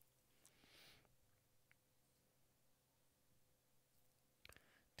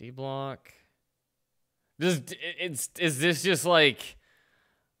 D-block. Is this just like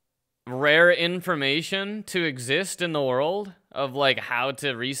rare information to exist in the world of like how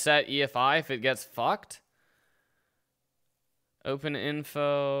to reset EFI if it gets fucked? Open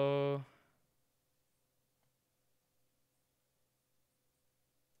info.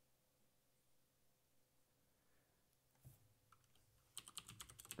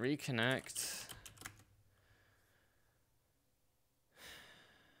 Reconnect.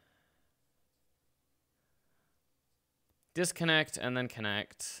 disconnect and then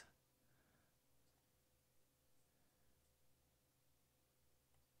connect.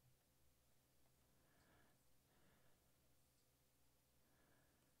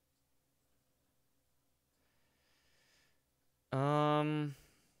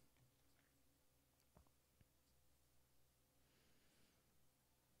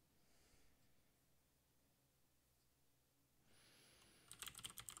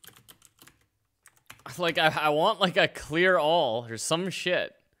 Like, I want, like, a clear all or some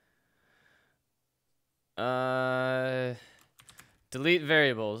shit. Delete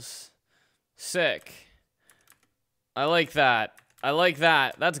variables. Sick. I like that. I like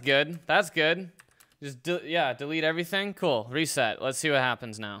that. That's good. That's good. Just, yeah, delete everything. Cool. Reset. Let's see what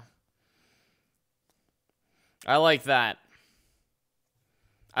happens now. I like that.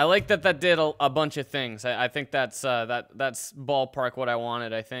 I like that that did a bunch of things. I think that's that's ballpark what I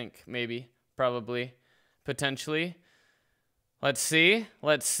wanted, I think. Maybe. Probably. Potentially. Let's see.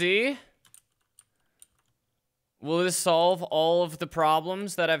 Let's see. Will this solve all of the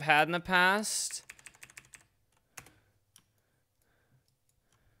problems that I've had in the past?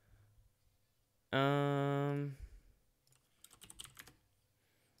 Okay,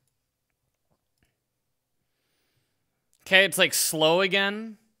 it's like slow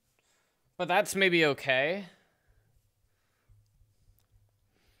again, but that's maybe okay.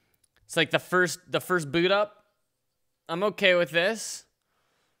 It's like the first boot up. I'm okay with this.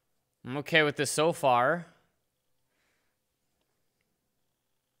 I'm okay with this so far.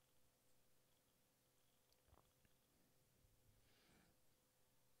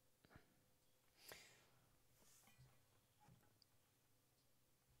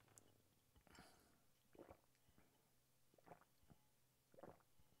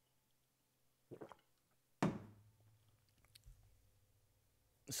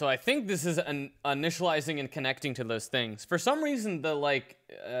 So I think this is initializing and connecting to those things. For some reason,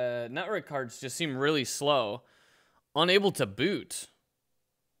 the network cards just seem really slow, unable to boot.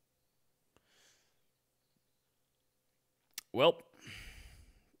 Well,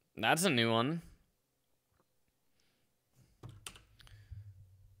 that's a new one.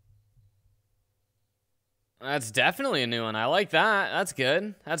 That's definitely a new one. I like that. That's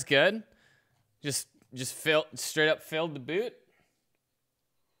good. That's good. Just straight up failed the boot.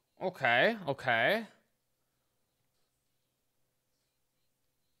 Okay, okay.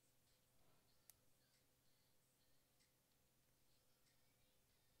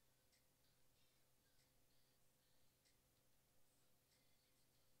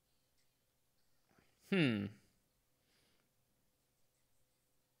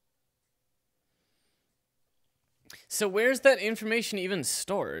 So where's that information even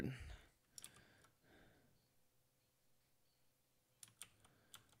stored?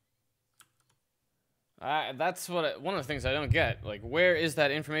 That's one of the things I don't get. Like, where is that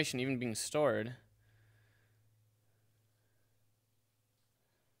information even being stored?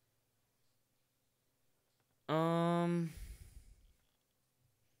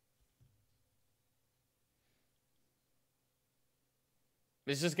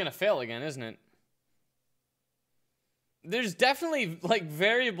 It's just gonna fail again, isn't it? There's definitely, like,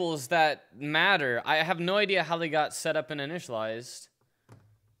 variables that matter. I have no idea how they got set up and initialized.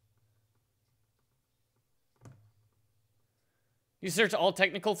 You search all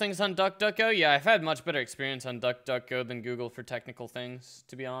technical things on DuckDuckGo? Yeah, I've had much better experience on DuckDuckGo than Google for technical things,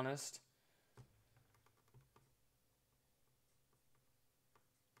 to be honest.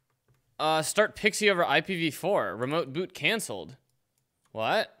 Start Pixie over IPv4. Remote boot canceled.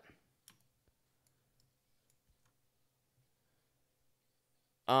 What?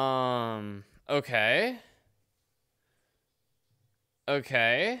 Okay.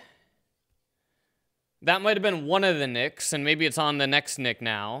 Okay. That might have been one of the NICs, and maybe it's on the next NIC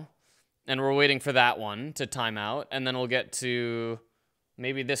now. And we're waiting for that one to time out, and then we'll get to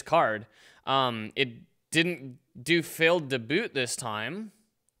maybe this card. It didn't do failed to boot this time.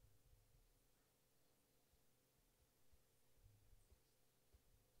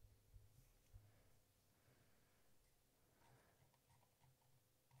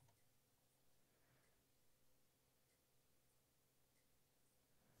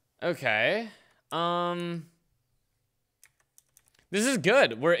 Okay. This is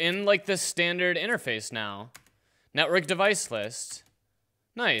good. We're in, like, the standard interface now. Network device list.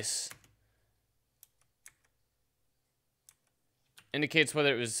 Nice. Indicates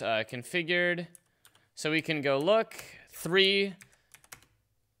whether it was configured. So we can go look. 3.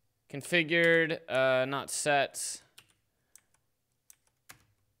 Configured. Not set.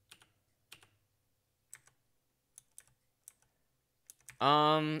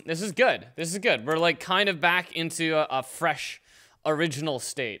 This is good. This is good. We're like kind of back into a fresh, original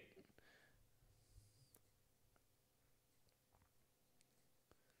state.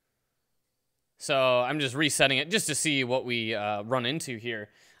 So I'm just resetting it just to see what we run into here.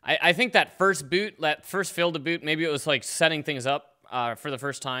 I think that first boot, that first fail to boot, maybe it was like setting things up for the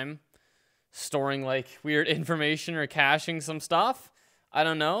first time. Storing like weird information or caching some stuff. I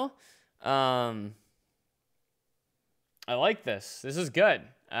don't know. I like this. This is good.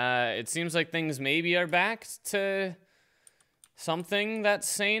 It seems like things maybe are back to something that's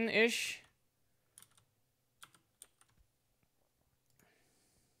sane-ish.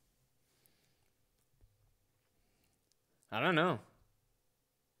 I don't know.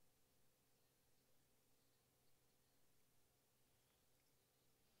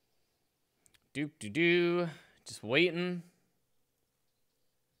 Doop-doo-doo. Just waiting.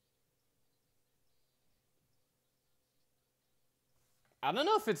 I don't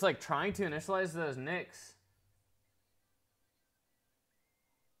know if it's like trying to initialize those nicks.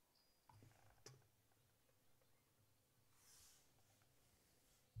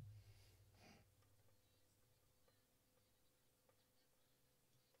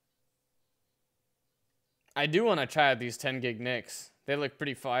 I do want to try out these 10 gig nicks. They look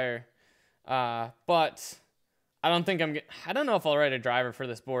pretty fire. But I don't think I don't know if I'll write a driver for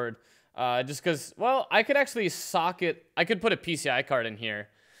this board. Just because, well, I could actually socket, I could put a PCI card in here.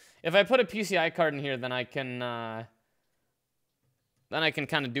 If I put a PCI card in here, then I can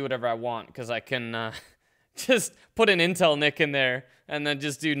kind of do whatever I want, because I can just put an Intel NIC in there and then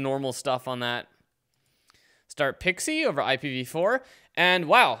just do normal stuff on that. Start Pixie over IPv4, and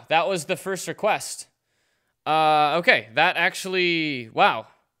wow, that was the first request. Okay, that actually, wow,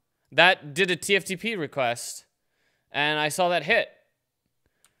 that did a TFTP request, and I saw that hit.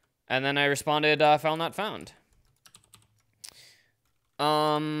 And then I responded, file not found.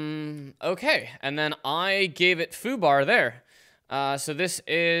 Okay, and then I gave it foobar there. So this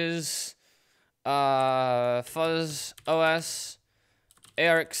is FuzzOS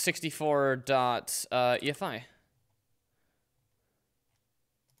ARC64.efi.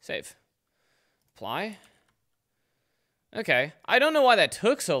 Save. Apply. Okay, I don't know why that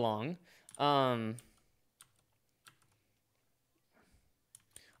took so long.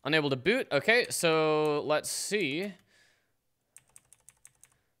 Unable to boot. Okay, so let's see.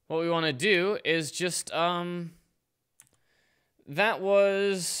 What we want to do is just, that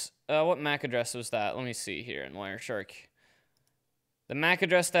was, what MAC address was that? Let me see here in Wireshark. The MAC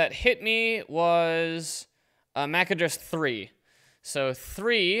address that hit me was MAC address 3. So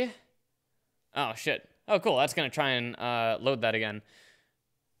 3, oh shit. Oh cool, that's going to try and load that again.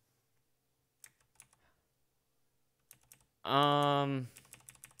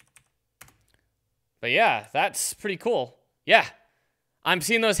 But yeah, that's pretty cool. Yeah, I'm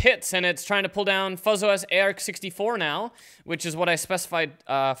seeing those hits, and it's trying to pull down FuzzOS ARC64 now, which is what I specified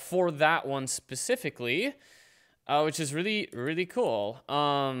for that one specifically, which is really, really cool.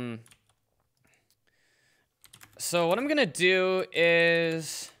 So what I'm going to do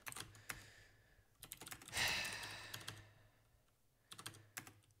is...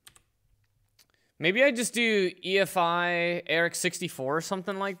 maybe I just do EFI ARC64 or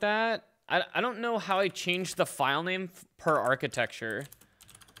something like that. I don't know how I changed the file name per architecture.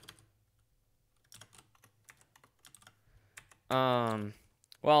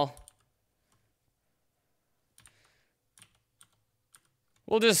 Well,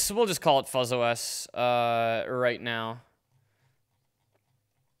 we'll just call it FuzzOS right now.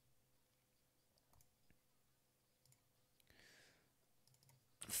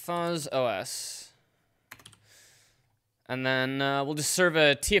 FuzzOS. And then we'll just serve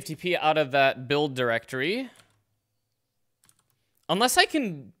a TFTP out of that build directory. Unless I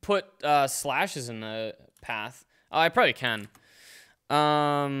can put slashes in the path. Oh, I probably can.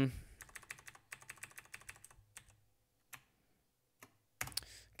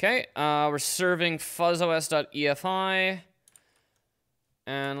 Okay, we're serving fuzzos.efi.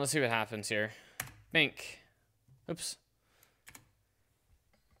 And let's see what happens here. Bink. Oops.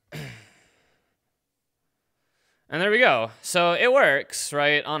 And there we go. So it works,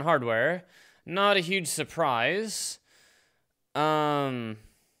 right, on hardware. Not a huge surprise.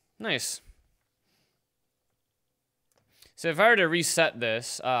 Nice. So if I were to reset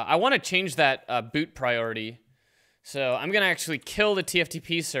this, I want to change that boot priority. So I'm going to actually kill the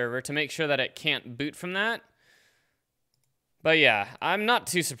TFTP server to make sure that it can't boot from that. But yeah, I'm not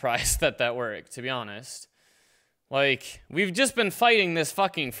too surprised that that worked, to be honest. Like, we've just been fighting this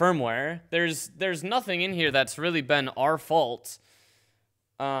fucking firmware. There's nothing in here that's really been our fault.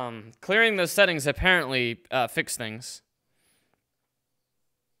 Clearing those settings apparently fixed things.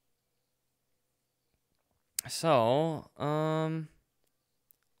 So,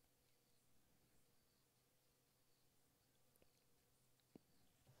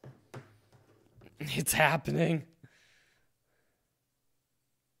 it's happening.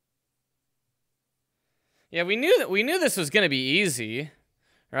 Yeah, we knew this was gonna be easy,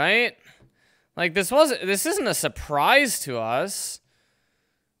 right? Like this isn't a surprise to us.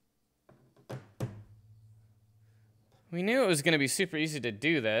 We knew it was gonna be super easy to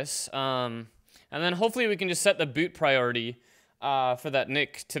do this. And then hopefully we can just set the boot priority for that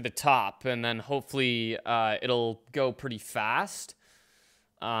NIC to the top, and then hopefully it'll go pretty fast.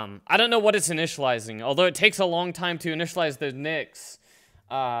 I don't know what it's initializing, although it takes a long time to initialize the NICs.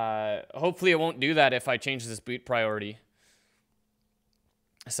 Hopefully it won't do that if I change this boot priority.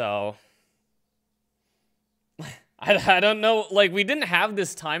 So, I don't know, like, we didn't have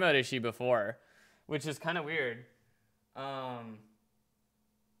this timeout issue before, which is kind of weird.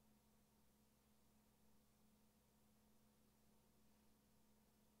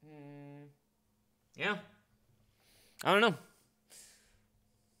 Yeah. I don't know.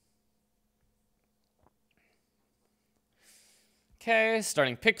 Okay,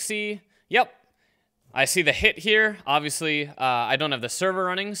 starting Pixie. Yep. I see the hit here. Obviously, I don't have the server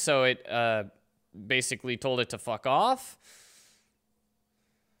running, so it basically told it to fuck off.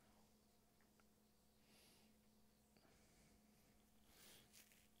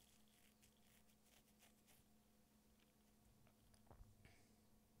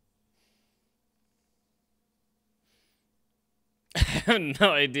 I have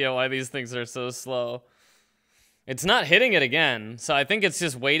no idea why these things are so slow. It's not hitting it again, so I think it's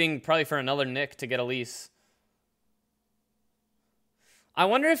just waiting probably for another NIC to get a lease. I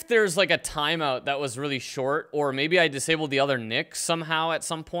wonder if there's like a timeout that was really short, or maybe I disabled the other NICs somehow at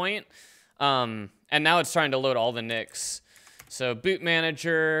some point. And now it's trying to load all the NICs. So boot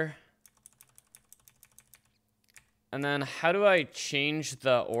manager. And then how do I change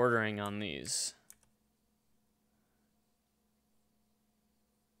the ordering on these?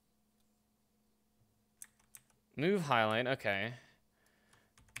 Move highlight, okay.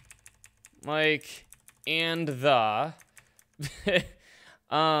 Like, and the.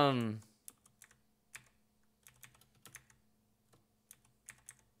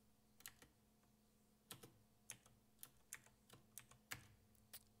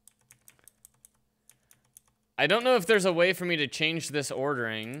 I don't know if there's a way for me to change this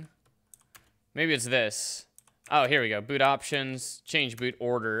ordering. Maybe it's this. Oh, here we go. Boot options, change boot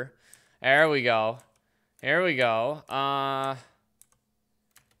order. There we go. Here we go.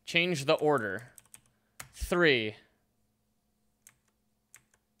 Change the order. 3.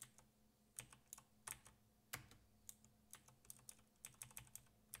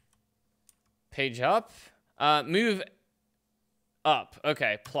 Page up. Move up.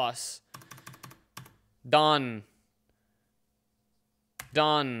 Okay, plus. Done.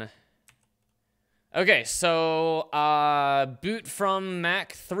 Done. Okay, so boot from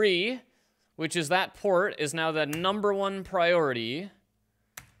Mac 3, which is that port, is now the #1 priority.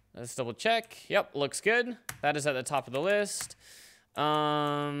 Let's double check. Yep, looks good. That is at the top of the list.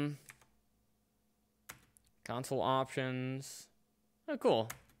 Console options. Oh, cool.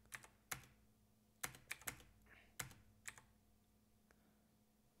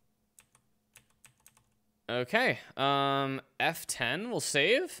 Okay, F10 will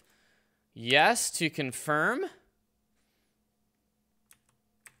save. Yes to confirm.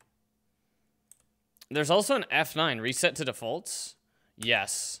 There's also an F9, reset to defaults.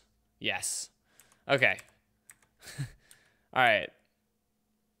 Yes. Yes. Okay. All right.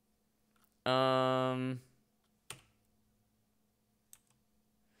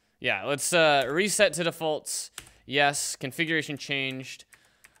 Yeah, let's reset to defaults. Yes, configuration changed.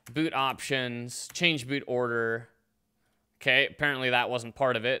 Boot options, change boot order. Okay, apparently that wasn't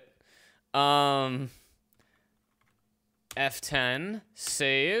part of it. F10,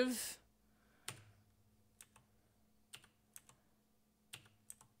 save.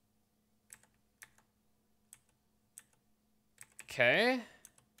 Okay.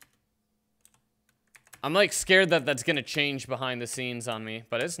 I'm like scared that that's gonna change behind the scenes on me,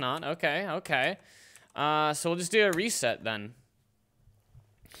 but it's not. Okay, okay. So we'll just do a reset then.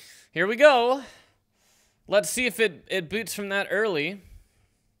 Here we go. Let's see if it boots from that early.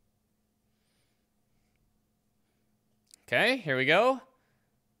 Okay, here we go.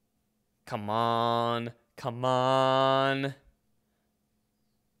 Come on. Come on.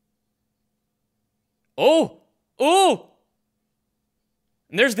 Oh! Oh!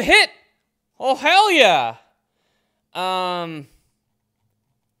 And there's the hit! Oh, hell yeah! Oh,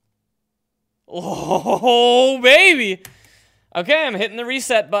 baby! Okay, I'm hitting the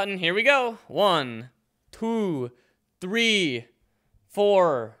reset button. Here we go. 1, 2, 3,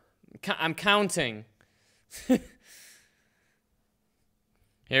 4. I'm counting.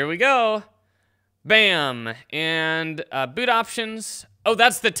 Here we go. Bam. And boot options. Oh,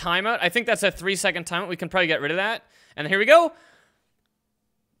 that's the timeout. I think that's a 3-second timeout. We can probably get rid of that. And here we go.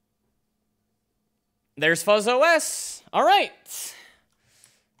 There's FuzzOS. All right.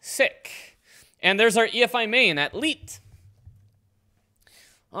 Sick. And there's our EFI main at Leet.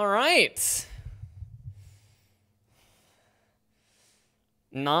 All right.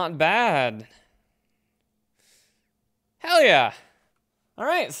 Not bad. Hell yeah. All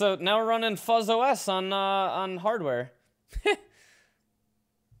right, so now we're running FuzzOS on hardware.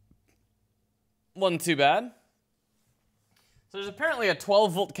 Wasn't too bad. So there's apparently a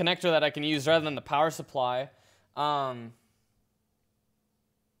 12-volt connector that I can use rather than the power supply. And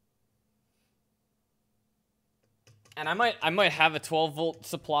I might have a 12-volt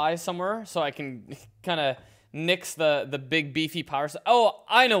supply somewhere so I can kind of nix the big beefy power. Oh,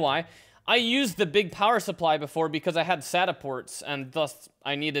 I know why. I used the big power supply before because I had SATA ports, and thus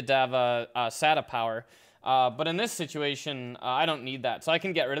I needed to have a SATA power. But in this situation, I don't need that, so I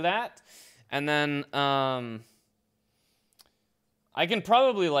can get rid of that. And then I can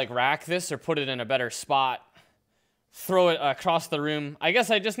probably like rack this or put it in a better spot, throw it across the room. I guess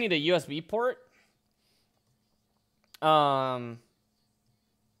I just need a USB port.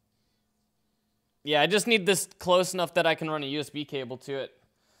 Yeah, I just need this close enough that I can run a USB cable to it.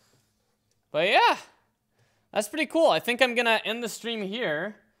 But yeah, that's pretty cool. I think I'm gonna end the stream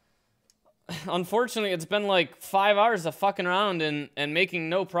here. Unfortunately, it's been like 5 hours of fucking around and making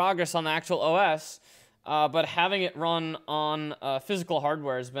no progress on the actual OS. But having it run on physical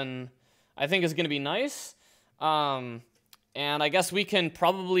hardware has been, I think, is gonna be nice. And I guess we can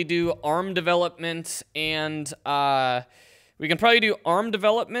probably do ARM development and we can probably do ARM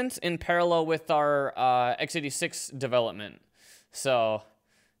development in parallel with our x86 development. So,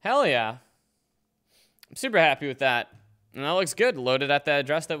 hell yeah. I'm super happy with that. And that looks good. Loaded at the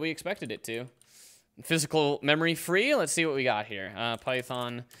address that we expected it to. Physical memory free. Let's see what we got here.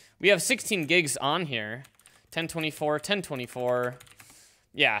 Python. We have 16 gigs on here. 1024, 1024.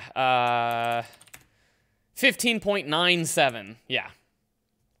 Yeah. 15.97. Yeah.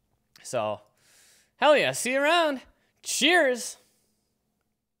 So, hell yeah. See you around. Cheers.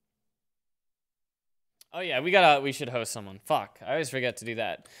 Oh yeah, we should host someone. Fuck, I always forget to do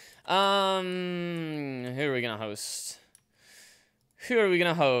that. Who are we gonna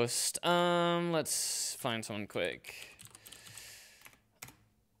host? Let's find someone quick.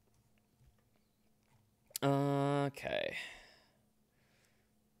 Okay.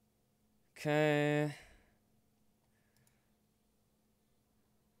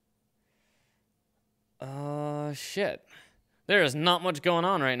 Shit. There is not much going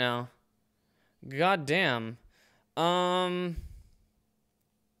on right now. God damn. I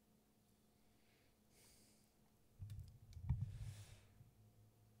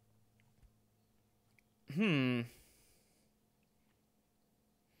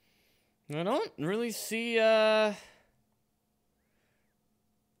don't really see, dev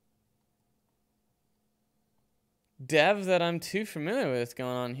that I'm too familiar with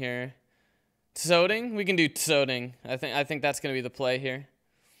going on here. Tsoding? We can do tsoding. I think that's gonna be the play here.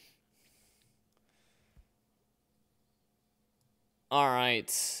 All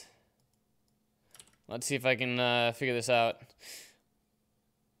right. Let's see if I can figure this out.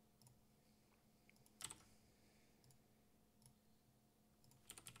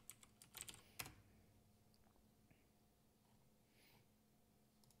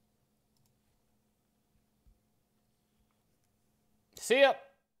 See ya.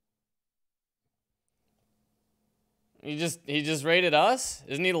 He just rated us?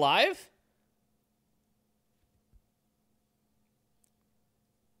 Isn't he live?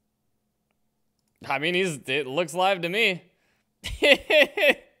 I mean, it looks live to me.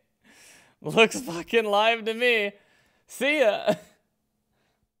 Looks fucking live to me. See ya.